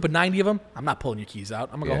when it's a group of 90 of them, I'm not pulling your keys out.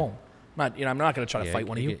 I'm gonna Yeah. go home. I'm not gonna try to Yeah, fight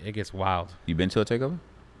one of you. It gets wild. You been to a takeover?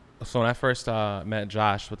 So when I first met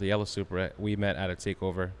Josh with the Yellow Super, we met at a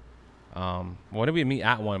takeover. When did we meet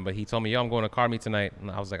at one? But he told me, yo, I'm going to a car meet tonight.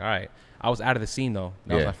 And I was like, all right. I was out of the scene, though.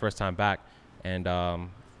 That was Yeah. my first time back. And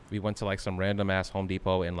we went to, like, some random-ass Home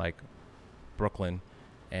Depot in, like, Brooklyn.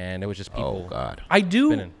 And it was just people. Oh God. I do.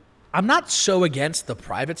 spinning. I'm not so against the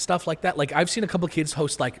private stuff like that. Like I've seen a couple kids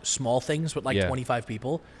host like small things with like Yeah. 25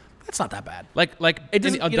 people. That's not that bad. Like It in doesn't-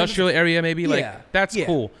 the you know, industrial area, maybe. Yeah, Like, that's yeah.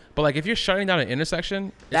 cool. But, like, if you're shutting down an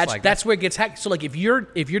intersection, it's That's like, that's where it gets hacked. So like if you're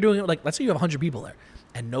doing it, like let's say you have 100 people there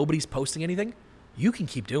and nobody's posting anything, you can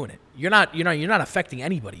keep doing it. You're not affecting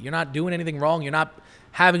anybody. You're not doing anything wrong. You're not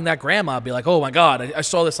having that grandma be like, oh my God, I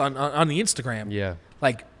saw this on the Instagram. Yeah.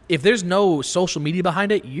 Like if there's no social media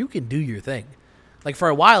behind it, you can do your thing. Like for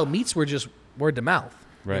a while, meets were just word to mouth.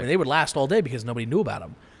 I Right. mean, they would last all day because nobody knew about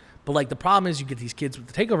them. But like the problem is, you get these kids with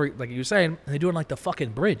the takeover, like you were saying, and they do it on like the fucking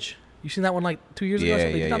bridge. You seen that one like 2 years ago? Yeah, They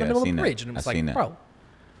did it yeah, on the yeah, middle of seen the that. bridge, and it was I seen like, that. bro,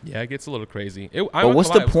 Yeah, it gets a little crazy. But what's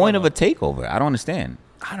the point of a takeover? I don't understand.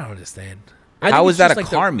 I don't understand. How is that a like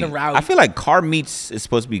car meet? I feel like car meets is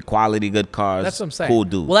supposed to be quality, good cars. That's what I'm saying. Cool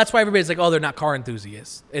dudes. Well, that's why everybody's like, oh, they're not car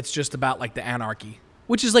enthusiasts. It's just about like the anarchy,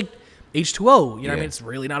 which is like H2O. You know what I Yeah. mean? It's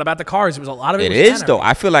really not about the cars. It was a lot of it. It was is anarchy. though.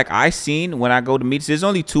 I feel like I seen when I go to meets. There's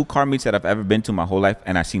only 2 car meets that I've ever been to my whole life,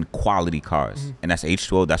 and I seen quality cars, and that's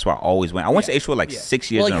H2O. That's where I always went. I went to H2O like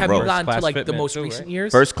 6 years well, like, in a have row. you gone to Class like the Fitment most too, recent right?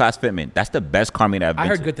 years? First class fitment. That's the best car meet I've been I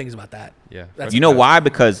heard to. good things about that. Yeah. That's You know impressive. why?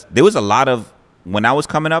 Because there was a lot of when I was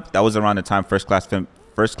coming up. That was around the time first class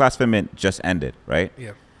fitment just ended, right?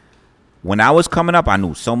 Yeah. When I was coming up, I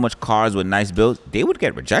knew so much cars with nice builds, they would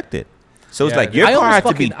get rejected. So it's Yeah, like your I car almost had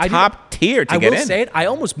to be fucking- I did- top tier to I get will in. say it. I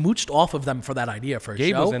almost mooched off of them for that idea for a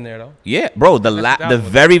Gabe show. was in there, though. Yeah, bro. The That's the down with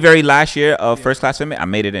very very last year of first class fitment, I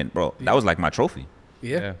made it in, bro. That was like my trophy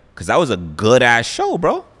Yeah. because that was a good ass show,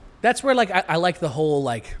 bro. That's where like I like the whole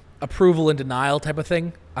like approval and denial type of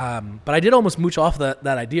thing. But I did almost mooch off that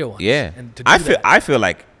idea once. Yeah, And to do I feel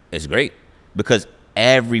like it's great because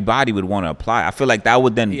everybody would want to apply. I feel like that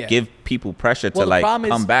would then Yeah. give people pressure to Well, the like problem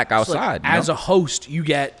come is, back so, like, outside. as a host, you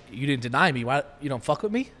didn't deny me. Why you don't fuck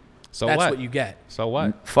with me? So That's what? what you get. So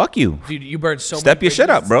what? fuck you. Dude, you burn so Step many your shit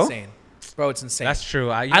bridges, up, it's bro. Insane. Bro, it's insane. That's true.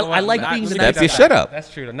 You I know what? like Nah, being the let me nice back your that shit up. up.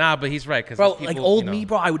 That's true. Nah, but he's right. Cause Bro, people, like old you know, me,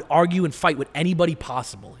 bro, I would argue and fight with anybody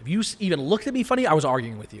possible. If you even looked at me funny, I was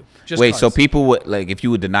arguing with you. Just Wait, so 'cause. people would like if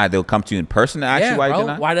you would deny, they'll come to you in person to ask Yeah, you why bro. you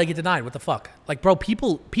denied? Why did I get denied? What the fuck? Like, bro,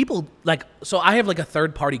 people like. So I have like a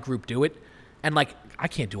third party group do it, and like I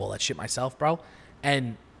can't do all that shit myself, bro.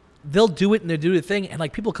 And they'll do it and they'll do the thing, and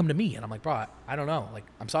like people come to me, and I'm like, bro, I don't know. Like,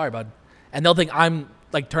 I'm sorry, bud. And they'll think I'm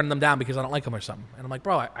like turning them down because I don't like them or something. And I'm like,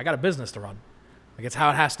 bro, I got a business to run. Like, it's how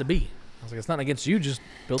it has to be. I was like, it's nothing against you. Just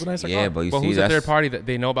build a nicer car. Yeah, but you Well, see, who's a that's third party that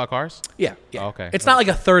they know about cars? Yeah. Oh, okay. It's not like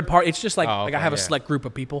a third party. It's just like Oh, like I okay, have a yeah. select group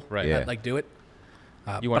of people Right. Yeah. that like do it.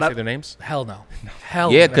 You want to say their names? Hell no.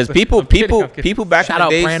 Hell yeah, no. because people back Shout in the out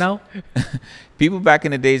days, Prano. people back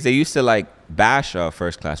in the days, they used to like bash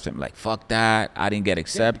first class Fitment, like fuck that, I didn't get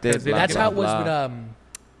accepted. Yeah, that's how it was with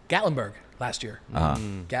Gatlinburg last year.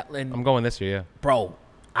 Gatlin. I'm going this year. Yeah, bro.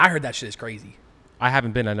 I heard that shit is crazy. I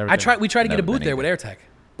haven't been. We tried to get a booth there with AirTech.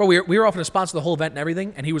 Bro, we were offering to sponsor the whole event and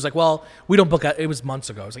everything, and he was like, "Well, we don't book. It was months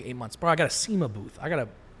ago. It was like 8 months, bro. I got a SEMA booth. We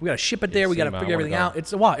gotta ship it there. We gotta figure everything out.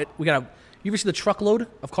 It's a lot. We gotta. You ever see the truckload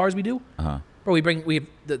of cars we do? Bro, we have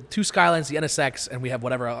the 2 Skylines, the NSX, and we have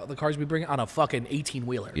whatever the cars we bring on a fucking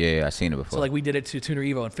 18-wheeler. Yeah, I've seen it before. So like we did it to Tuner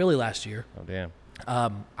Evo in Philly last year. Oh damn.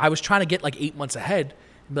 I was trying to get like 8 months ahead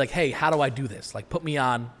and be like, "Hey, how do I do this? Like, put me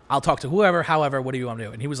on. I'll talk to whoever. However, what do you want to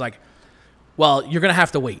do?" And he was like, "Well, you're gonna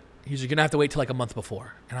have to wait. You're gonna have to wait till like a month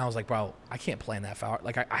before." And I was like, "Bro, I can't plan that far.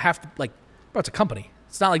 Like, I have to like, bro, it's a company.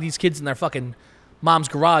 It's not like these kids in their fucking mom's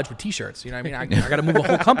garage with T-shirts. You know what I mean? I got to move a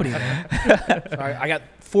whole company there. So I got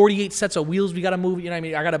 48 sets of wheels we got to move. You know what I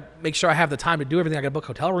mean? I got to make sure I have the time to do everything. I got to book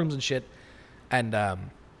hotel rooms and shit." And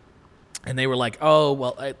they were like, "Oh,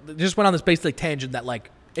 well," they just went on this basic tangent that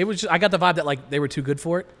like it was. I got the vibe that like they were too good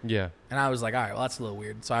for it. Yeah. And I was like, "All right, well that's a little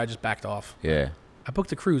weird." So I just backed off. Yeah. I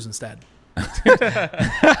booked a cruise instead.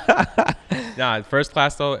 Nah, first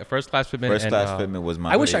class Fitment. First class Fitment was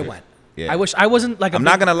my. I wish I went. Yeah. I wish I wasn't like. I'm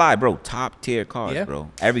not gonna lie, bro. Top tier cars, Yeah. bro.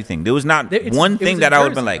 Everything. There was not one thing that I would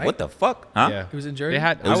have been like, right? "What the fuck?" Huh? Yeah. It was in Jersey.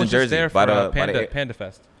 I was in Jersey there for Panda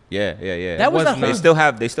Fest. Yeah. That was They still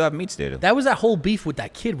have meets there. Though. That was that whole beef with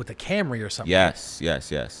that kid with the Camry or something. Yes.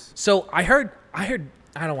 So I heard.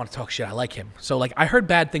 I don't want to talk shit. I like him. So like I heard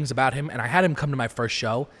bad things about him, and I had him come to my first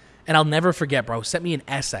show, and I'll never forget, bro. Sent me an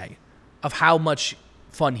essay of how much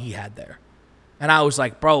fun he had there. And I was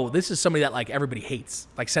like, bro, this is somebody that like everybody hates.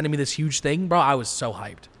 Like sending me this huge thing, bro. I was so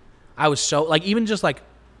hyped. I was so like even just like.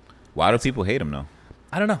 Why do people hate him though?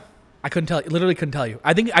 I don't know. I couldn't tell you. Literally couldn't tell you.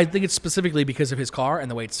 I think it's specifically because of his car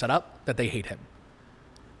and the way it's set up that they hate him.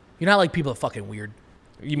 You know how like people are fucking weird.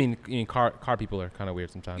 You mean car people are kind of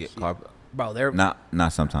weird sometimes? Yeah, bro, they're not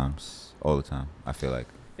sometimes. All the time. I feel like.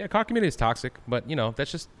 Yeah, car community is toxic, but you know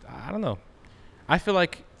that's just I don't know. I feel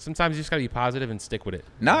like sometimes you just gotta be positive and stick with it.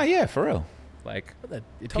 Nah, yeah, for real. Like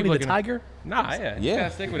Tony the Tiger? Nah, yeah. You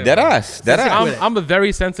gotta stick with it. Dead ass. I'm a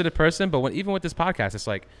very sensitive person, but even with this podcast, it's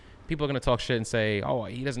like people are gonna talk shit and say, "Oh,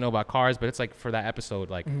 he doesn't know about cars," but it's like for that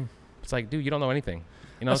episode, like it's like, dude, you don't know anything.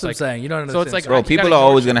 You know, that's what I'm saying. You don't understand. So it's like, bro, people are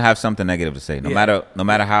always gonna have something negative to say, no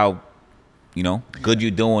matter how, good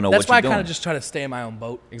you're doing or that's what you're doing. That's why I kind of just try to stay in my own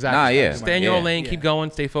boat. Exactly. Nah, yeah. Stay in your own lane, keep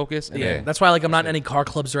going, stay focused. Yeah. That's why like I'm not in any car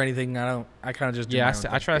clubs or anything. I kind of just do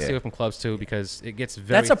I try to stay away from clubs too because it gets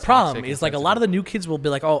very. That's a problem. Is like a lot of the new kids will be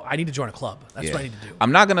like, "Oh, I need to join a club. That's what I need to do."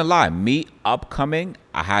 I'm not gonna lie. Me upcoming,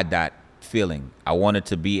 I had that feeling. I wanted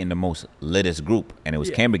to be in the most littest group, and it was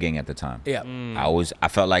Camber Gang at the time. Yeah. I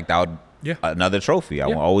felt like that would another trophy.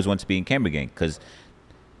 I always want to be in Camber Gang because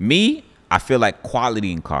I feel like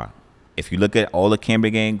quality in car. If you look at all the Camber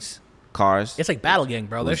Gang's cars, it's like Battle Gang,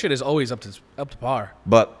 bro. That shit is always up to par.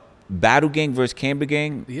 But Battle Gang versus Camber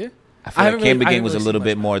Gang, I feel like Camber Gang was a little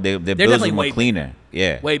bit more. Their builds were more cleaner.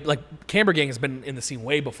 Yeah. Like Camber Gang has been in the scene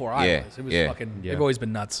way before I was. It was fucking. They've always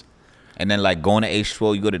been nuts. And then like going to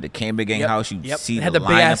H12, you go to the Camber Gang house, you see the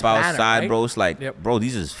lineup outside, banner, right? Bro. It's like, bro,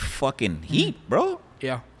 these is fucking heat, bro.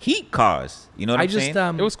 Yeah. Heat cars. You know what I'm saying?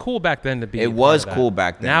 It was cool back then to be. It was cool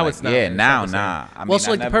back then. Now it's not. Yeah, now, nah. I mean,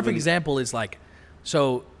 so like the perfect example is like,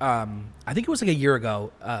 so I think it was like a year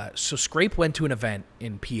ago. So Scrape went to an event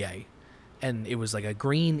in PA, and it was like a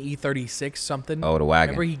green E36 something. Oh, the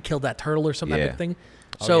wagon. Remember he killed that turtle or something, that big thing?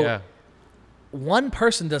 So one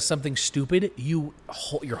person does something stupid, your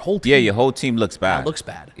whole team. Yeah, your whole team looks bad. Looks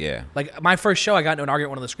bad. Yeah. Like my first show, I got into an argument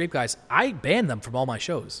with one of the Scrape guys. I banned them from all my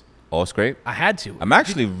shows. All Scrape? I had to. I'm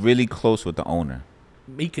actually really close with the owner.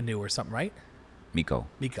 Mikanu or something, right? Miko.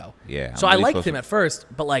 Yeah. So I liked him at first,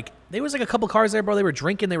 but like there was like a couple cars there, bro. They were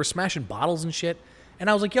drinking, they were smashing bottles and shit. And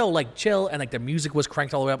I was like, yo, like chill. And like their music was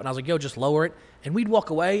cranked all the way up. And I was like, yo, just lower it. And we'd walk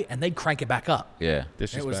away and they'd crank it back up. Yeah.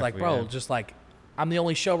 It was like, bro, just like, I'm the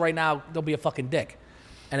only show right now. Don't be a fucking dick.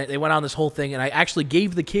 And they went on this whole thing. And I actually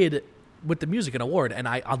gave the kid with the music an award. And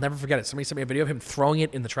I'll never forget it. Somebody sent me a video of him throwing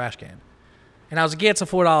it in the trash can. And I was like, yeah, it's a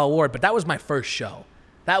 $4 award. But that was my first show.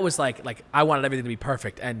 That was like I wanted everything to be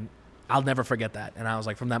perfect. And I'll never forget that. And I was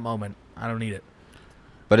like, from that moment, I don't need it.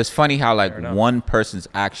 But it's funny how like one person's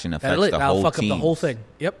action affects the whole fuck team. Up the whole thing.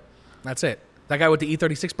 Yep, that's it. That guy with the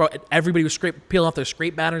E36, bro. Everybody was peeling off their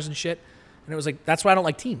scrape banners and shit. And it was like, that's why I don't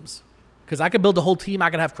like teams, because I could build a whole team. I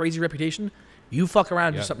could have crazy reputation. You fuck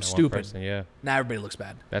around, do something stupid. Now everybody looks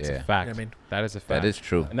bad. That's a fact. You know what I mean, that is a fact. That is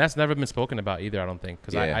true, and that's never been spoken about either. I don't think,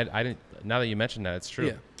 because I didn't. Now that you mentioned that, it's true.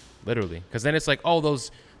 Yeah. literally. Because then it's like, oh,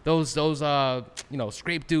 those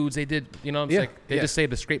scrape dudes, they did, it's like they just say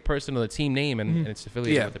the scrape person or the team name, and it's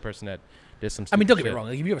affiliated with the person that did some. I mean, don't get me wrong.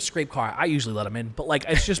 Like, if you have a scrape car, I usually let them in, but like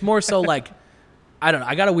it's just more so like I don't know.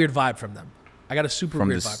 I got a weird vibe from them. I got a super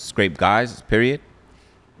weird vibe. From the scrape guys, period.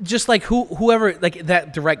 Just like whoever, like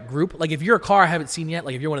that direct group. Like if you're a car I haven't seen yet,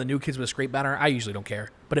 like if you're one of the new kids with a scrape banner, I usually don't care.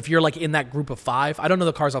 But if you're like in that group of 5, I don't know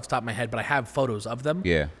the cars off the top of my head, but I have photos of them.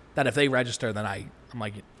 Yeah. That if they register, then I'm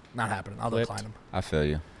like, not happening. I'll decline them. I feel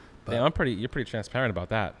you. But you're pretty transparent about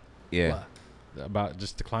that. Yeah. About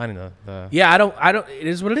just declining the. Yeah, I don't. It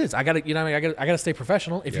is what it is. I gotta, I gotta stay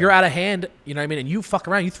professional. If you're out of hand, you know what I mean, and you fuck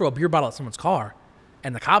around, you throw a beer bottle at someone's car,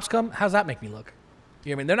 and the cops come, how's that make me look? You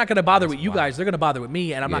know what I mean? They're not going to bother with you guys. They're going to bother with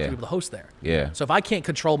me, and I'm not going to be able to host there. Yeah. So if I can't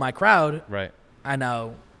control my crowd, right, I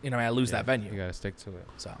know, I lose that venue. You got to stick to it.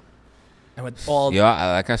 So, and with all,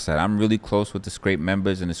 like I said, I'm really close with the scrape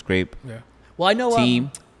members and the scrape. Yeah. Well, I know team.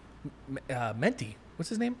 Menti. What's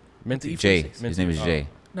his name? Menti. Jay. His name is Jay.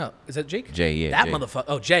 No, is that Jake? Jay. Yeah. That Jay. motherfucker.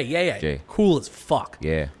 Oh, Jay. Yeah. Jay. Cool as fuck.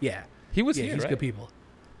 Yeah. Yeah. He was here, He's right? good people.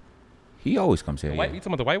 He always comes here. You talking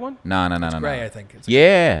about the white one? No. Gray, I think.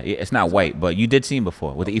 It's not white, but you did see him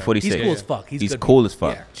before with the E46. He's cool as fuck. He's cool as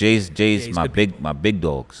fuck. Yeah. Jay's my big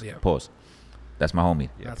dogs. Yeah. Pause. That's my homie.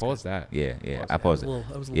 Yeah, pause that. Yeah. I paused it.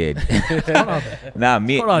 Yeah.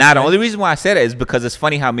 The only reason why I said it is because it's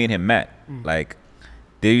funny how me and him met. Like,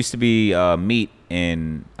 there used to be a meet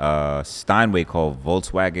in Steinway called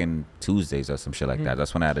Volkswagen Tuesdays or some shit like that.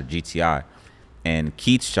 That's when I had a GTI. And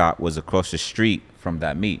Keith's shop was across the street from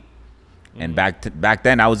that meet. And back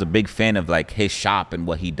then, I was a big fan of like his shop and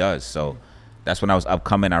what he does. So that's when I was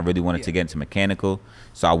upcoming. I really wanted to get into mechanical.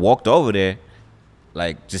 So I walked over there,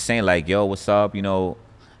 like just saying like, "Yo, what's up?" I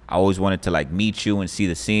always wanted to like meet you and see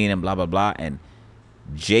the scene and blah blah blah. And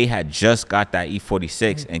Jay had just got that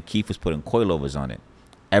E46, and Keith was putting coilovers on it.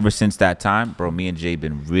 Ever since that time, bro, me and Jay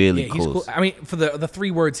been really he's close. cool. I mean, for the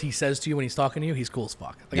 3 words he says to you when he's talking to you, he's cool as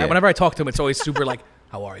fuck. Like whenever I talk to him, it's always super like,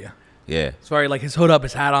 "How are you?" Yeah. Sorry, like his hood up,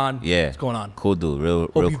 his hat on. Yeah. What's going on? Cool dude. Real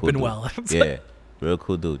Hope cool you've been dude. well. Yeah. Real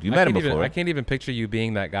cool dude. You met him before, right? I can't even picture you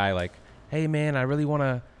being that guy like, "Hey man, I really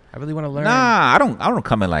wanna learn." Nah, I don't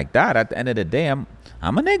come in like that. At the end of the day, I'm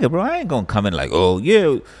a nigga, bro. I ain't gonna come in like, "Oh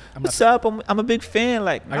yeah, what's up? I'm a big fan."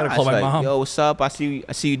 Like, I gotta call my mom. "Yo, what's up? I see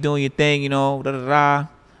you doing your thing. Da da da."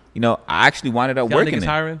 I actually wound up working there.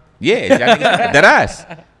 Hiring? Yeah, dead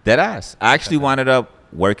ass. I actually wound up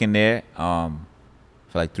working there for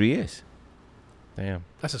like 3 years. Damn.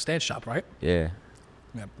 That's a stand shop, right? Yeah.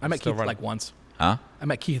 I met Keith like once. Huh? I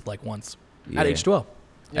met Keith like once Yeah. at H2O.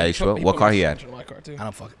 At H2O? What car he had? I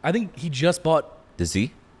don't fuck. I think he just bought. The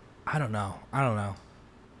Z? I don't know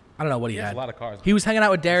what he had. A lot of cars. He was hanging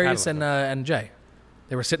out with Darius and Jay.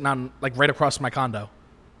 They were sitting on like right across from my condo,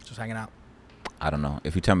 just hanging out. I don't know.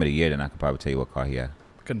 If you tell me the year, then I could probably tell you what car he had.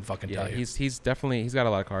 I couldn't fucking tell you. He's got a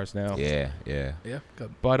lot of cars now. Yeah. Yeah,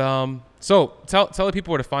 good. But so tell the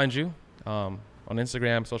people where to find you on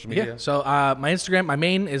Instagram, social media. Yeah. So my Instagram, my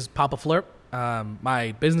main is Papa Flurp.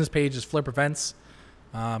 My business page is Flurp Events.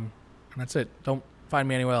 And that's it. Don't find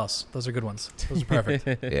me anywhere else. Those are good ones. Those are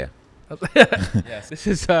perfect. Yeah. Yes. This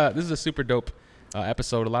is a super dope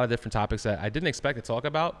episode. A lot of different topics that I didn't expect to talk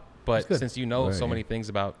about, but since so many things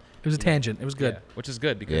about. It was a tangent. It was good. Yeah, which is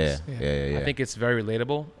good because Yeah. I think it's very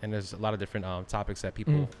relatable, and there's a lot of different topics that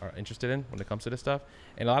people are interested in when it comes to this stuff,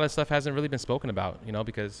 and a lot of stuff hasn't really been spoken about,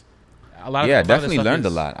 because a lot of definitely learned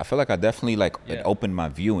a lot. I feel like I definitely it opened my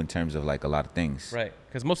view in terms of like a lot of things. Right,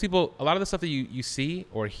 because most people, a lot of the stuff that you see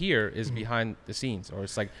or hear is behind the scenes, or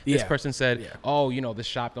it's like this person said, "Oh, this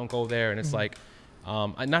shop, don't go there," and it's like,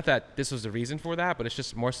 not that this was the reason for that, but it's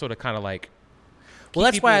just more so to kind of like. Well,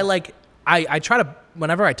 that's why I try to,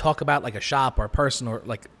 whenever I talk about like a shop or a person or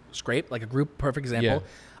like scrape, like a group, perfect example,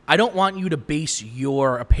 I don't want you to base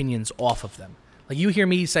your opinions off of them. Like you hear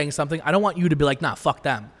me saying something, I don't want you to be like, "Nah, fuck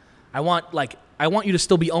them." I want you to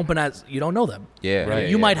still be open as you don't know them. Yeah. Right.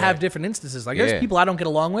 You might have different instances. Like there's people I don't get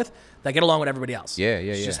along with that get along with everybody else. Yeah.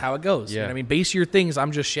 It's just how it goes. Yeah. You know what I mean? Base your things.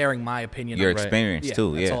 I'm just sharing my opinion. Your experience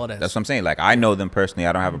too. That's all it is. That's what I'm saying. Like I know them personally.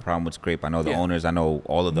 I don't have a problem with scrape. I know the owners. I know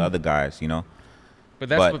all of the other guys. But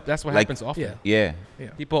that's what happens often. Yeah.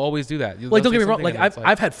 People always do that. Like don't get me wrong. Like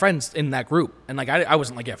I've had friends in that group, and like I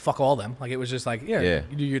wasn't like fuck all them. Like it was just like you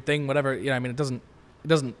do your thing, whatever. I mean, it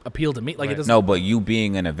doesn't appeal to me. Like it doesn't. No, but you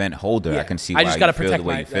being an event holder, I can see why I just gotta you feel protect the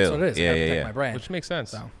way you feel. That's what it is. Yeah. Protect my brand. Which makes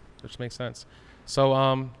sense.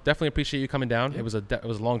 So definitely appreciate you coming down. It was a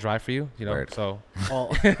long drive for you, Word. So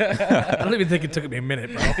I don't even think it took me a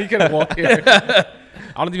minute, bro. you gotta walk here.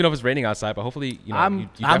 I don't even know if it's raining outside, but hopefully, you know. I'm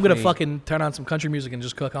gonna fucking turn on some country music and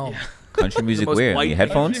just cook home. Yeah. Country music where? On your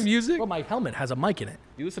headphones? Country music? Well, my helmet has a mic in it.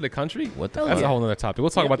 You listen to country? What the? That's a whole other topic. We'll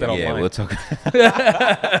talk about that offline. Yeah, we'll talk.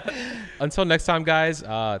 Until next time, guys.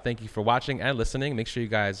 Thank you for watching and listening. Make sure you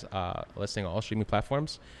guys listening on all streaming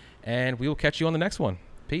platforms, and we will catch you on the next one.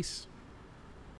 Peace.